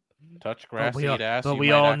 Touch grass, eat ass. But you we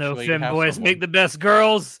might all know actually fem have boys someone. make the best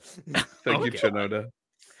girls. Thank you, Chinoda.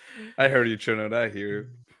 I heard you, Chinoda. I hear you.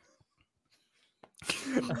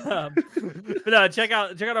 But check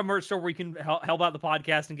out our merch store where you can help out the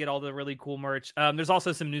podcast and get all the really cool merch. There's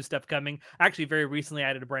also some new stuff coming. Actually, very recently I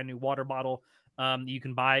added a brand new water bottle that you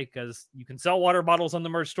can buy because you can sell water bottles on the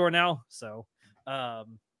merch store now. So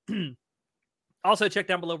also check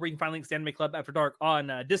down below where you can find links to Anime Club After Dark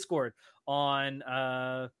on Discord,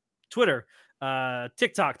 on Twitter,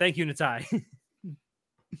 TikTok. Thank you, Natai.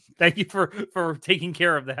 Thank you for taking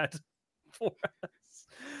care of that for us.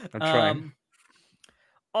 I'm trying.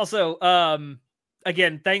 Also,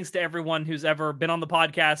 again, thanks to everyone who's ever been on the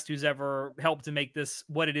podcast, who's ever helped to make this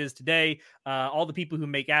what it is today. All the people who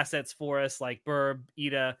make assets for us, like Burb,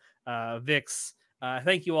 Ida, Vix.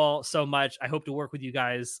 Thank you all so much. I hope to work with you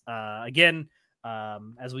guys again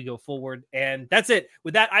as we go forward. And that's it.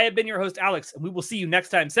 With that, I have been your host, Alex, and we will see you next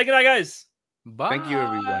time. Say goodnight, guys. Bye. Thank you,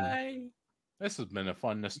 everyone. This has been a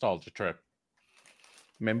fun nostalgia trip.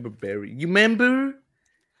 Remember Barry? You remember?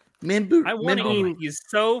 I want to eat. He's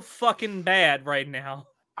so fucking bad right now.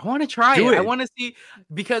 I want to try Do it. I it. want to see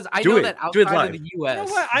because I Do know it. that Do it outside of live. the You US.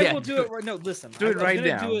 know what? I yeah, will do it right. No, listen. Do it right I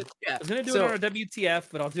was now. gonna do it So- on our WTF,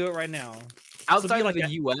 but I'll do it right now. outside be of like the a-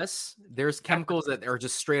 US, there's chemicals that are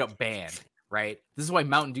just straight up banned, right? This is why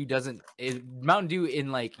Mountain Dew Mountain Dew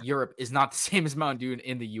in like Europe is not the same as Mountain Dew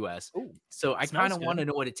in the US. Ooh, So I smells kind of good. want to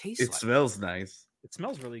know what it tastes It like. smells nice. it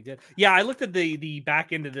smells really good. Yeah, I looked at the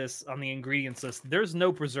back end of this on the ingredients list. There's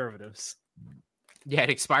no preservatives. Yeah,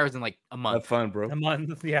 it expires in like a Have month. fun, bro. A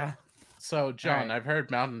month, yeah. So, John, right. I've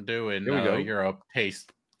heard Mountain Dew in Here we go. Europe tastes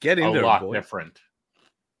Get in a there, lot boy. different.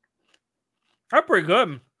 They're pretty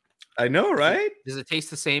good. I know, right? Does it taste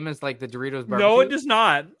the same as like the Doritos barbecue? No, it does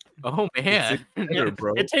not. Oh man. Better,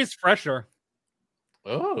 bro. It tastes fresher.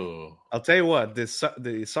 Oh, I'll tell you what. The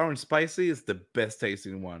sour and spicy is the best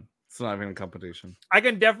tasting one. It's not even a competition. I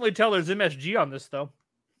can definitely tell there's MSG on this though.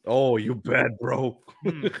 Oh, you bet, bro.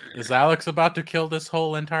 is Alex about to kill this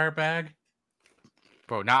whole entire bag?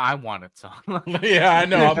 Bro, now I want it. So Yeah, I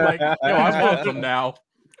know. I'm like, yo, I want them now.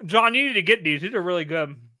 John, you need to get these. These are really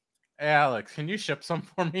good. Hey, Alex, can you ship some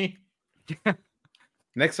for me?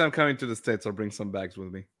 Next time coming to the States, I'll bring some bags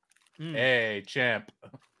with me. Mm. Hey, champ.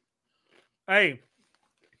 Hey,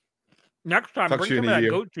 next time Talk bring to you some in of a that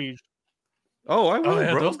year. goat cheese. Oh, I will, Oh,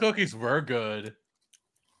 yeah, bro. those cookies were good.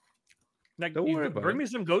 Like, Don't worry about bring it. me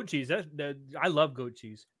some goat cheese. I love goat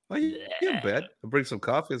cheese. Oh, you bet. I'll bring some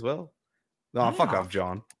coffee as well. No, fuck Yeah. off,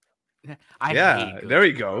 John. I Yeah, hate there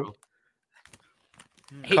you goat, go. bro.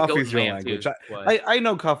 I hate Coffee's goat your man, language. too, but- I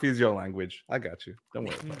know coffee is your language. I got you. Don't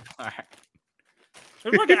worry about it. All right.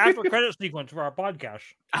 It's like an after credit sequence for our podcast.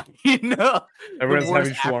 You know, Everyone's the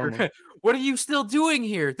worst having shawarma. after- What are you still doing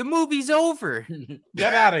here? The movie's over.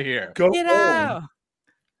 Get out of here. Go Get home. out.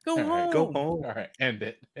 Go All right, home. Go home. All right, end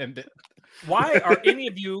it. End it. Why are any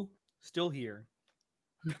of you still here?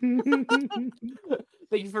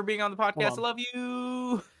 Thank you for being on the podcast. I on. love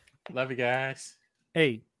you. Love you guys.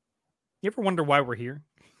 Hey, you ever wonder why we're here?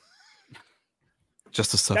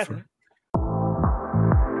 Just to suffer.